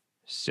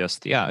 It's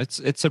just,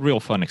 it's a real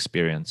fun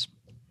experience.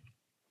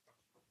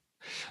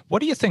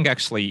 What do you think,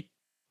 actually,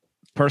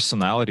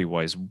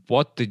 personality-wise,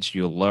 what did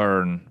you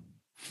learn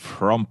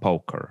from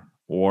poker?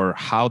 Or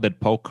how did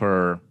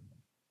poker,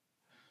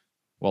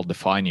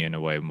 define you in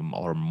a way,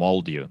 or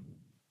mold you?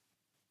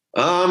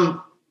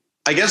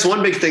 I guess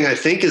one big thing I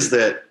think is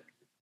that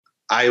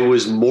I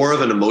was more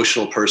of an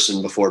emotional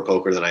person before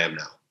poker than I am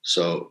now.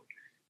 So,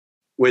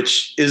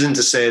 which isn't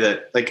to say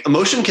that, like,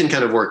 emotion can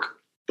kind of work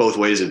both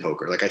ways in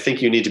poker. Like, I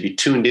think you need to be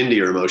tuned into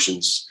your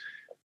emotions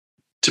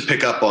to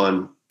pick up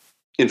on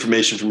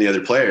information from the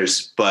other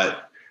players,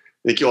 but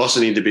I think you also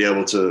need to be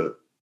able to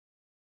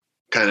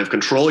kind of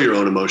control your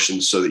own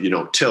emotions so that you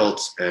don't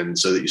tilt and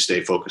so that you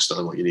stay focused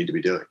on what you need to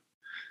be doing.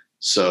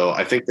 So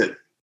I think that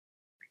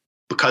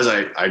because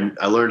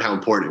I learned how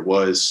important it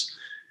was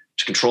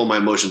to control my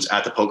emotions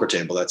at the poker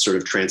table, that sort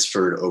of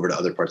transferred over to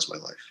other parts of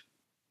my life.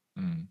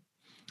 Mm.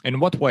 In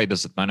what way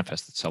does it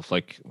manifest itself?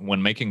 Like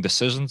when making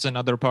decisions in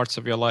other parts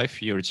of your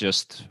life, you're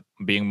just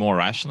being more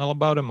rational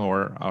about them,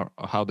 or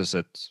how does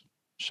it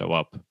show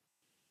up?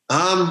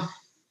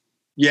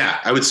 Yeah,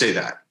 I would say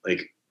that,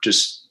 like,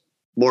 just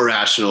more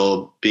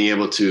rational, being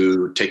able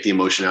to take the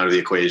emotion out of the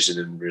equation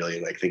and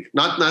really, like, think,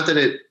 not that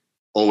it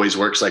always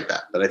works like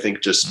that, but I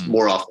think just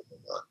more often than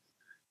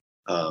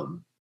not.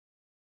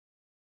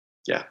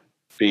 Yeah.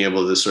 Being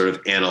able to sort of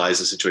analyze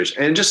the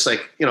situation, and just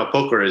like,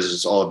 poker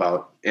is all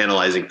about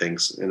analyzing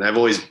things. And I've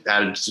always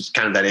had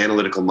kind of that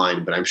analytical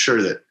mind, but I'm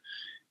sure that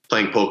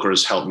playing poker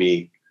has helped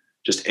me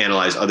just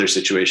analyze other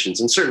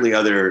situations, and certainly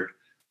other,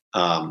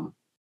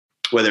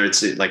 whether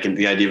it's like in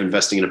the idea of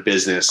investing in a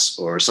business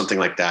or something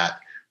like that.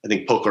 I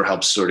think poker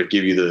helps sort of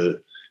give you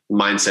the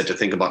mindset to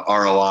think about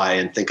ROI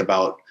and think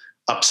about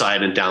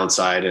upside and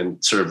downside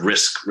and sort of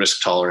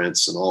risk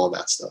tolerance and all of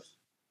that stuff.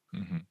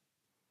 Mm-hmm.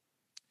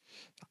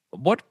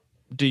 What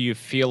do you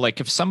feel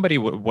like if somebody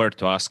were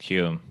to ask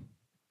you,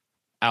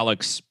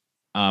 Alex,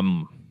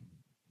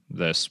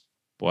 this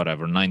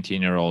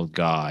 19-year-old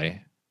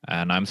guy,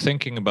 and I'm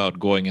thinking about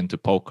going into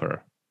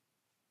poker,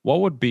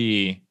 what would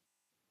be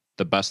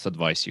the best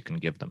advice you can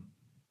give them?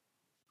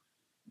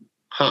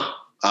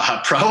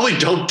 Probably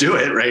don't do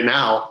it right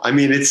now. I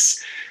mean,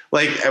 it's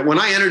like when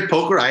I entered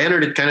poker, I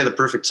entered at kind of the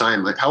perfect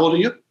time. Like, how old are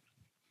you?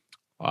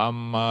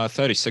 I'm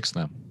 36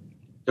 now.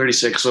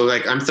 36. So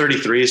like I'm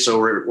 33. So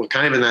we're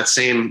kind of in that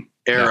same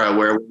era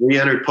where we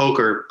entered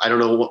poker. I don't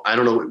know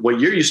what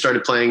year you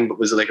started playing, but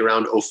was it like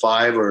around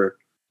 05 or?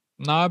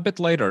 No, a bit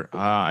later.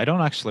 I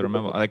don't actually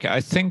remember. Like, I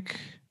think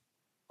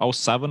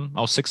 07,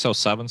 06,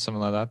 07,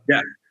 something like that.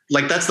 Yeah.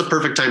 Like that's the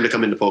perfect time to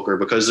come into poker,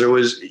 because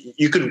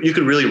you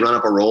could really run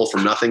up a roll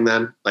from nothing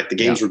then. Like the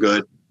games were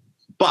good.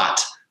 But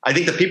I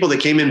think the people that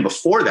came in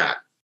before that,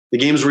 the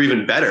games were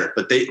even better,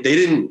 but they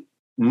didn't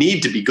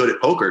need to be good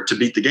at poker to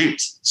beat the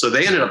games. So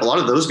they ended up, a lot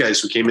of those guys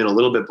who came in a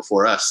little bit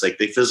before us, like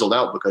they fizzled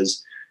out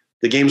because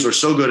the games were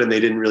so good and they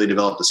didn't really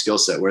develop the skill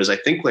set. Whereas I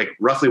think like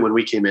roughly when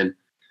we came in,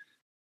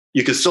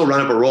 you could still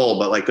run up a roll,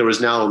 but like there was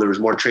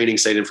more training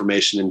site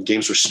information and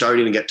games were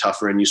starting to get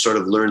tougher and you sort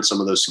of learned some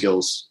of those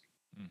skills.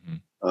 Mm-hmm.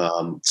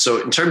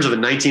 So in terms of a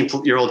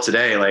 19-year-old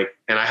today, like,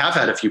 and I have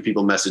had a few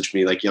people message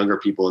me, like younger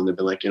people, and they've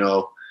been like,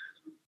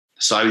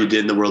 saw what you did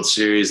in the World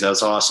Series. That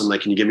was awesome.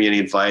 Like, can you give me any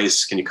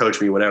advice? Can you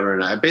coach me? Whatever.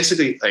 And I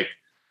basically like,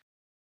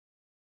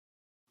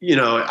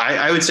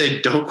 I would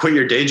say don't quit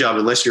your day job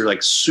unless you're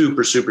like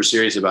super, super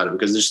serious about it,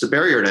 because the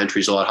barrier to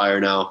entry is a lot higher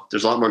now.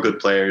 There's a lot more good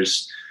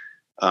players.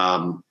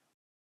 And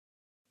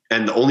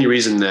the only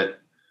reason that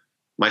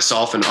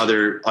myself and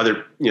other,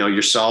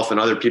 yourself and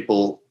other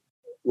people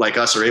like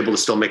us are able to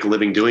still make a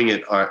living doing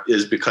it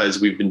is because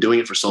we've been doing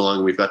it for so long.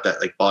 And we've got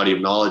that like body of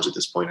knowledge at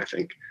this point, I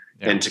think.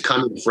 Yeah. And to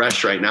come in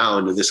fresh right now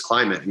into this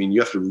climate, I mean, you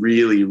have to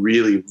really,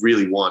 really,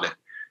 really want it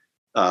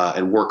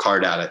and work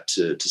hard at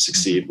it to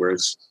succeed.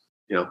 Whereas,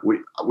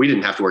 we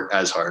didn't have to work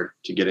as hard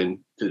to get in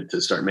to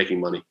start making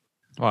money.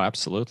 Oh,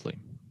 absolutely.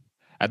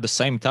 At the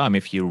same time,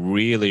 if you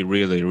really,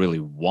 really, really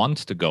want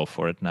to go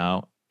for it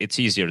now, it's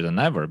easier than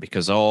ever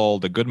because all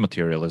the good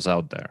material is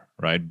out there,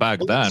 right?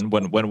 Back then,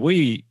 when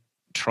we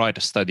tried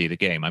to study the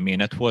game, I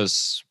mean, it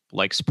was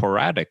like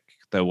sporadic.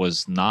 There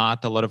was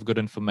not a lot of good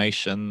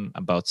information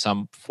about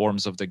some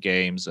forms of the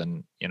games,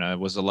 and it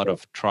was a lot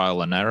of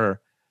trial and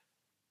error.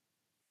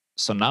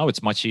 So now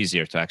it's much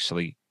easier to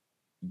actually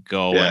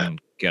go and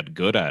get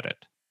good at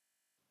it.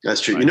 That's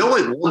true. Right? You know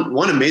what?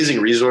 One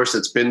amazing resource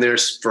that's been there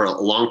for a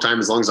long time,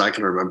 as long as I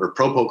can remember,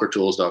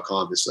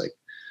 ProPokerTools.com is like,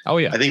 oh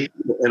yeah. I think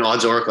in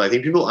Odds Oracle, I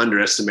think people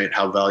underestimate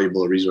how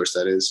valuable a resource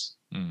that is.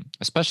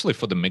 Especially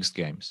for the mixed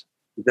games.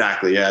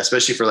 Exactly. Yeah.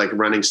 Especially for like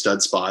running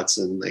stud spots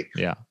and like,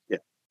 yeah.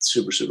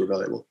 Super, super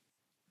valuable.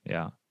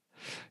 Yeah.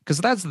 Because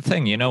that's the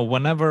thing,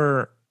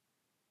 whenever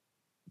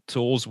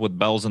tools with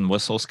bells and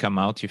whistles come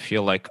out, you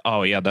feel like,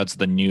 oh yeah, that's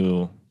the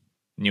new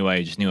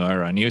age, new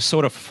era, and you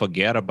sort of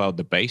forget about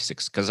the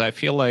basics. Because I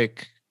feel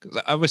like,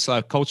 'cause obviously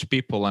I coach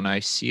people, and I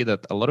see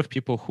that a lot of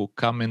people who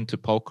come into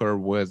poker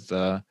with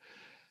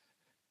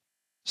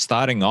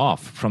starting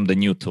off from the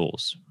new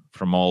tools,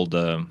 from all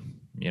the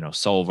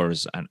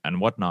solvers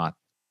and whatnot,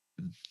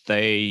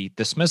 they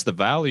dismiss the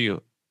value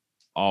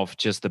of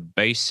just the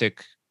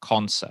basic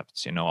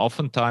concepts.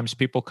 Oftentimes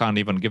people can't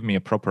even give me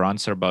a proper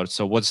answer about,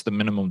 so what's the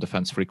minimum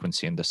defense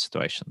frequency in this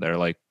situation? They're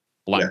like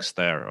blanks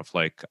there of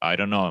like, I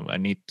don't know, I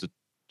need to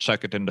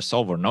check it in the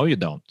solver. No, you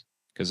don't,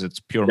 because it's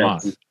pure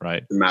math,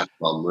 right? The math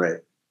problem,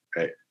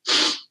 right.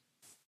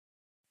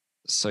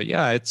 So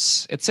yeah,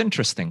 it's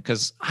interesting,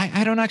 because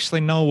I don't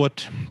actually know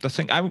what the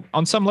thing.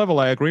 On some level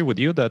I agree with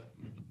you that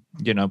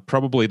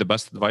probably the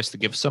best advice to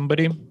give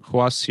somebody who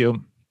asks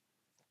you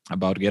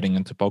about getting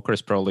into poker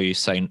is probably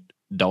saying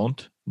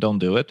don't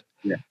do it.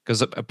 Yeah.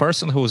 Because a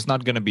person who is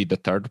not going to be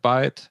deterred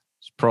by it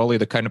is probably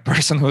the kind of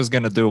person who's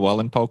going to do well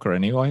in poker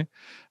anyway.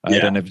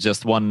 Right? And if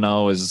just one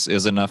no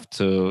is enough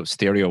to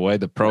steer you away,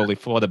 probably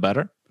for the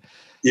better.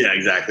 Yeah,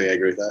 exactly. I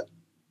agree with that.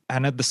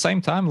 And at the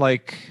same time,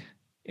 like,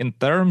 in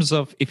terms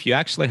of if you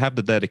actually have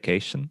the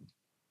dedication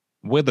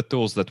with the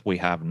tools that we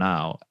have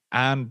now,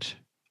 and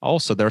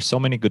also there are so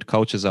many good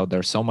coaches out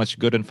there, so much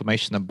good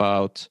information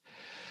about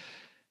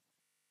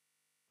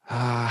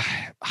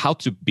how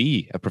to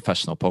be a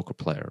professional poker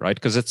player, right?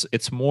 Because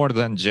it's more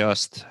than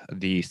just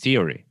the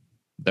theory.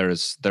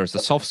 There's the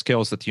soft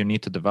skills that you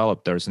need to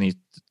develop. There's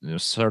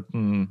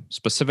certain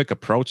specific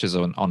approaches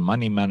on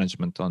money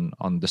management,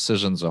 on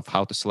decisions of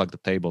how to select the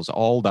tables,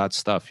 all that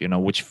stuff,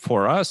 which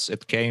for us,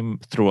 it came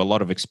through a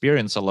lot of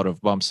experience, a lot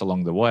of bumps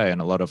along the way, and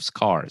a lot of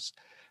scars,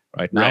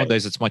 right?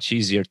 Nowadays, it's much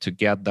easier to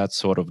get that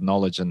sort of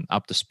knowledge and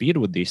up to speed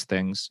with these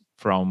things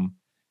from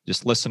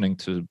just listening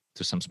to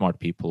some smart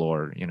people,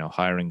 or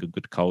hiring a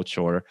good coach,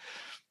 or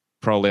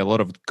probably a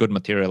lot of good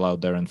material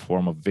out there in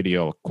form of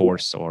video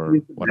course or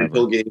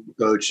whatever. Game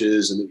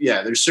coaches, and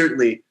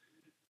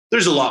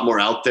there's a lot more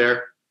out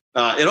there.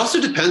 It also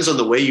depends on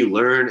the way you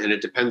learn, and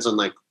it depends on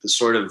like the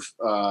sort of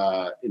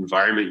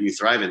environment you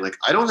thrive in. Like,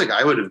 I don't think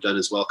I would have done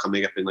as well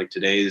coming up in like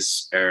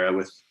today's era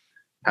with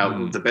how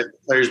the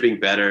players being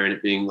better and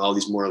it being all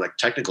these more like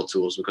technical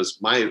tools, because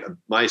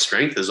my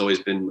strength has always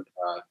been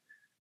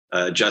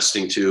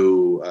adjusting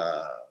to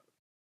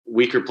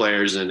weaker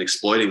players and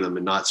exploiting them,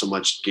 and not so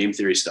much game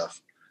theory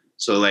stuff.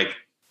 So like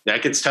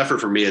that gets tougher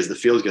for me as the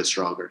field gets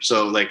stronger.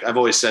 So like I've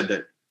always said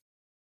that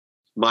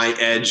my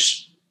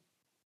edge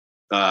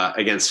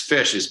against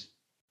fish is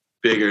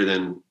bigger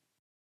than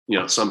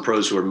some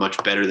pros who are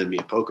much better than me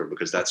at poker,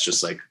 because that's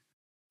just like,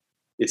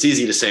 it's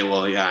easy to say,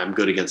 well, yeah, I'm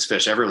good against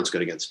fish. Everyone's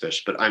good against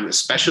fish, but I'm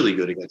especially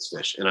good against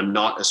fish, and I'm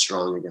not as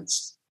strong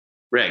against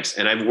regs.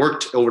 And I've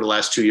worked over the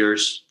last 2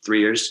 years, 3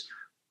 years.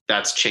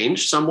 That's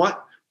changed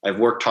somewhat. I've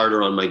worked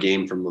harder on my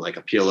game from like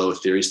a PLO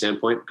theory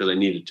standpoint, because I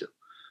needed to.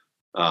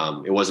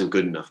 It wasn't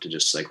good enough to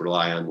just like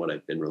rely on what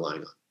I've been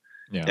relying on.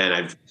 Yeah. And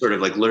I've sort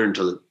of like learned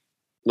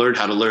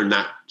how to learn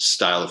that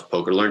style of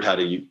poker, learned how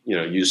to,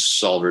 use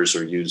solvers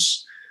or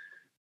use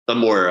a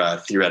more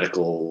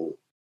theoretical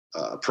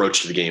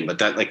approach to the game. But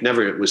that like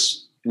never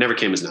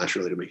came as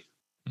naturally to me.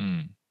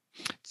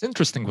 It's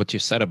interesting what you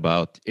said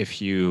about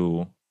if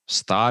you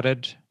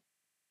started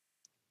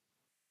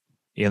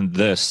in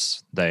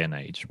this day and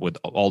age with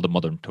all the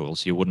modern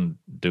tools, you wouldn't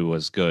do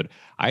as good.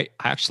 I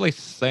actually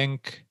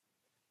think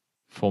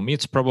for me,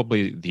 it's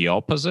probably the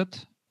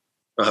opposite.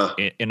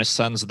 In a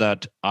sense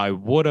that I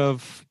would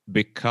have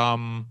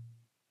become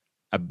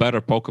a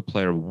better poker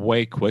player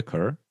way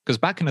quicker. Because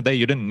back in the day,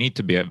 you didn't need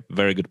to be a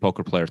very good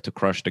poker player to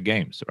crush the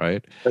games,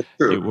 right? That's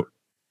true.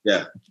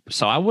 Yeah.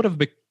 So I would have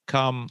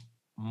become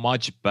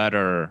much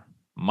better,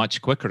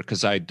 much quicker,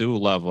 because I do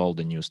love all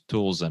the new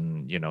tools,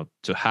 and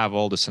to have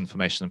all this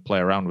information and play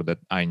around with it,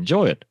 I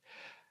enjoy it.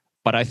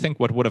 But I think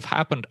what would have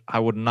happened, I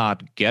would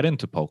not get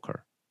into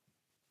poker.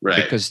 Right.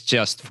 Because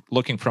just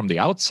looking from the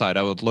outside,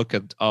 I would look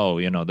at,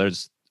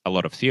 there's a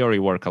lot of theory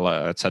work,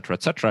 et cetera,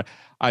 et cetera.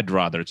 I'd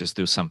rather just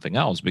do something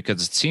else,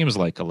 because it seems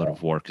like a lot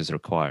of work is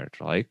required,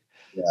 right?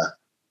 Yeah.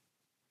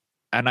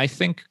 And I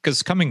think,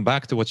 because coming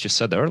back to what you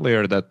said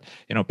earlier, that,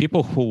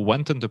 people who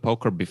went into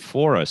poker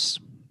before us,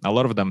 a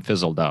lot of them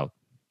fizzled out.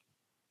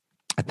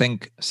 I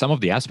think some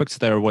of the aspects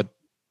there,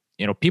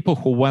 people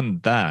who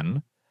went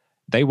then,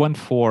 they went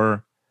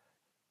for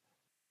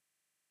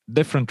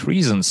different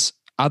reasons.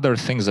 Other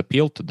things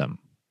appealed to them.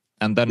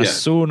 And then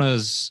as soon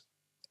as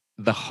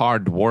the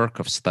hard work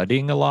of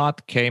studying a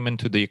lot came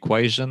into the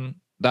equation,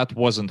 that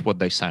wasn't what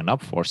they signed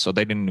up for. So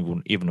they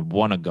didn't even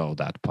want to go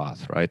that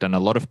path, right? And a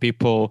lot of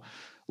people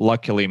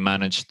luckily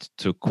managed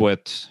to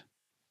quit,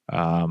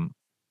 in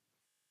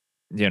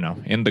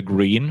the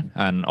green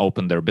and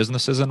open their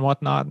businesses and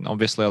whatnot. And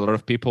obviously, a lot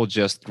of people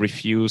just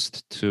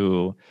refused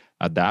to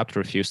adapt,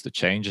 refused to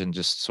change, and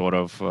just sort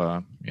of,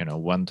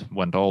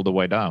 went all the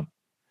way down.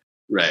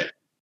 Right.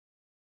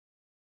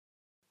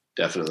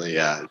 Definitely,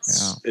 yeah.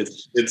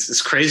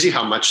 It's crazy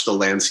how much the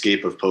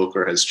landscape of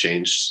poker has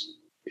changed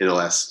in the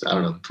last,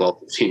 12,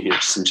 15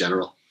 years in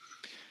general.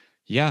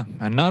 Yeah,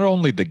 and not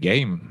only the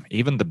game,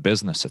 even the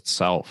business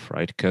itself,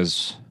 right?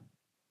 Because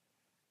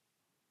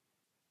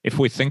if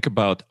we think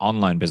about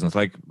online business,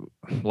 like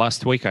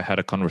last week, I had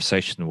a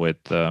conversation with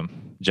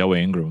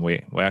Joey Ingram.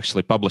 We're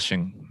actually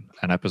publishing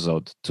an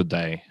episode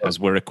today. As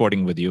we're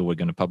recording with you, we're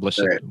going to publish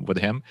it with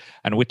him.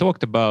 And we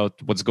talked about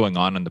what's going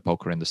on in the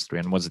poker industry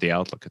and what's the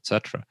outlook,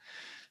 etc.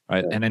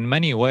 Right. And in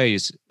many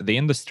ways, the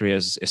industry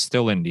is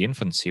still in the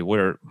infancy.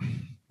 We're,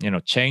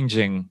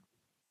 changing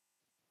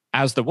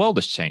as the world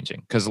is changing.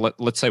 Because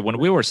let's say when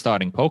we were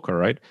starting poker,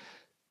 right,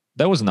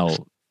 there was no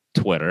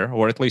Twitter,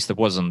 or at least it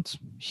wasn't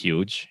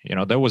huge.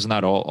 There was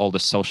not all the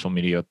social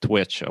media,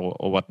 Twitch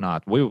or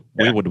whatnot. We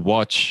would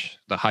watch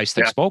the high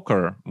stakes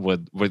poker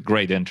with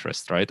great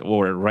interest, right?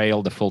 Or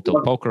rail the full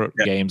tilt poker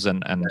games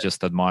and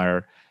just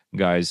admire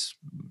guys,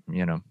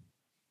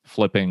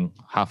 flipping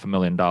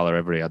 $500,000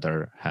 every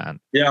other hand.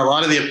 Yeah, a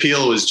lot of the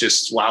appeal was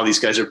just, wow, these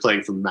guys are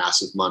playing for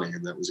massive money,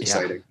 and that was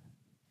exciting.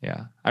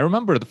 Yeah. I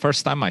remember the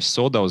first time I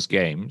saw those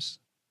games,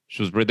 which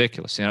was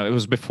ridiculous. It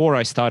was before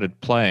I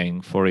started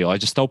playing for real. I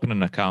just opened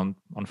an account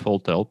on Full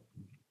Tilt,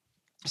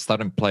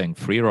 started playing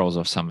free rolls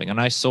or something,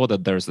 and I saw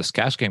that there's this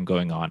cash game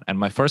going on. And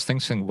my first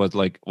instinct was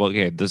like, well,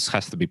 yeah, this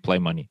has to be play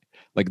money.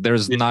 Like,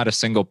 there's not a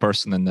single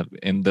person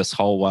in this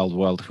whole wild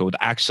world who would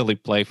actually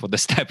play for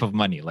this type of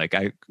money. Like,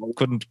 I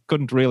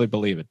couldn't really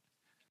believe it.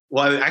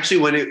 Well, actually,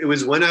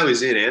 when I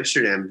was in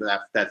Amsterdam,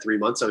 that 3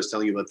 months I was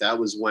telling you about, that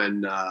was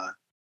when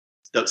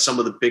some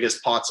of the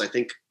biggest pots,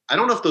 I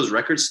don't know if those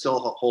records still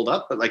hold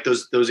up, but like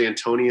those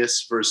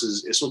Antonius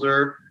versus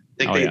Isildur, I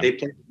think they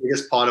played the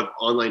biggest pot of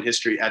online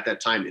history at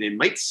that time, and it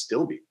might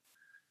still be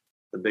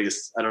the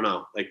biggest. I don't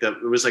know. Like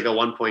it was like a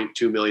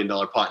 $1.2 million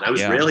pot, and I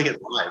was railing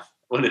it live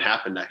when it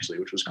happened, actually,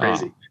 which was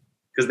crazy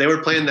because they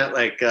were playing that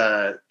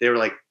they were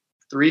like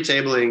three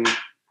tabling.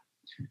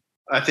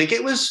 I think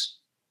it was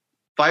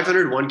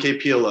 500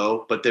 1K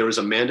PLO, but there was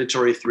a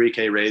mandatory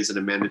 3K raise and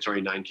a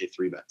mandatory 9K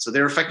 3-bet. So they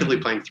were effectively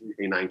playing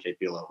 3K 9K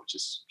PLO, which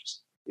is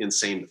just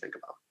insane to think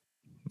about.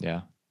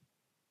 Yeah,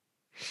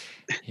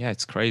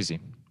 it's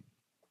crazy.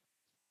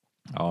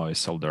 Oh,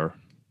 Isildur.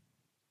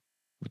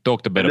 We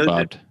talked a bit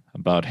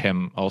about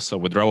him also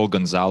with Raul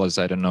Gonzalez.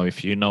 I don't know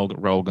if you know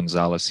Raul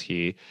Gonzalez.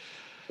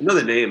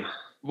 Another name.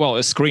 Well,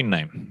 a screen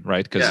name,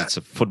 right? Because it's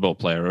a football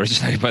player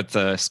originally, but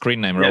screen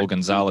name Raul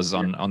Gonzalez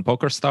on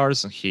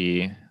PokerStars.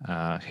 He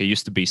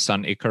used to be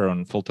Sun Iker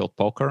on Full Tilt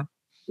Poker.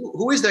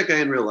 Who is that guy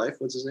in real life?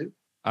 What's his name?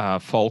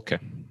 Folke.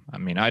 I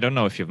mean, I don't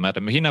know if you've met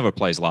him. He never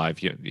plays live.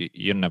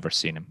 You never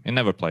seen him. He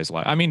never plays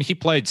live. I mean, he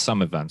played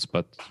some events,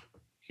 but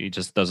he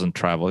just doesn't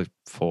travel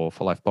for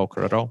live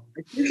poker at all.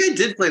 I think I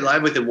did play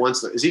live with him once,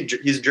 though.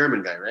 He's a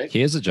German guy, right?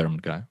 He is a German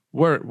guy.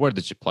 Where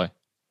did you play?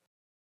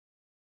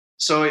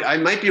 So I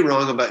might be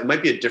wrong it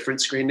might be a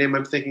different screen name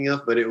I'm thinking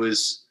of, but it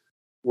was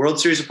World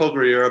Series of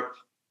Poker Europe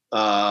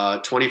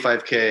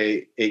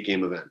 25K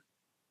 8-game event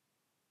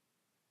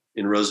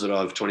in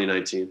Rosvedov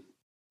 2019.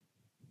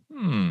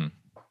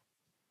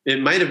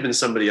 It might have been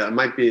somebody. I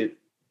might be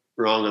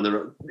wrong on the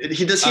road.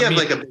 Does he have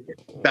like a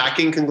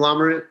backing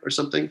conglomerate or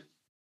something?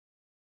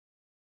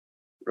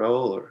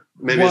 Raul, or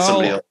maybe it's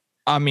somebody else.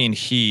 I mean,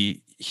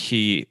 he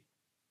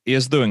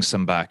is doing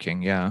some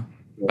backing,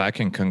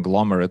 backing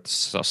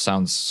conglomerates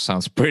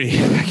sounds pretty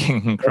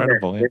fucking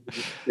incredible.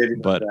 Maybe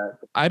but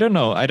I don't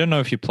know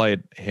if you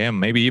played him.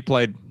 Maybe you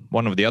played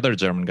one of the other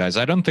German guys.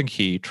 I don't think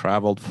he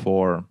traveled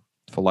for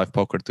Live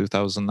Poker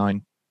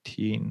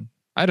 2019.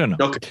 I don't know.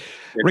 Okay.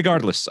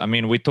 Regardless, I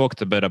mean, we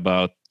talked a bit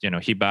about,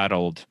 he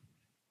battled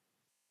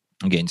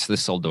against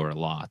Isildur a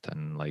lot,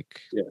 and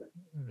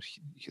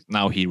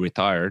now he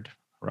retired.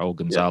 Raul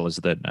Gonzalez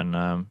did,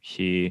 and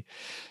he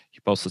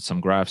posted some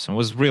graphs, and it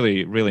was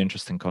really, really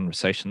interesting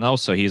conversation.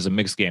 Also, he's a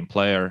mixed game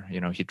player.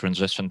 He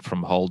transitioned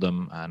from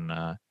Hold'em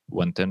and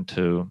went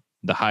into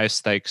the highest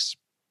stakes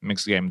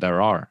mixed game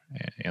there are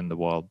in the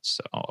world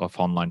of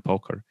online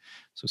poker.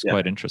 So it's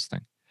quite interesting.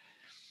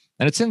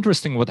 And it's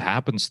interesting what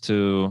happens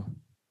to,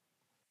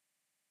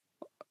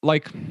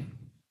 like,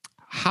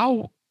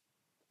 how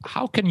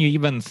can you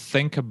even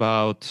think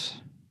about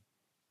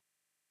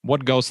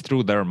what goes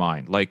through their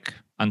mind? Like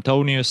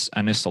Antonius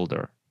and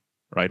Isildur,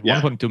 right?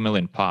 1.2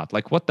 million pot.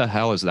 Like, what the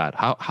hell is that?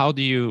 How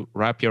do you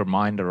wrap your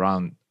mind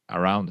around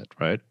it,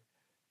 right?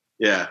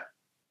 Yeah.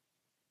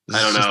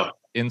 I don't know.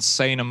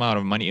 Insane amount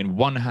of money in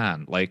one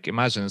hand. Like,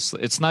 imagine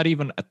it's not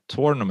even a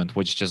tournament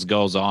which just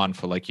goes on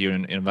for like you're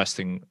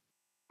investing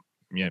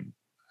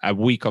a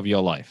week of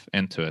your life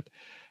into it.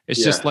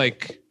 It's just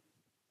like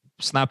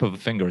snap of the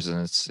fingers,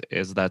 and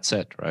that's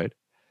it, right?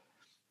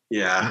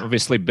 Yeah. And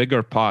obviously,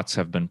 bigger pots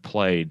have been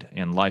played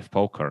in live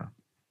poker.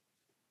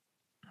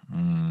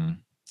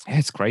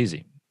 It's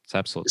crazy. It's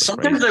absolutely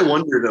sometimes crazy. I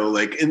wonder though,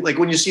 like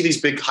when you see these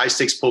big high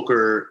stakes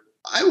poker,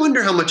 I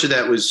wonder how much of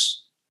that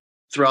was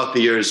throughout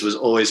the years was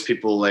always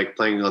people like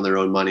playing on their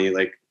own money.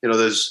 Like,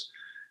 there's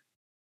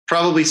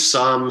probably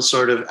some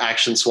sort of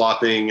action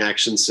swapping,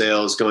 action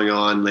sales going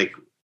on, like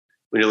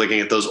when you're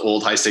looking at those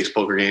old high stakes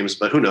poker games,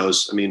 but who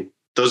knows? I mean,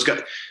 those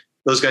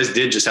guys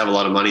did just have a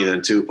lot of money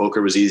then too.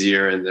 Poker was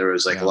easier, and there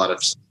was like a lot of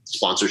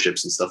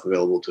sponsorships and stuff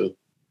available too.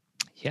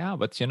 Yeah,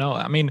 but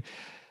I mean,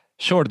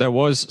 sure, there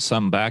was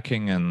some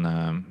backing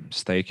and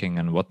staking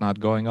and whatnot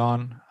going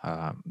on.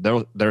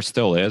 There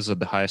still is at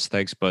the highest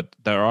stakes, but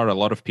there are a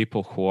lot of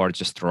people who are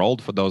just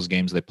rolled for those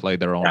games. They play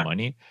their own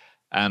money,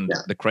 and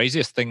the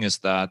craziest thing is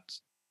that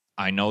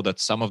I know that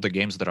some of the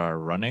games that are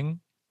running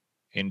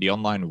in the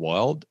online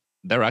world,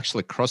 they're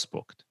actually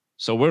cross-booked.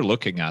 So we're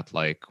looking at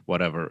like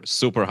whatever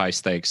super high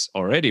stakes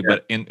already,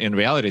 but in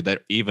reality, they're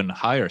even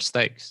higher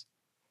stakes.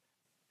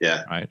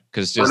 Yeah, right.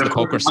 Because just the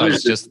poker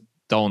sites just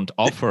don't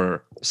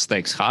offer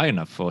stakes high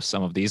enough for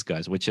some of these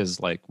guys, which is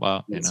like,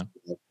 well,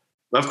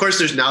 Of course,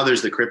 there's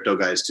the crypto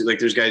guys too. Like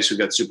there's guys who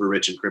got super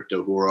rich in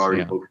crypto who are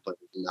already poker players,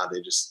 and now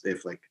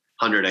they've like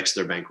 100x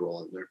their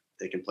bankroll, and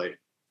they can play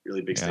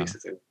really big stakes.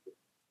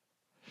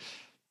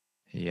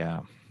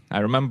 Yeah, I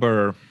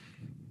remember.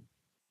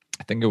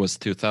 I think it was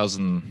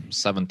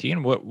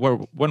 2017.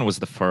 When was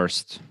the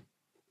first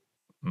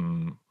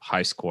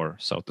high score,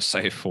 so to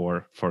say,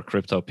 for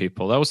crypto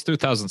people? That was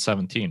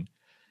 2017.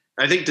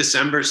 I think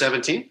December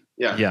 17.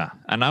 Yeah,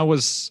 and I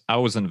was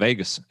in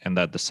Vegas in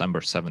that December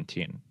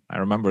 17. I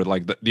remember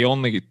like the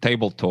only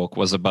table talk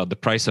was about the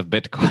price of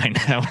Bitcoin.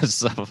 That was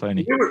so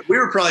funny. We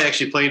were probably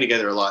actually playing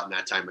together a lot in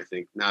that time. I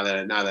think now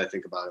that I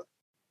think about it.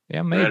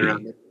 Yeah,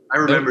 maybe. I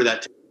remember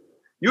that.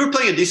 You were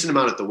playing a decent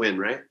amount at the Win,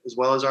 right? As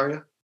well as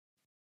Arya.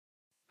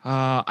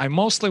 I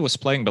mostly was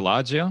playing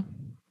Bellagio,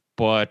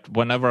 but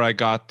whenever I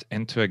got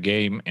into a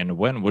game in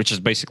Win, which is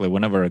basically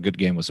whenever a good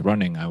game was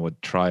running, I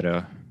would try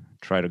to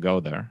go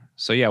there.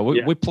 So yeah,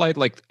 we played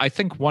like I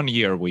think 1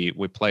 year we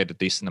played a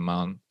decent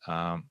amount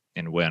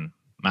in Win.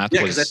 Matt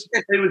was I think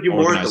I played with you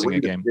more at the Win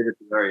a game. than at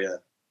the Arya.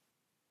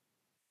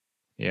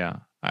 Yeah,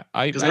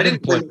 I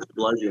didn't play with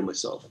Bellagio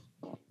myself.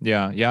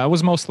 Yeah, I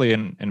was mostly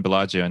in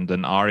Bellagio and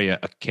then Aria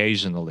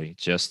occasionally,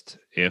 just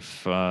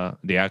if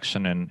the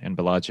action in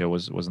Bellagio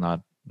was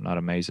not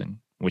amazing,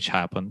 which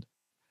happened.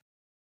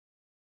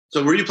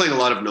 So were you playing a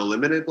lot of No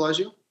Limit at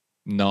Bellagio?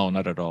 No,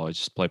 not at all. I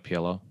just play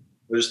PLO.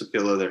 Or just the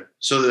PLO there.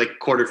 So like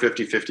quarter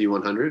 50, 50,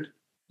 100?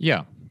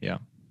 Yeah.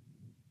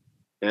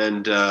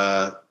 And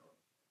I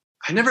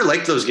never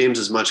liked those games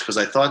as much because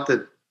I thought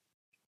that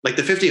like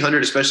the 50,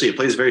 100 especially, it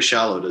plays very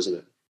shallow, doesn't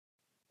it?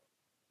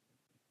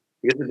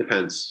 I guess it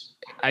depends.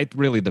 It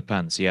really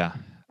depends, yeah.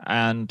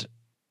 And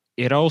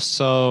it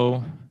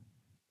also...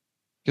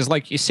 Because,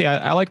 like, you see,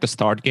 I like to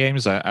start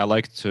games. I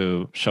like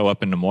to show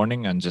up in the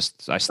morning and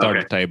I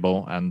start the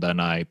table, and then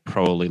I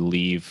probably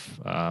leave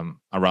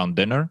around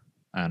dinner,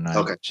 and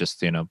I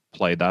just,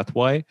 play that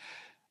way.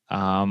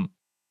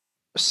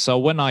 So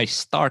when I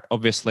start,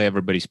 obviously,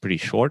 everybody's pretty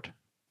short,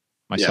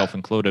 myself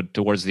included.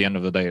 Towards the end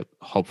of the day,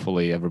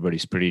 hopefully,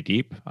 everybody's pretty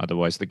deep.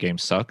 Otherwise, the game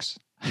sucks,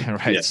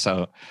 right? Yeah.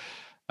 So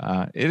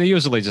it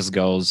usually just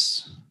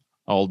goes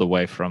all the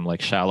way from,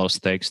 like, shallow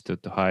stakes to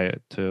high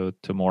to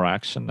more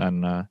action,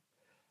 and...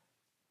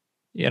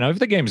 if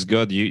the game's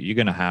good, you're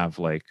gonna have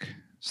like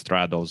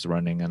straddles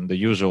running and the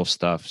usual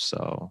stuff.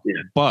 So,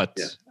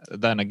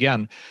 then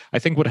again, I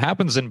think what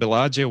happens in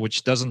Bellagio,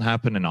 which doesn't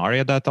happen in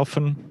Aria that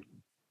often,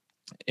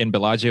 in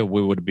Bellagio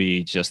we would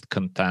be just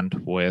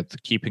content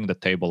with keeping the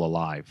table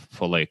alive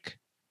for like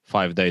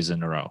 5 days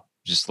in a row,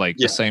 just like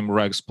the same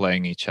regs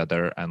playing each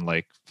other, and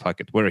like fuck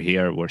it, we're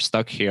here, we're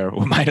stuck here,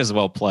 we might as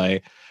well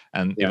play,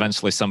 and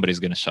eventually somebody's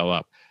gonna show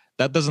up.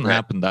 That doesn't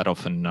happen that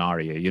often in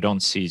Aria. You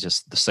don't see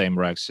just the same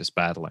regs just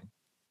battling.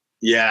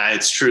 Yeah,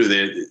 it's true.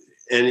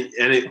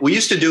 We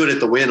used to do it at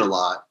the Win a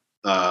lot.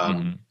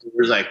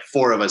 There's like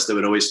 4 of us that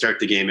would always start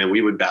the game, and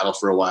we would battle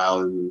for a while,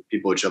 and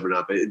people would jump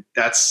up.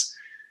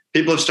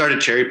 People have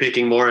started cherry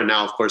picking more, and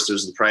now, of course,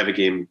 there's the private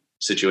game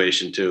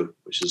situation too,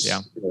 which is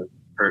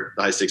hurt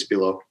the high stakes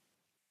below.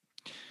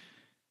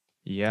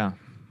 Yeah,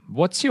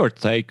 what's your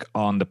take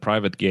on the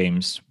private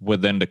games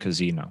within the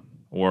casino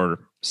or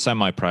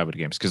semi-private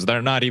games? Because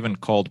they're not even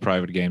called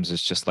private games.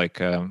 It's just like.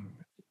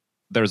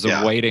 There's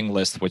a waiting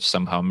list which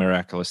somehow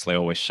miraculously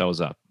always shows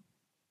up.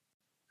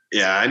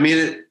 Yeah, I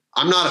mean,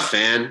 I'm not a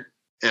fan.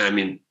 And I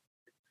mean,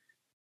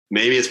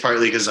 maybe it's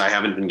partly because I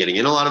haven't been getting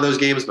in a lot of those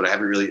games, but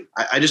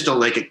I just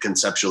don't like it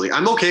conceptually.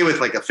 I'm okay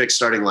with like a fixed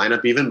starting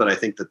lineup even, but I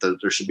think that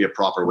there should be a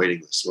proper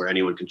waiting list where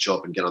anyone can show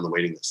up and get on the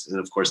waiting list. And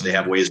of course, they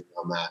have ways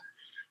around that.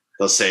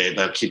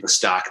 They'll keep a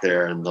stock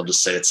there and they'll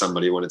just say it's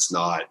somebody when it's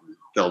not. And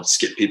they'll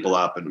skip people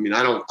up. And I mean,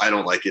 I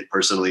don't like it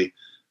personally.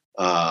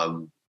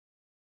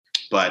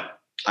 But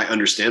I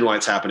understand why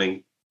it's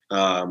happening.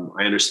 I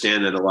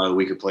understand that a lot of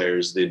weaker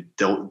players, they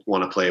don't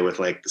want to play with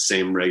like the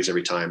same regs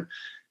every time.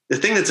 The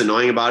thing that's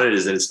annoying about it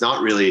is that it's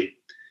not really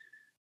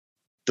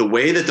the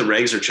way that the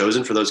regs are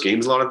chosen for those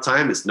games. A lot of the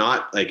time, it's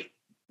not like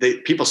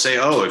people say,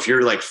 oh, if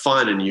you're like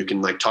fun and you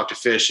can like talk to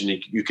fish and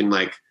you can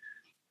like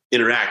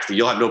interact,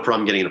 you'll have no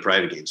problem getting into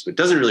private games. But it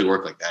doesn't really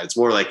work like that. It's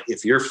more like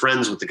if you're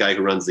friends with the guy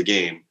who runs the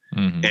game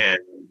and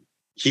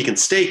he can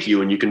stake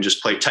you and you can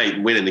just play tight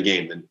and win in the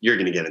game, then you're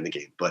going to get in the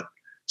game. But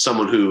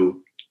someone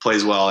who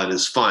plays well and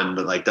is fun,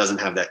 but like doesn't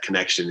have that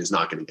connection is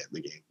not going to get in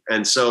the game.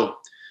 And so,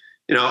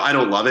 I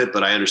don't love it,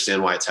 but I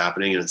understand why it's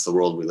happening and it's the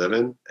world we live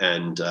in.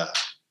 And, I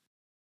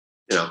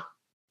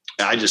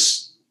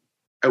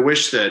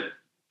wish that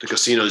the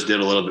casinos did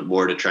a little bit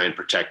more to try and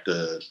protect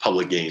the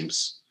public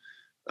games,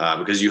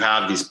 because you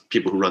have these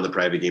people who run the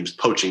private games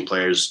poaching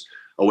players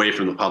away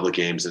from the public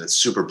games, and it's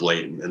super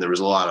blatant. And there was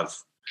a lot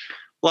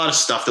of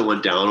stuff that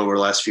went down over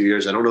the last few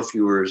years. I don't know if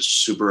you were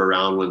super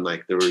around when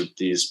like there were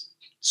these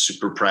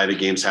super private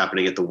games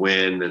happening at the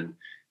Wynn, and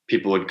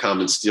people would come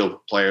and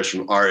steal players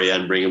from ARIA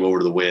and bring them over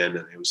to the Wynn,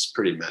 and it was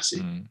pretty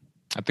messy.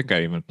 I think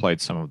I even played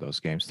some of those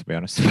games, to be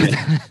honest.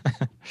 Yeah.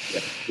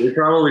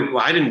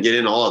 I didn't get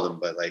in all of them,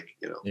 but like,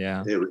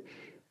 yeah.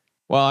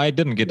 Well, I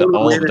didn't get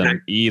all of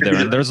them either.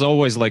 And there's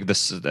always like a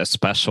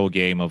special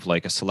game of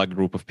like a select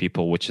group of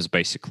people, which is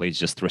basically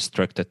just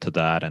restricted to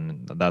that.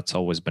 And that's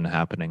always been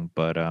happening.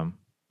 But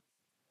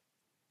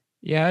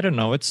yeah, I don't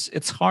know.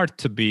 It's hard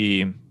to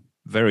be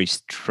very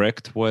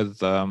strict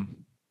with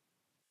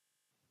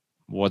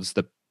what's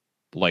the,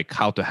 like,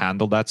 how to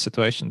handle that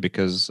situation,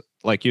 because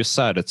like you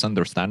said, it's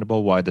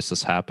understandable why this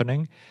is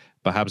happening.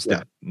 Perhaps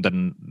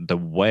the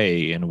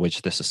way in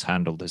which this is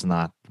handled is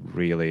not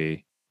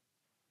really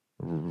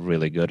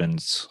good, and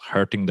it's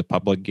hurting the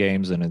public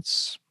games, and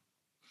it's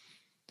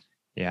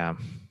and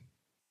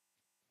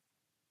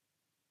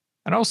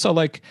also,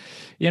 like,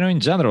 in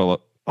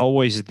general,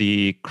 always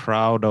the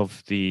crowd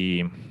of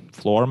the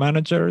floor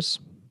managers,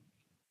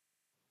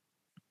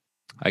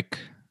 like,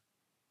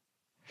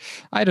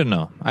 I don't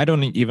know, I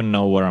don't even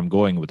know where I'm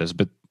going with this,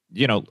 but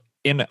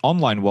in the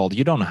online world,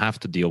 you don't have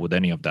to deal with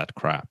any of that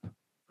crap,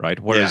 right?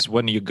 Whereas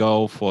when you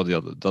go for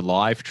the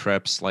live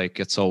trips, like,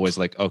 it's always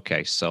like,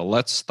 okay, so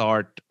let's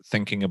start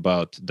thinking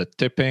about the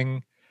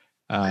tipping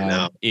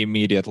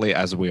immediately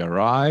as we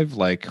arrive.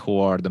 Like, who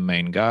are the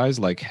main guys?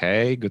 Like,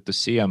 hey, good to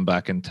see you. I'm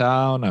back in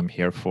town. I'm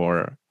here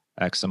for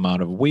X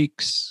amount of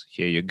weeks.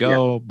 Here you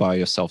go. Buy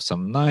yourself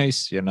some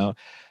nice,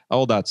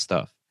 all that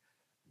stuff,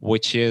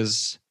 which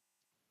is...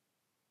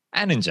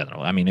 And in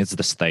general, I mean, it's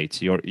the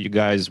States. You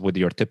guys with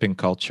your tipping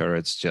culture,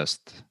 it's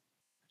just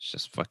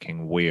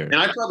fucking weird.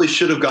 And I probably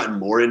should have gotten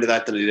more into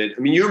that than I did. I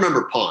mean, you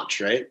remember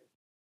Ponch, right?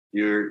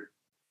 You're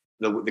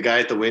the guy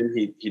at the Wynn.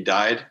 He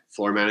died.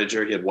 Floor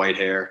manager. He had white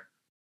hair.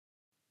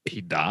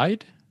 He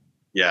died?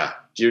 Yeah.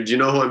 Do you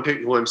know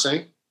who I'm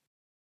saying?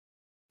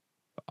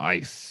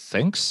 I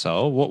think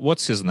so.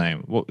 What's his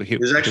name?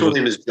 His actual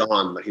name is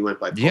John, but he went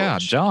by Ponch. Yeah,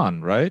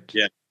 John, right?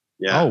 Yeah.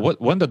 Oh,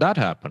 when did that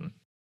happen?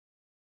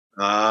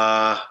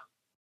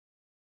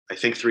 I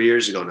think 3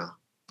 years ago now.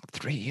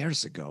 3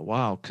 years ago.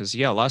 Wow. Because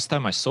last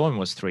time I saw him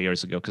was 3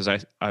 years ago, because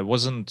I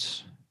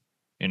wasn't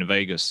in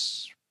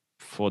Vegas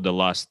for the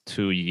last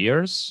 2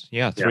 years.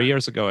 3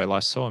 years ago I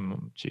last saw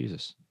him.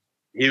 Jesus.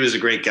 He was a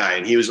great guy,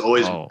 and he was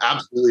always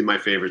absolutely my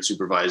favorite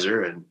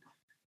supervisor, and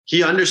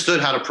he understood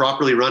how to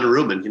properly run a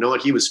room. And you know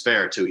what? He was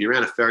fair too. He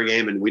ran a fair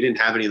game, and we didn't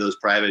have any of those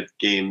private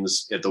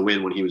games at the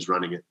Wynn when he was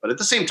running it. But at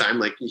the same time,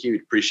 like, he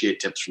would appreciate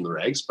tips from the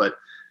regs, but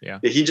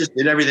he just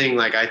did everything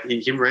like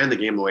he ran the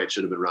game the way it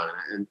should have been run.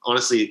 And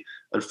honestly,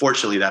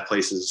 unfortunately, that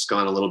place has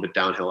gone a little bit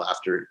downhill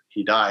after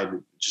he died,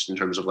 just in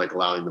terms of like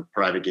allowing the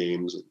private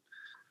games.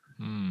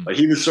 But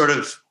he was sort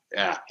of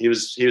he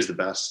was the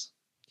best.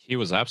 He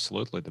was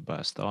absolutely the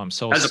best. Oh, I'm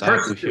so as sad a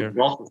person to hear.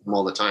 Golf with him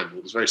all the time.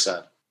 It was very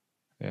sad.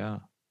 Yeah.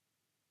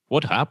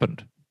 What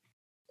happened?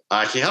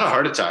 He had a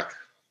heart attack.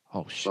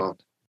 Oh shit. So,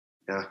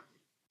 yeah.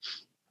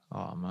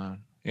 Oh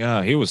man.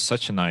 Yeah, he was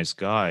such a nice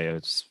guy.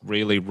 It's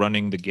really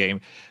running the game,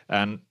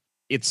 and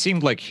it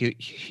seemed like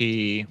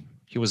he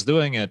was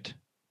doing it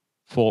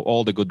for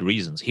all the good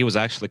reasons. He was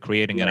actually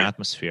creating an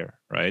atmosphere,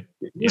 right?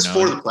 It was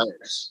for the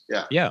players.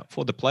 Yeah,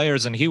 for the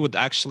players, and he would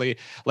actually,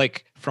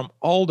 like, from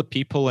all the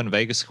people in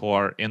Vegas who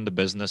are in the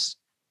business,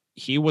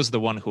 he was the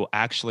one who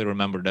actually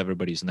remembered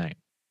everybody's name.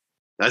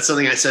 That's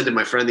something I said to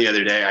my friend the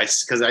other day.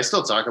 Because I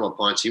still talk about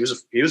Ponch. He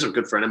was a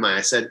good friend of mine.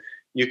 I said,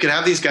 you could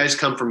have these guys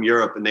come from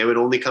Europe, and they would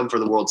only come for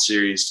the World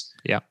Series.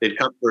 Yeah. They'd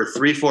come for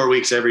 3-4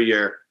 weeks every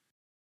year.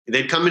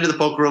 They'd come into the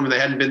poker room, and they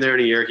hadn't been there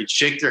in a year. He'd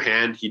shake their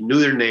hand. He knew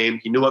their name.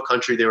 He knew what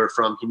country they were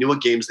from. He knew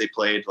what games they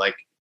played. Like,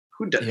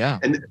 who does? Yeah.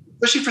 And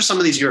especially for some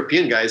of these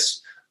European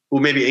guys who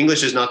maybe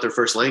English is not their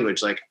first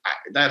language, like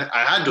I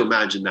had to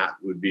imagine that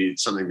would be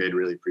something they'd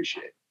really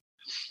appreciate.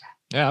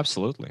 Yeah,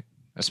 absolutely.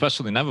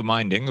 Especially, never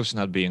mind English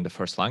not being the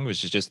first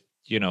language. It's just,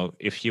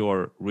 if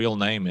your real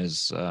name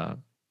is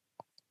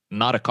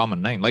not a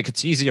common name, like,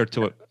 it's easier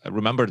to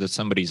remember that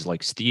somebody's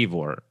like Steve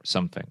or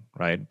something,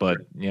 right? But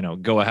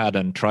go ahead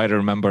and try to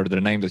remember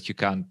the name that you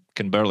can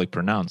barely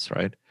pronounce,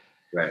 right?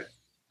 Right.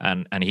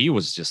 And he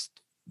was just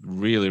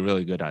really,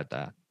 really good at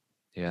that.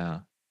 Yeah.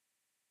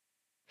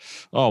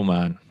 Oh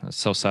man, that's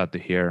so sad to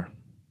hear.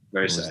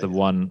 Very it was sad. The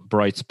one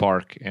bright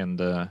spark in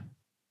the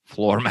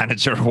floor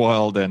manager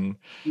world, and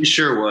he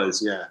sure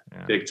was. Yeah.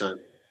 Big time.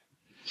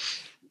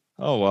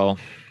 Oh well.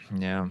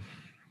 Yeah.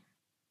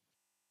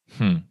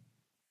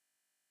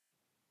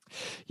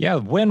 Yeah,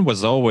 Wynn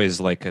was always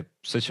like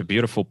such a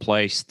beautiful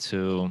place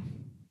to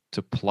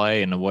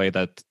play, in a way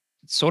that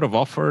sort of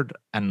offered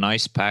a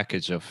nice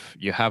package of,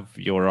 you have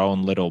your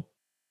own little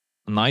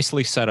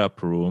nicely set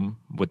up room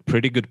with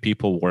pretty good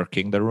people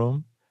working the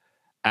room,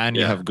 and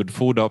you have good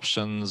food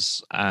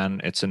options,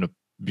 and it's in a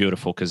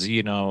beautiful because,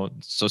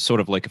 so sort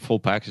of like a full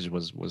package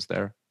was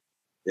there.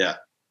 Yeah,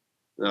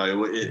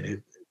 no,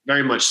 it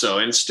very much so.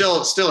 And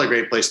still a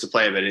great place to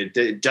play, but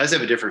it does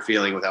have a different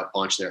feeling without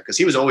Ponch there, because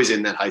he was always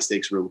in that high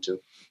stakes room too.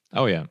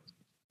 Oh, yeah.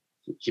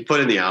 He put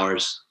in the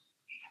hours.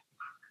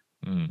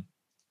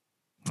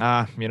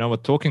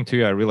 With talking to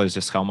you, I realized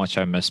just how much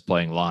I miss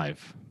playing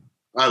live.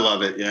 I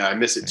love it. Yeah, I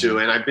miss it too.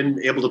 And I've been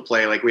able to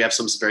play, like, we have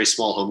some very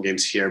small home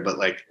games here, but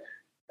like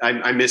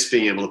I miss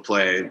being able to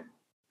play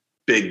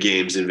big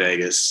games in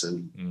Vegas,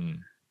 and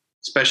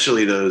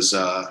especially those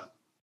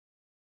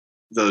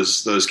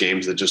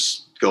games that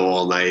just go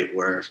all night,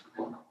 where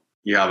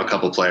you have a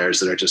couple players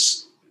that are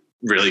just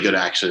really good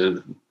action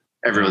and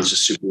everyone's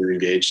just super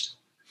engaged.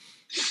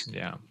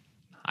 Yeah.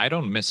 I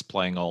don't miss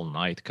playing all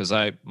night because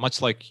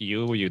much like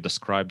you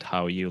described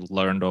how you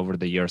learned over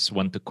the years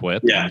when to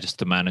quit and just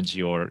to manage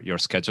your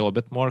schedule a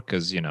bit more.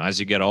 Because, as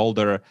you get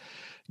older, it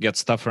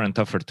gets tougher and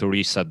tougher to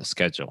reset the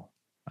schedule.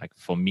 Like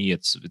for me,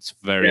 it's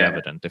very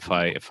evident.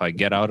 If I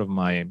get out of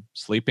my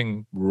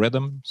sleeping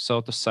rhythm, so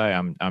to say,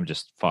 I'm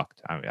just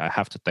fucked. I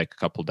have to take a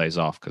couple days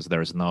off because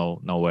there's no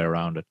way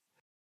around it.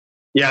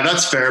 Yeah,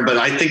 that's fair. But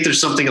I think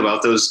there's something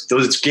about those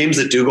games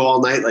that do go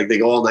all night. Like they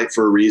go all night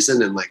for a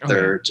reason, and like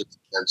they're just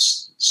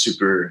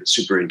super,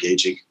 super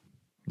engaging.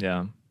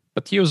 Yeah.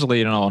 But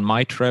usually, on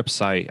my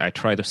trips, I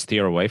try to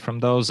steer away from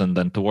those. And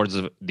then towards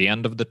the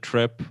end of the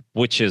trip,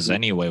 which is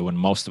anyway when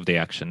most of the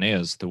action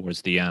is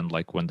towards the end,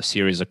 like when the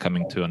series are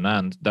coming to an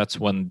end, that's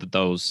when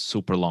those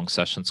super long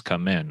sessions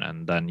come in.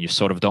 And then you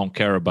sort of don't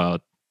care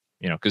about,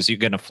 because you're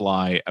going to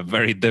fly a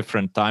very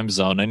different time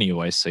zone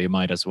anyway. So you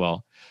might as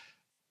well.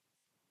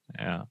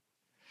 Yeah.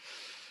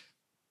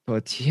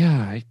 But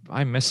yeah,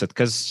 I miss it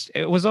because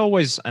it was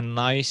always a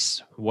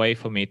nice way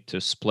for me to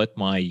split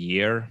my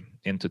year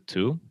into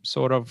two,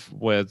 sort of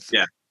with,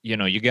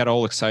 you get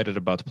all excited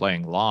about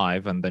playing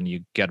live and then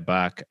you get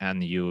back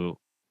and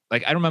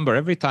I remember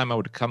every time I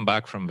would come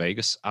back from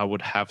Vegas, I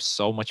would have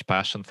so much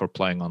passion for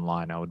playing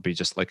online. I would be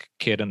just like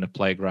a kid in the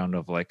playground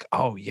of like,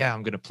 oh yeah,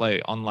 I'm going to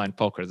play online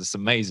poker. This is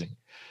amazing.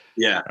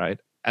 Yeah. Right.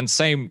 And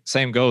same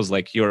goes,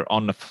 like you're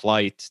on a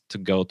flight to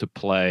go to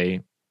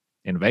play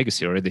in Vegas,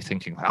 you're already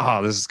thinking,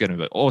 oh, this is going to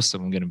be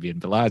awesome. I'm going to be in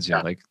Bellagio.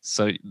 Yeah. Like,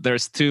 so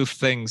there's two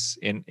things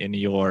in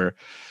your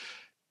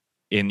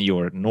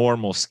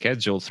normal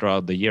schedule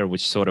throughout the year,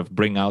 which sort of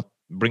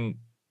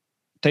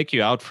take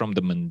you out from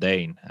the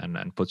mundane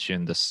and put you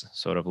in this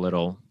sort of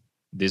little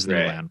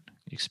Disneyland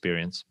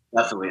experience.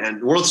 Definitely.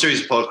 And World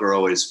Series of Poker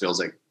always feels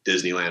like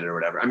Disneyland or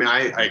whatever. I mean,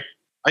 I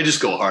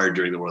just go hard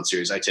during the World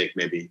Series. I take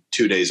maybe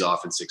 2 days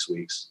off in 6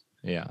 weeks.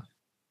 Yeah.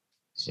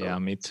 So. Yeah,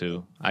 me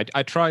too.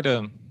 I try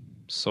to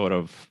sort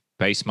of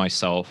pace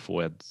myself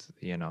with,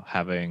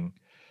 having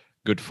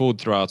good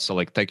food throughout. So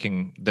like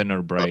taking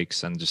dinner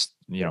breaks and just,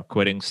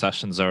 quitting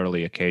sessions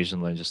early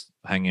occasionally, just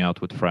hanging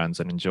out with friends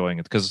and enjoying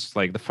it. Because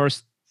like the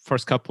first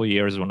couple of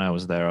years when I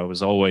was there, I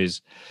was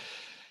always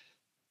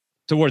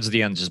towards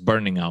the end just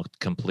burning out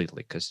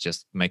completely because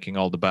just making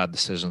all the bad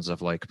decisions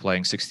of like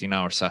playing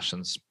 16-hour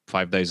sessions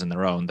 5 days in a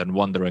row and then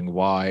wondering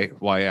why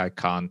I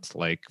can't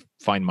like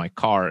find my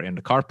car in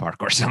the car park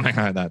or something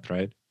like that,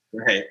 right?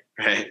 Right.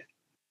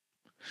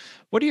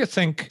 What do you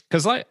think?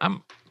 Because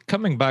I'm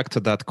coming back to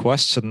that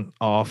question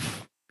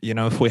of,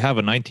 if we have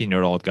a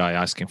 19-year-old guy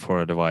asking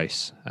for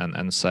advice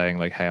and saying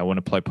like, hey, I want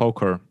to play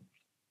poker.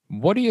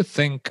 What do you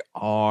think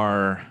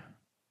are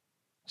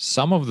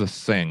some of the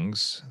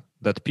things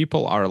that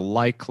people are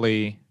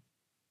likely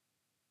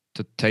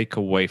to take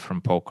away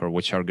from poker,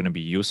 which are going to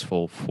be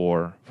useful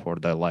for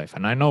their life?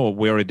 And I know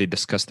we already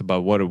discussed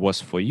about what it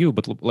was for you,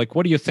 but like,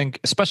 what do you think,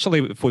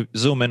 especially if we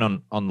zoom in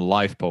on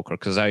live poker?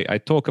 Because I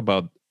talk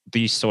about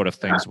these sort of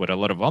things with a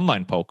lot of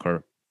online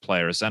poker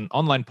players, and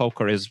online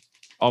poker is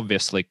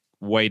obviously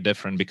way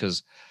different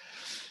because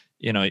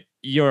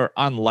you're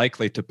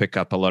unlikely to pick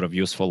up a lot of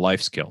useful life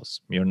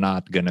skills. You're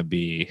not going to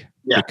be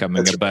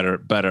becoming a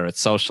better at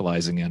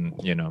socializing and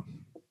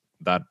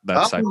that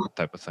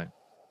type of thing.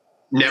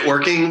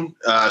 Networking,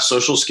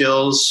 social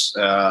skills.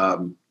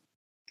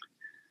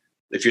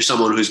 If you're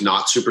someone who's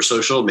not super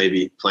social,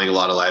 maybe playing a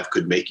lot of live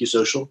could make you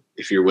social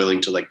if you're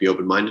willing to like be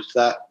open-minded to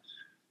that.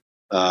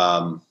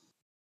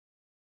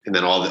 And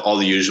then all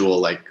the usual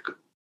like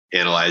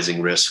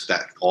analyzing risk,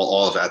 that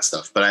all of that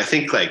stuff. But I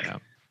think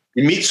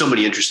you meet so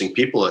many interesting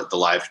people at the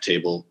live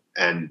table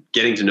and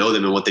getting to know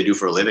them and what they do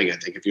for a living. I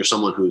think if you're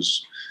someone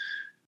who's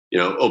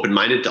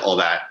open-minded to all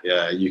that,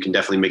 you can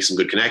definitely make some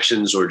good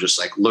connections or just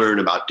like learn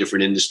about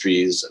different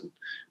industries. And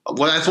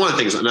that's one of the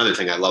things. Another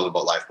thing I love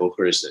about live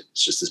poker is that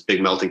it's just this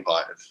big melting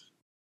pot of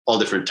all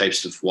different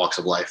types of walks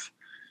of life.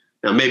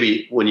 Now,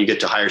 maybe when you get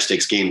to higher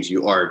stakes games,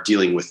 you are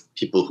dealing with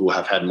people who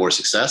have had more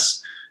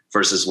success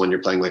versus when you're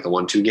playing like a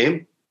 1-2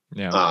 game.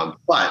 Yeah.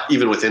 But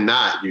even within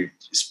that,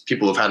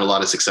 people have had a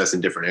lot of success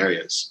in different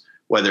areas,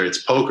 whether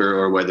it's poker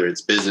or whether it's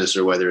business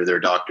or whether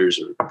they're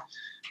doctors or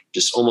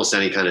just almost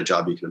any kind of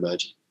job you can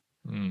imagine.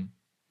 And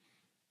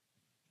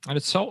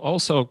it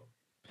also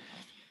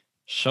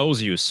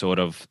shows you sort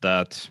of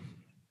that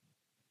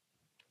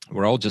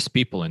we're all just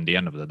people in the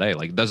end of the day.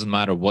 Like, it doesn't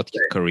matter what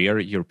career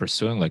you're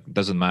pursuing. Like, it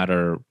doesn't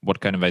matter what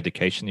kind of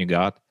education you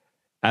got.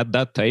 At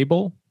that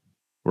table,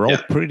 we're all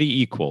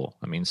pretty equal.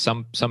 I mean,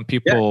 some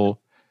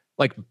people,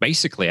 like,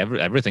 basically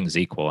everything's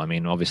equal. I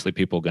mean, obviously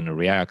people are going to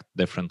react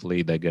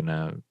differently. They're going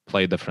to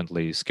play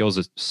differently.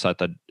 Skills set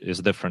is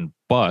different,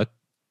 but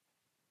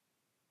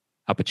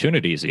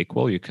opportunity is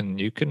equal.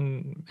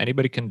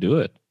 Anybody can do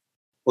it.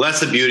 Well,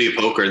 that's the beauty of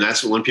poker. And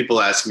that's when people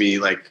ask me,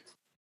 like,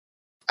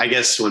 I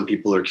guess when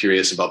people are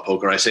curious about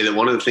poker, I say that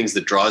one of the things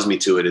that draws me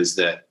to it is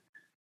that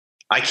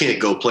I can't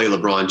go play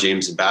LeBron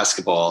James in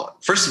basketball.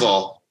 First of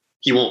all,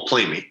 he won't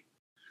play me.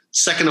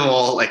 Second of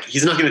all, like,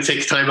 he's not going to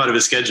take time out of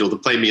his schedule to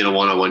play me in a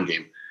one-on-one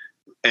game.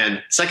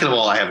 And second of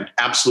all, I have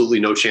absolutely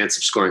no chance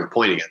of scoring a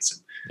point against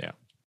him. Yeah.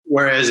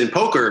 Whereas in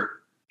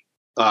poker,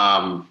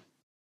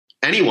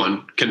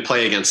 anyone can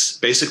play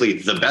against basically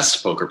the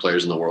best poker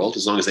players in the world,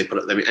 as long as they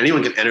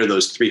anyone can enter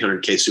those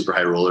 300K super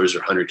high rollers or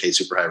 100K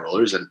super high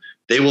rollers, and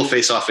they will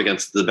face off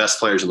against the best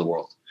players in the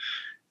world.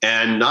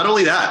 And not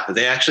only that, but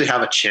they actually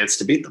have a chance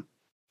to beat them.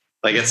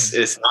 Like,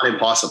 it's not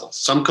impossible.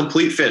 Some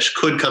complete fish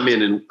could come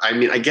in, and I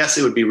mean, I guess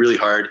it would be really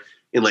hard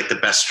in like the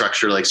best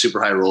structure, like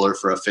super high roller,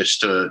 for a fish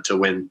to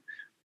win,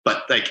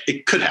 but like,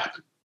 it could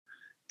happen.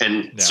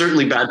 And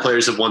certainly bad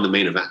players have won the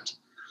main event.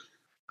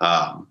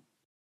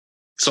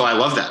 So I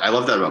love that. I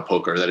love that about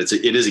poker, that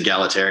it is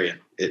egalitarian.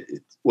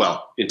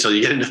 Well, until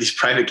you get into these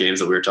private games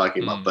that we were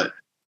talking about. But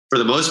for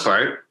the most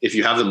part, if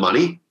you have the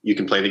money, you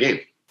can play the game,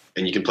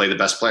 and you can play the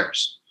best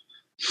players.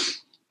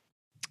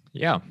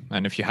 Yeah.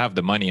 And if you have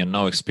the money and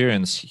no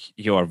experience,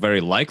 you are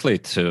very likely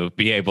to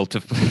be able to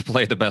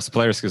play the best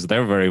players, because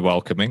they're very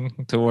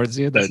welcoming towards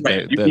you. That's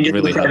right. You can get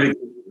really help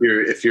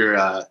if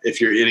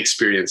you're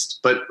inexperienced.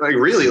 But like,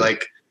 really,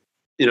 like,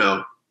 you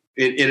know,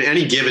 in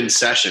any given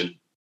session,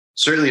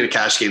 certainly in a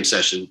cash game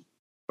session,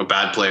 a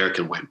bad player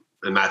can win,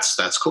 and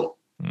that's cool.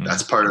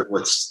 That's part of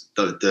what's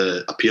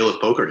the appeal of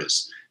poker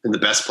is, and the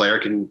best player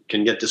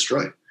can get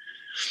destroyed.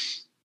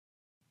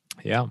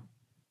 Yeah.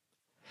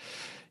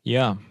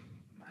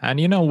 And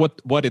you know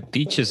what it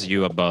teaches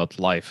you about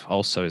life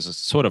also is a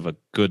sort of a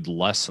good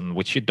lesson,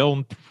 which you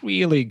don't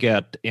really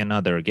get in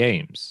other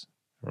games,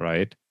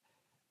 right?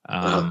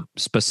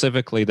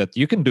 Specifically, that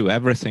you can do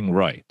everything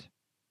right.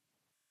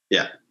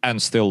 Yeah. And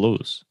still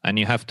lose, and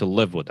you have to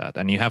live with that,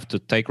 and you have to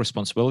take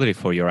responsibility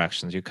for your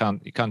actions. You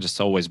can't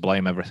just always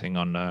blame everything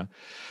on the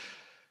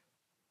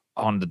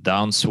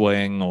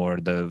downswing, or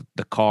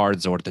the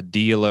cards, or the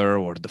dealer,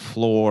 or the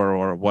floor,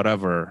 or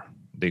whatever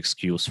the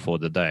excuse for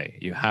the day.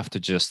 You have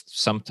to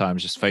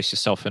sometimes just face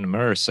yourself in the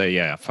mirror, say,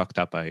 yeah, I fucked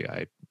up.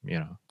 I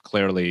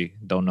clearly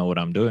don't know what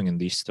I'm doing in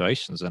these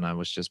situations, and I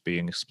was just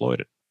being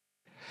exploited.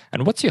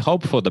 And what's your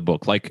hope for the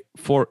book? Like,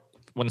 for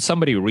when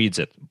somebody reads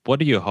it, what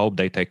do you hope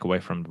they take away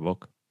from the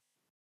book?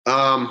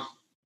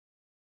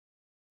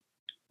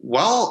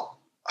 Well,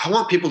 I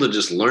want people to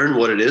just learn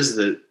what it is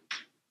that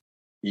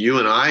you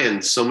and I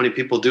and so many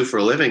people do for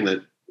a living,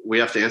 that we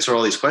have to answer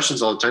all these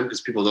questions all the time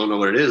because people don't know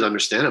what it is.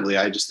 Understandably,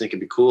 I just think it'd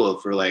be cool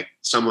for like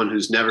someone who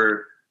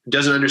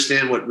doesn't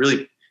understand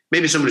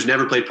maybe someone who's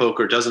never played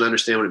poker, doesn't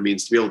understand what it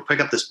means, to be able to pick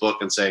up this book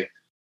and say,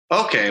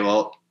 okay,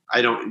 well,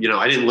 I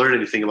didn't learn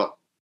anything about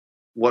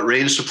what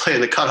range to play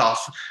in the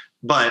cutoff,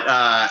 but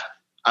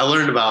I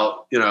learned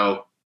about,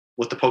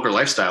 what the poker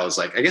lifestyle is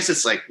like. I guess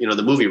it's like,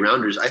 the movie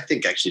Rounders, I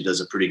think, actually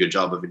does a pretty good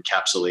job of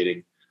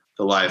encapsulating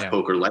the live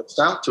poker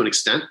lifestyle to an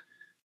extent.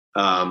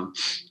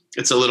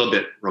 It's a little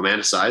bit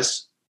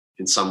romanticized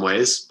in some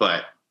ways,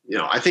 but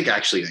I think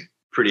actually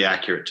pretty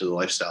accurate to the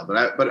lifestyle.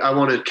 But I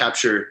want to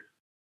capture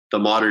the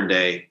modern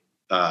day,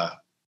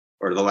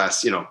 or the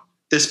last,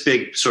 this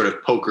big sort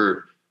of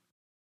poker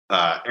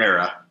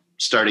era,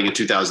 starting in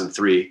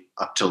 2003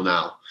 up till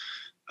now.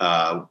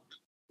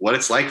 What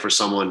it's like for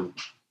someone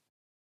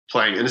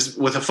playing, and it's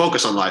with a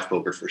focus on live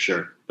poker for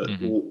sure, but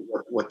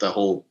what the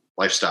whole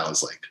lifestyle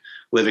is like,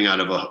 living out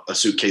of a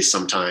suitcase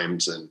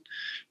sometimes, and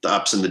the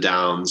ups and the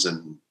downs,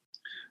 and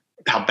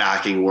how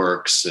backing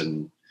works,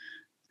 and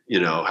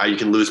how you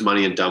can lose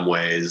money in dumb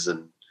ways,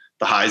 and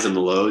the highs and the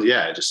lows.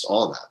 Yeah, just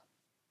all of that.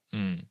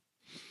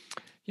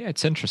 Yeah,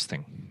 it's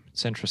interesting.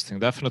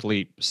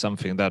 Definitely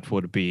something that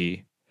would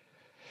be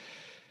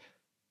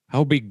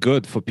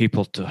good for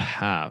people to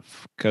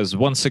have. Because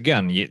once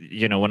again,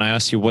 when I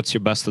ask you what's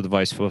your best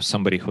advice for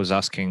somebody who's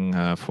asking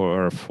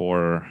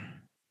for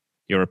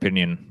your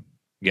opinion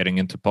getting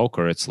into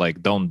poker, it's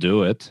like, don't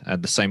do it.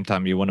 At the same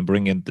time, you want to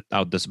bring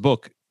out this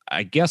book.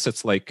 I guess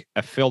it's like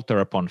a filter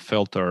upon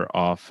filter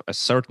of a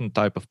certain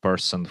type of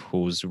person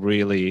who's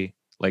really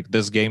like,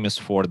 this game is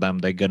for them.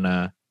 They're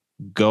gonna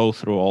go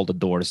through all the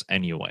doors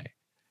anyway.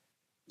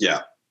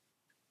 Yeah.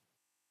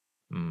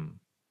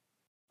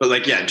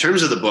 But in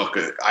terms of the book,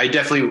 I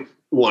definitely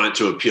wanted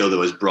to appeal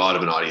to as broad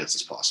of an audience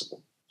as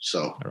possible.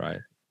 So right.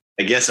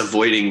 I guess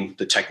avoiding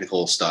the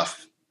technical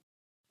stuff,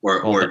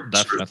 or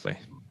definitely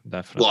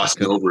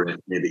glossing over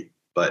it maybe,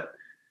 but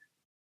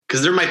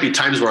because there might be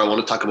times where I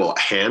want to talk about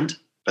a hand,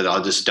 but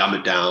I'll just dumb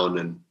it down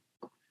and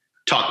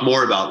talk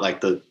more about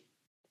like the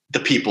the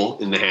people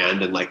in the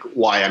hand and like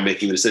why I'm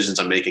making the decisions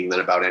I'm making than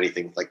about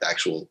anything like the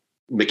actual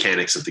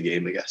mechanics of the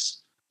game, I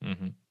guess.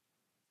 Mm-hmm.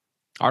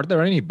 Are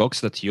there any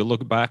books that you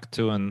look back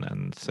to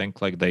and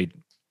think like they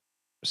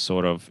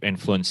sort of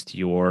influenced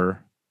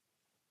your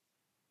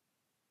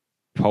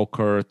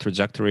poker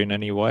trajectory in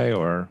any way,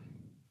 or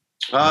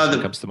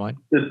anything comes to mind?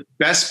 The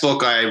best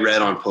book I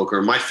read on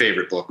poker, my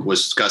favorite book,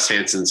 was Gus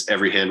Hansen's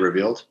Every Hand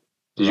Revealed.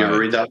 Did you ever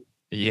read that?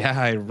 Yeah,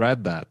 I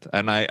read that.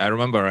 And I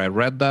remember I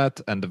read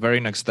that, and the very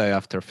next day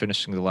after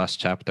finishing the last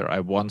chapter, I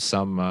won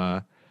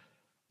some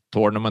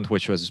tournament,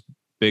 which was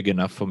big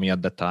enough for me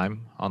at the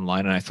time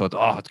online. And I thought,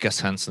 oh, Gus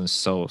Hansen is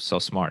so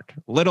smart.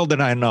 Little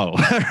did I know,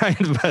 right?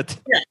 But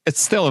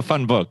it's still a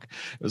fun book.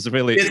 It was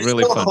really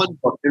fun. A fun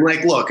book. And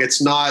like, look,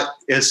 it's not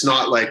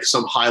like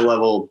some high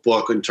level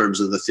book in terms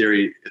of the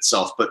theory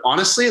itself. But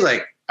honestly,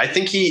 like, I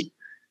think he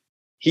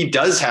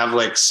does have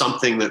like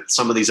something that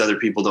some of these other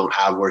people don't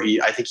have, where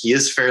I think he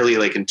is fairly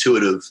like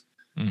intuitive,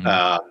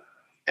 and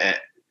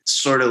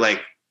sort of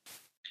like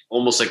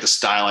almost like the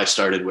style I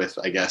started with,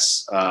 I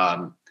guess.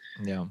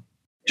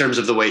 In terms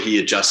of the way he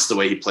adjusts the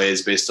way he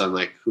plays based on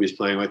like who he's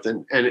playing with.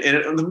 And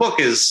the book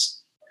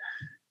it's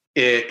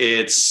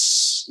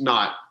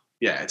not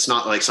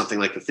like something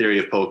like The Theory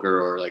of Poker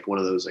or like one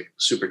of those like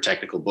super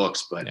technical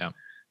books, but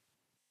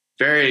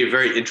very,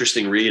 very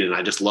interesting read. And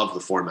I just love the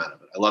format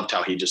of it. I loved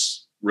how he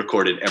just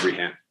recorded every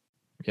hand.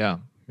 Yeah.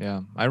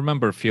 I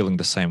remember feeling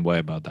the same way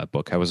about that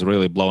book. I was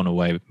really blown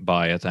away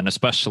by it. And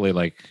especially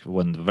like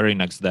when the very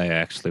next day I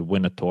actually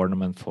win a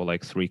tournament for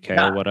like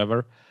 3K or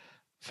whatever.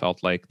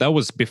 Felt like that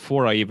was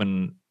before I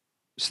even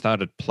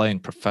started playing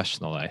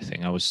professional. I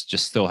think I was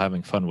just still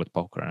having fun with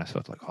poker, and I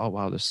thought like, oh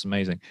wow, this is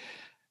amazing.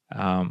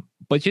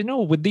 But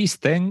with these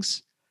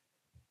things,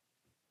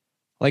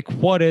 like,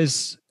 what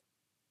is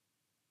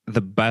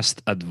the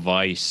best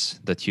advice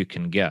that you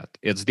can get?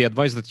 It's the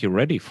advice that you're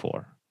ready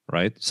for,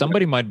 right?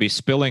 Somebody might be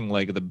spilling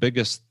like the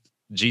biggest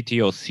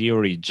GTO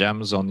theory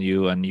gems on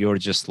you, and you're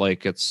just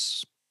like,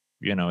 it's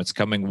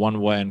coming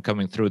one way and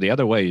coming through the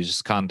other way. You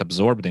just can't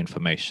absorb the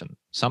information.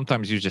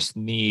 Sometimes you just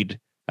need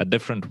a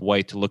different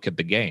way to look at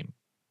the game.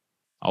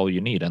 All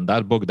you need. And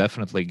that book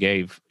definitely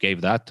gave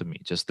that to me.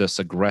 Just this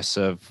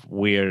aggressive,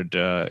 weird,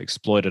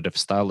 exploitative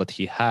style that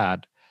he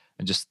had,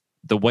 and just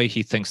the way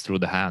he thinks through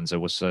the hands.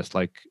 It was just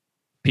like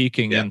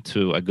peeking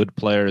into a good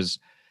player's,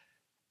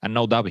 and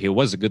no doubt he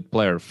was a good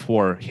player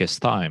for his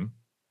time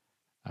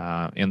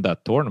in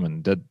that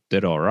tournament.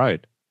 Did all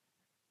right.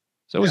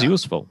 So it was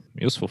useful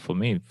for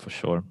me, for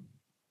sure.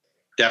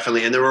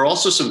 Definitely. And there were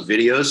also some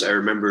videos. I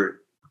remember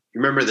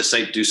the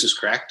site Deuces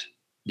Cracked?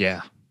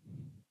 Yeah.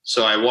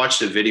 So I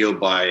watched a video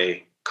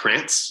by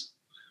Krantz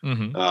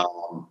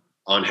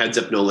on Heads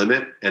Up No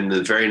Limit. And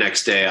the very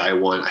next day I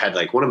had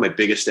like one of my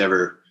biggest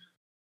ever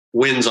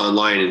wins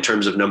online in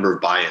terms of number of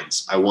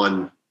buy-ins. I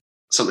won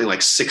something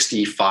like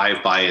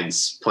 65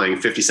 buy-ins playing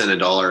 50 cent a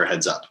dollar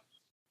heads up.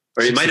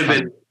 Or it might have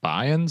been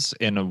buy-ins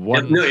in a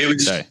one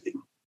day.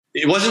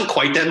 It wasn't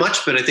quite that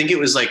much, but I think it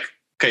was like,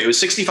 it was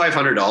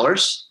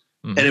 $6,500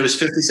 and it was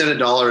 50 cent a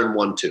dollar and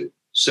 1-2.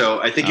 So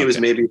I think it was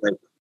maybe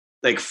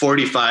like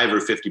 45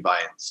 or 50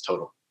 buy-ins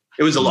total.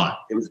 It was a lot.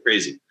 It was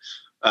crazy.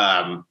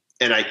 And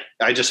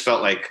I just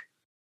felt like,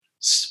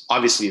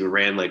 obviously he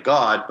ran like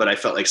God, but I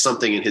felt like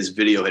something in his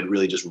video had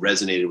really just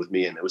resonated with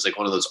me. And it was like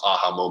one of those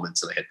aha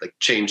moments. And I had like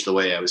changed the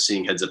way I was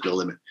seeing Heads Up No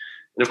Limit.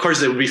 And of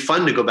course it would be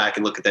fun to go back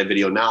and look at that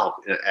video now.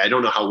 I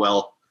don't know how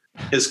well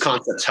his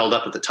concepts held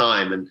up at the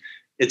time. And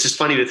it's just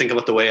funny to think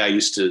about the way I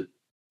used to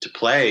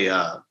play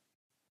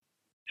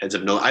Heads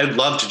Up No Limit. I'd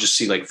love to just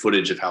see like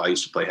footage of how I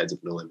used to play Heads Up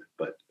No Limit.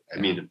 But I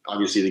mean,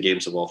 obviously the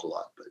game's evolved a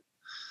lot. But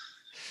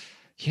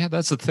yeah,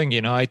 that's the thing.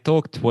 I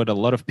talked with a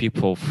lot of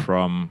people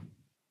from,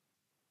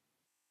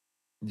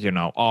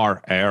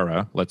 our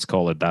era, let's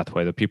call it that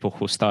way, the people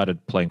who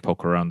started playing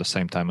poker around the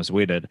same time as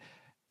we did.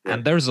 Yeah.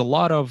 And there's a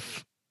lot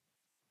of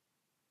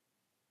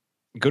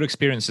good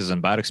experiences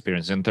and bad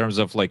experiences in terms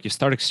of like you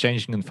start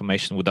exchanging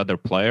information with other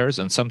players,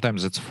 and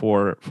sometimes it's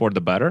for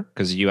the better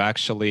because you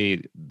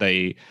actually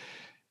they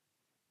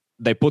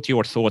put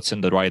your thoughts in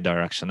the right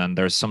direction and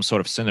there's some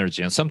sort of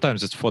synergy, and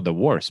sometimes it's for the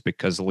worse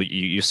because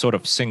you sort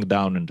of sink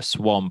down in the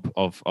swamp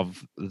of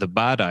the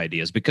bad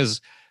ideas because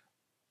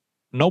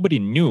nobody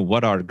knew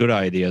what are good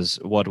ideas,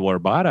 what were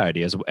bad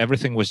ideas.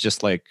 Everything was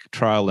just like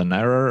trial and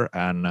error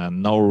and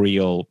no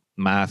real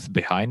math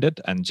behind it,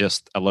 and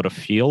just a lot of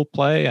field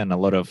play and a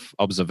lot of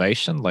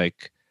observation,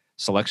 like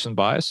selection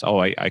bias. Oh,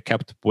 I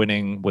kept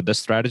winning with this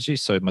strategy,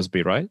 so it must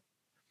be right.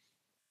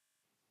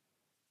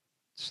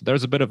 So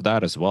there's a bit of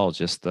that as well,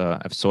 just a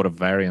sort of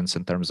variance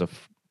in terms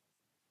of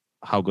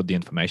how good the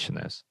information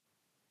is.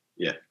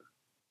 Yeah,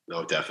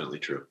 no, definitely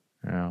true.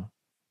 Yeah.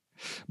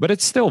 But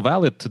it's still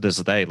valid to this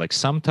day. Like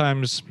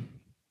sometimes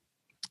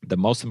the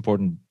most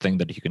important thing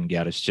that you can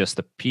get is just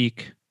a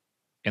peek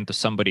into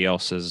somebody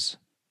else's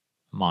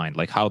mind,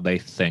 like how they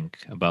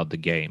think about the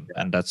game.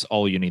 Yeah. And that's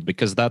all you need,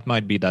 because that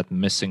might be that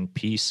missing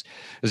piece.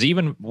 Because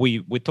even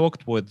we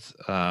talked with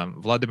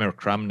Vladimir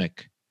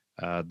Kramnik,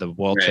 the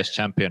world chess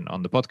champion,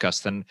 on the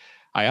podcast, and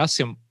I asked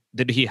him,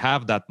 did he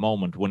have that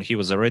moment when he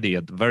was already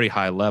at very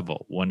high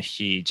level, when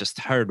he just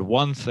heard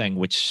one thing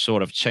which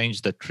sort of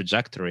changed the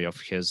trajectory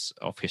of his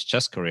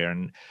chess career?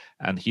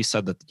 And he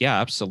said that, yeah,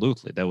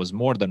 absolutely, there was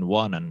more than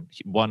one, and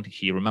one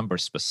he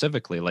remembers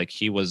specifically, like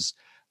he was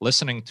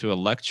listening to a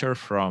lecture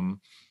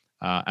from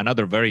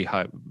another very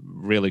high,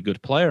 really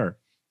good player.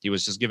 He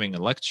was just giving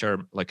a lecture,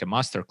 like a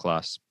master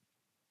class,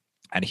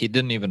 and he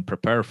didn't even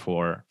prepare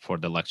for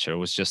the lecture. It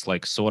was just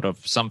like sort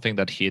of something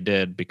that he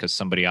did because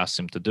somebody asked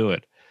him to do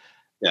it.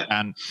 Yeah.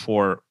 And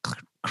for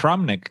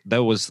Kramnik,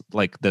 there was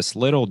like this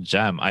little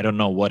gem. I don't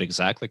know what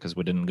exactly, because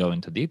we didn't go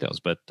into details,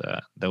 but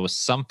there was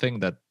something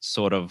that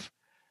sort of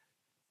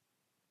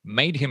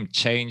made him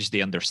change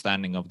the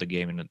understanding of the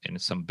game in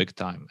some big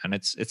time. And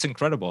it's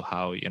incredible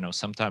how,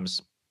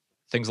 sometimes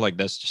things like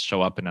this just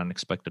show up in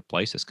unexpected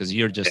places because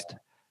you're just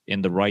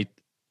in the right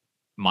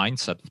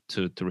mindset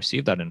to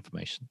receive that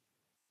information.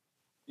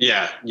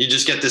 Yeah, you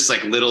just get this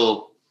like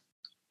little,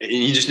 and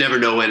you just never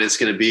know when it's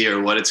going to be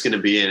or what it's going to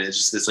be. And it's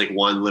just this like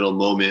one little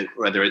moment,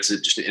 whether it's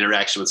just an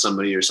interaction with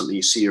somebody or something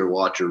you see or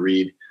watch or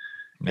read,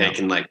 and it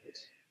can like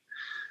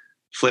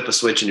flip a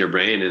switch in your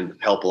brain and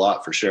help a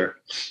lot for sure.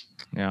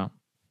 Yeah.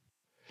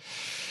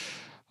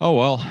 Oh,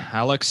 well,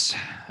 Alex,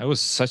 it was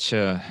such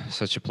a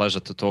pleasure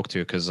to talk to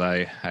you, because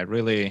I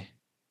really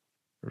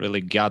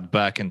got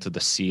back into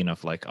the scene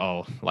of like,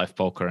 live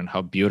poker and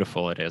how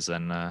beautiful it is.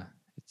 And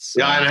it's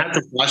and I had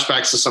some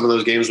flashbacks to some of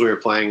those games we were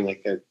playing.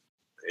 Like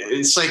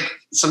it's like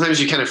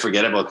sometimes you kind of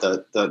forget about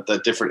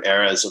the different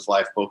eras of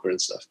live poker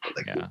and stuff. But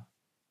like,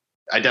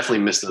 I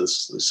definitely miss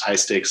those high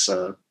stakes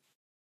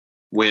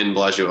win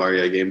Bellagio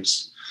Aria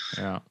games.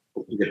 Yeah,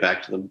 we'll get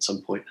back to them at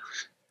some point.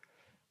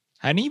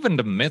 And even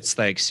the mid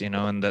stakes,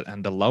 and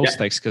the low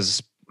stakes,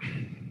 because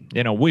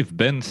we've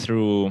been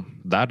through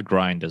that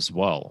grind as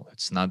well.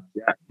 It's not,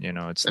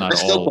 it's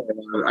not all.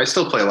 I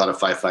still play a lot of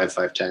 5-5,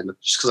 5-10,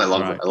 just because I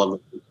love it. I love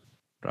it.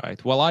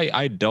 Right. Well,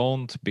 I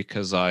don't,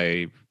 because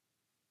I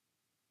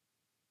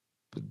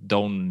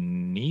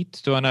don't need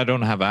to, and I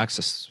don't have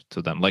access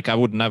to them. Like I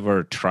would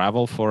never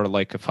travel for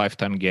like a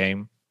 5-10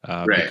 game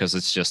because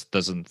it's just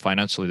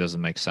financially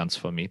doesn't make sense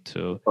for me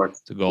to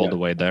go all the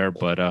way there.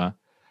 But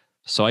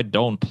so I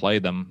don't play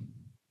them.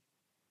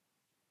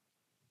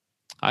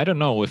 I don't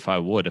know if I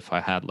would, if I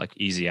had like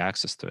easy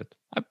access to it.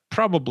 I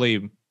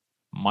probably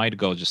might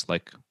go just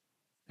like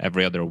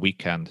every other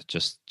weekend,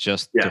 just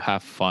to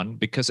have fun,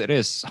 because it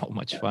is so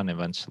much fun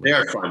eventually. They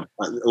are fun.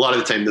 A lot of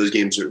the time those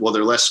games they're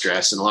less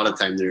stress, and a lot of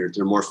the time they're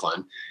more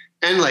fun.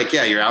 And like,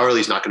 your hourly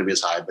is not going to be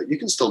as high, but you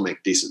can still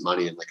make decent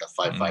money in like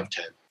a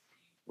 5-5-10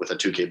 with a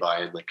 2K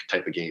buy-in like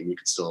type of game. You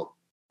can still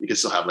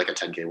have like a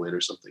 10K win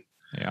or something.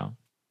 Yeah.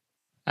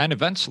 And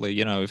eventually,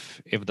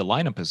 if the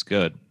lineup is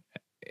good,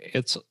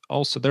 it's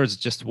also, there's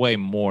just way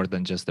more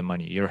than just the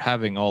money. You're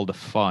having all the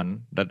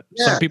fun that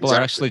some people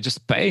are actually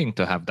just paying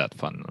to have that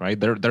fun, right?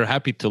 They're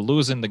happy to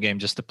lose in the game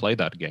just to play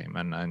that game,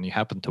 and you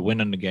happen to win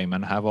in the game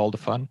and have all the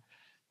fun.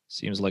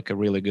 Seems like a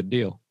really good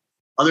deal.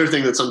 Other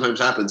thing that sometimes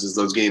happens is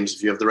those games,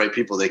 if you have the right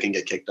people, they can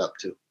get kicked up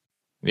too.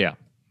 Yeah,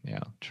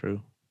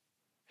 true.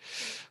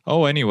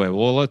 Oh, anyway,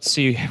 well, let's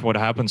see what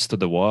happens to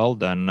the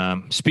world.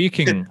 And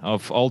speaking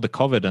of all the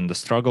COVID and the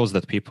struggles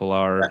that people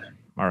are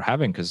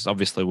having, because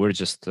obviously we're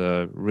just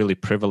really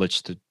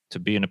privileged to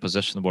be in a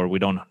position where we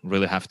don't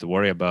really have to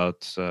worry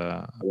about,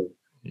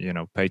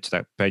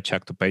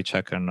 paycheck to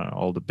paycheck and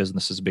all the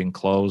businesses being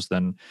closed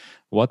and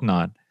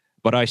whatnot.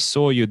 But I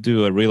saw you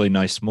do a really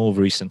nice move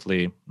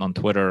recently on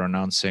Twitter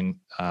announcing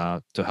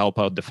to help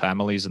out the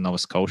families in Nova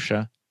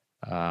Scotia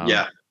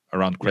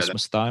around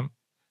Christmas time.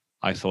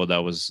 I thought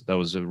that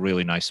was a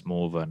really nice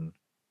move. And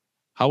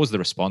how was the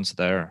response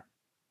there?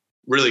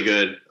 Really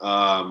good.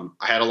 I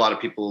had a lot of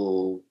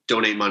people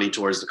donate money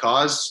towards the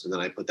cause, and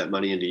then I put that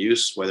money into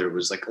use. Whether it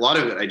was like a lot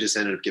of it, I just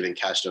ended up giving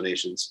cash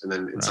donations, and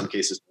then in some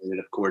cases, I ended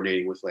up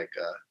coordinating with like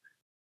a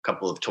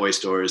couple of toy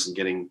stores and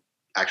getting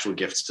actual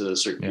gifts to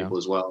certain people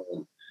as well.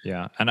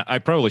 And I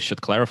probably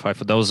should clarify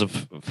for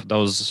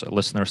those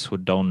listeners who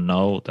don't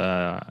know,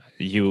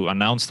 you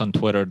announced on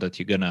Twitter that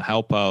you're gonna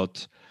help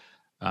out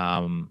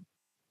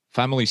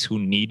families who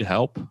need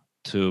help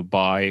to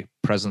buy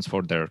presents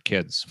for their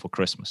kids for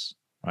Christmas,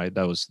 right?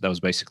 That was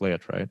basically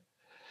it, right?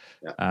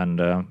 Yeah.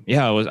 And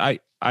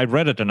I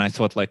read it and I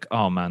thought like,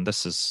 oh man,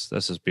 this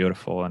is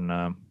beautiful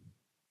and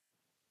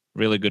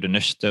really good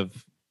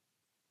initiative.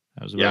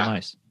 That was really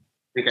nice.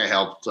 I think I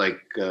helped like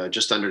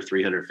just under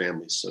 300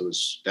 families, so it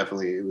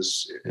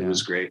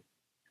was great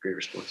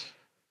response.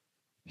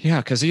 Yeah,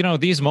 because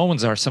these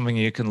moments are something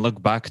you can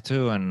look back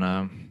to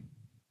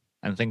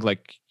and think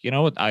like,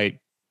 what,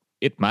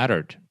 it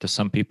mattered to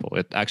some people.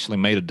 It actually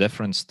made a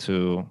difference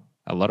to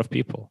a lot of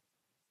people.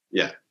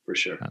 Yeah, for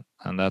sure.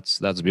 And that's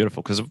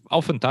beautiful, because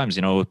oftentimes,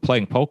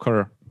 playing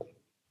poker,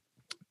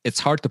 it's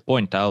hard to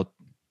point out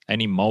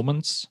any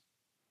moments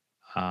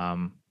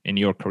in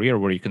your career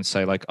where you can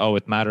say like, oh,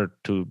 it mattered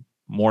to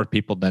more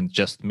people than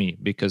just me,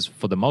 because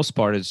for the most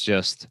part, it's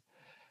just,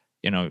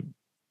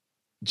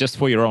 just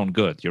for your own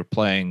good. You're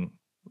playing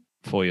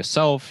for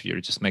yourself.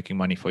 You're just making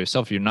money for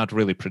yourself. You're not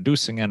really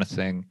producing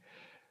anything.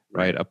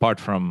 right? Apart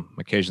from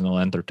occasional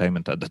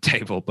entertainment at the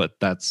table, but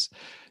that's,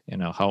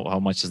 how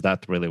much is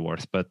that really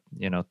worth? But,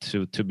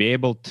 to be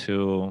able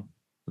to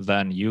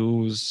then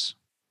use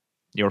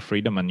your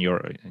freedom and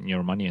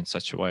your money in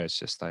such a way, it's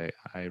just, I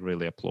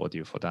really applaud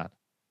you for that.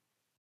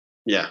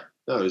 Yeah,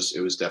 no,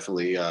 it was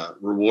definitely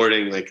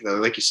rewarding. Like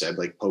you said,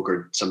 like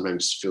poker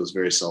sometimes feels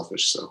very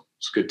selfish. So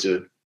it's good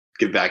to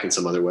give back in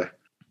some other way.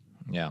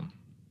 Yeah.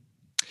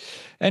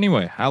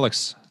 Anyway,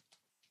 Alex,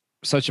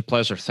 such a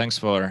pleasure. Thanks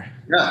for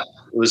it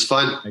was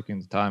fun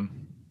making the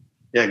time.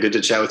 Yeah, good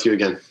to chat with you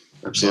again.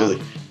 Absolutely.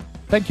 Yeah.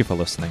 Thank you for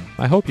listening.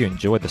 I hope you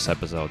enjoyed this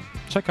episode.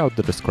 Check out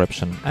the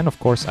description, and of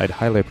course, I'd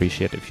highly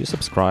appreciate if you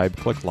subscribe,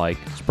 click like,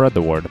 spread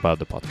the word about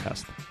the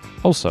podcast.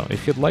 Also,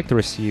 if you'd like to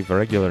receive a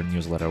regular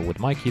newsletter with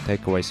my key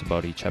takeaways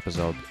about each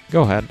episode,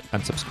 go ahead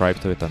and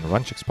subscribe to it on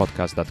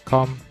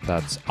runchikspodcast.com.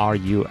 That's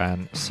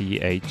RUNCHUKS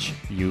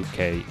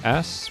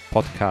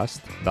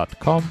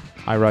podcast.com.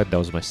 I write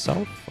those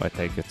myself, I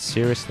take it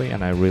seriously,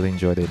 and I really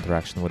enjoy the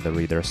interaction with the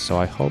readers, so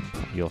I hope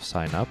you'll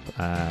sign up,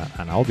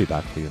 and I'll be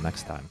back for you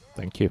next time.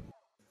 Thank you.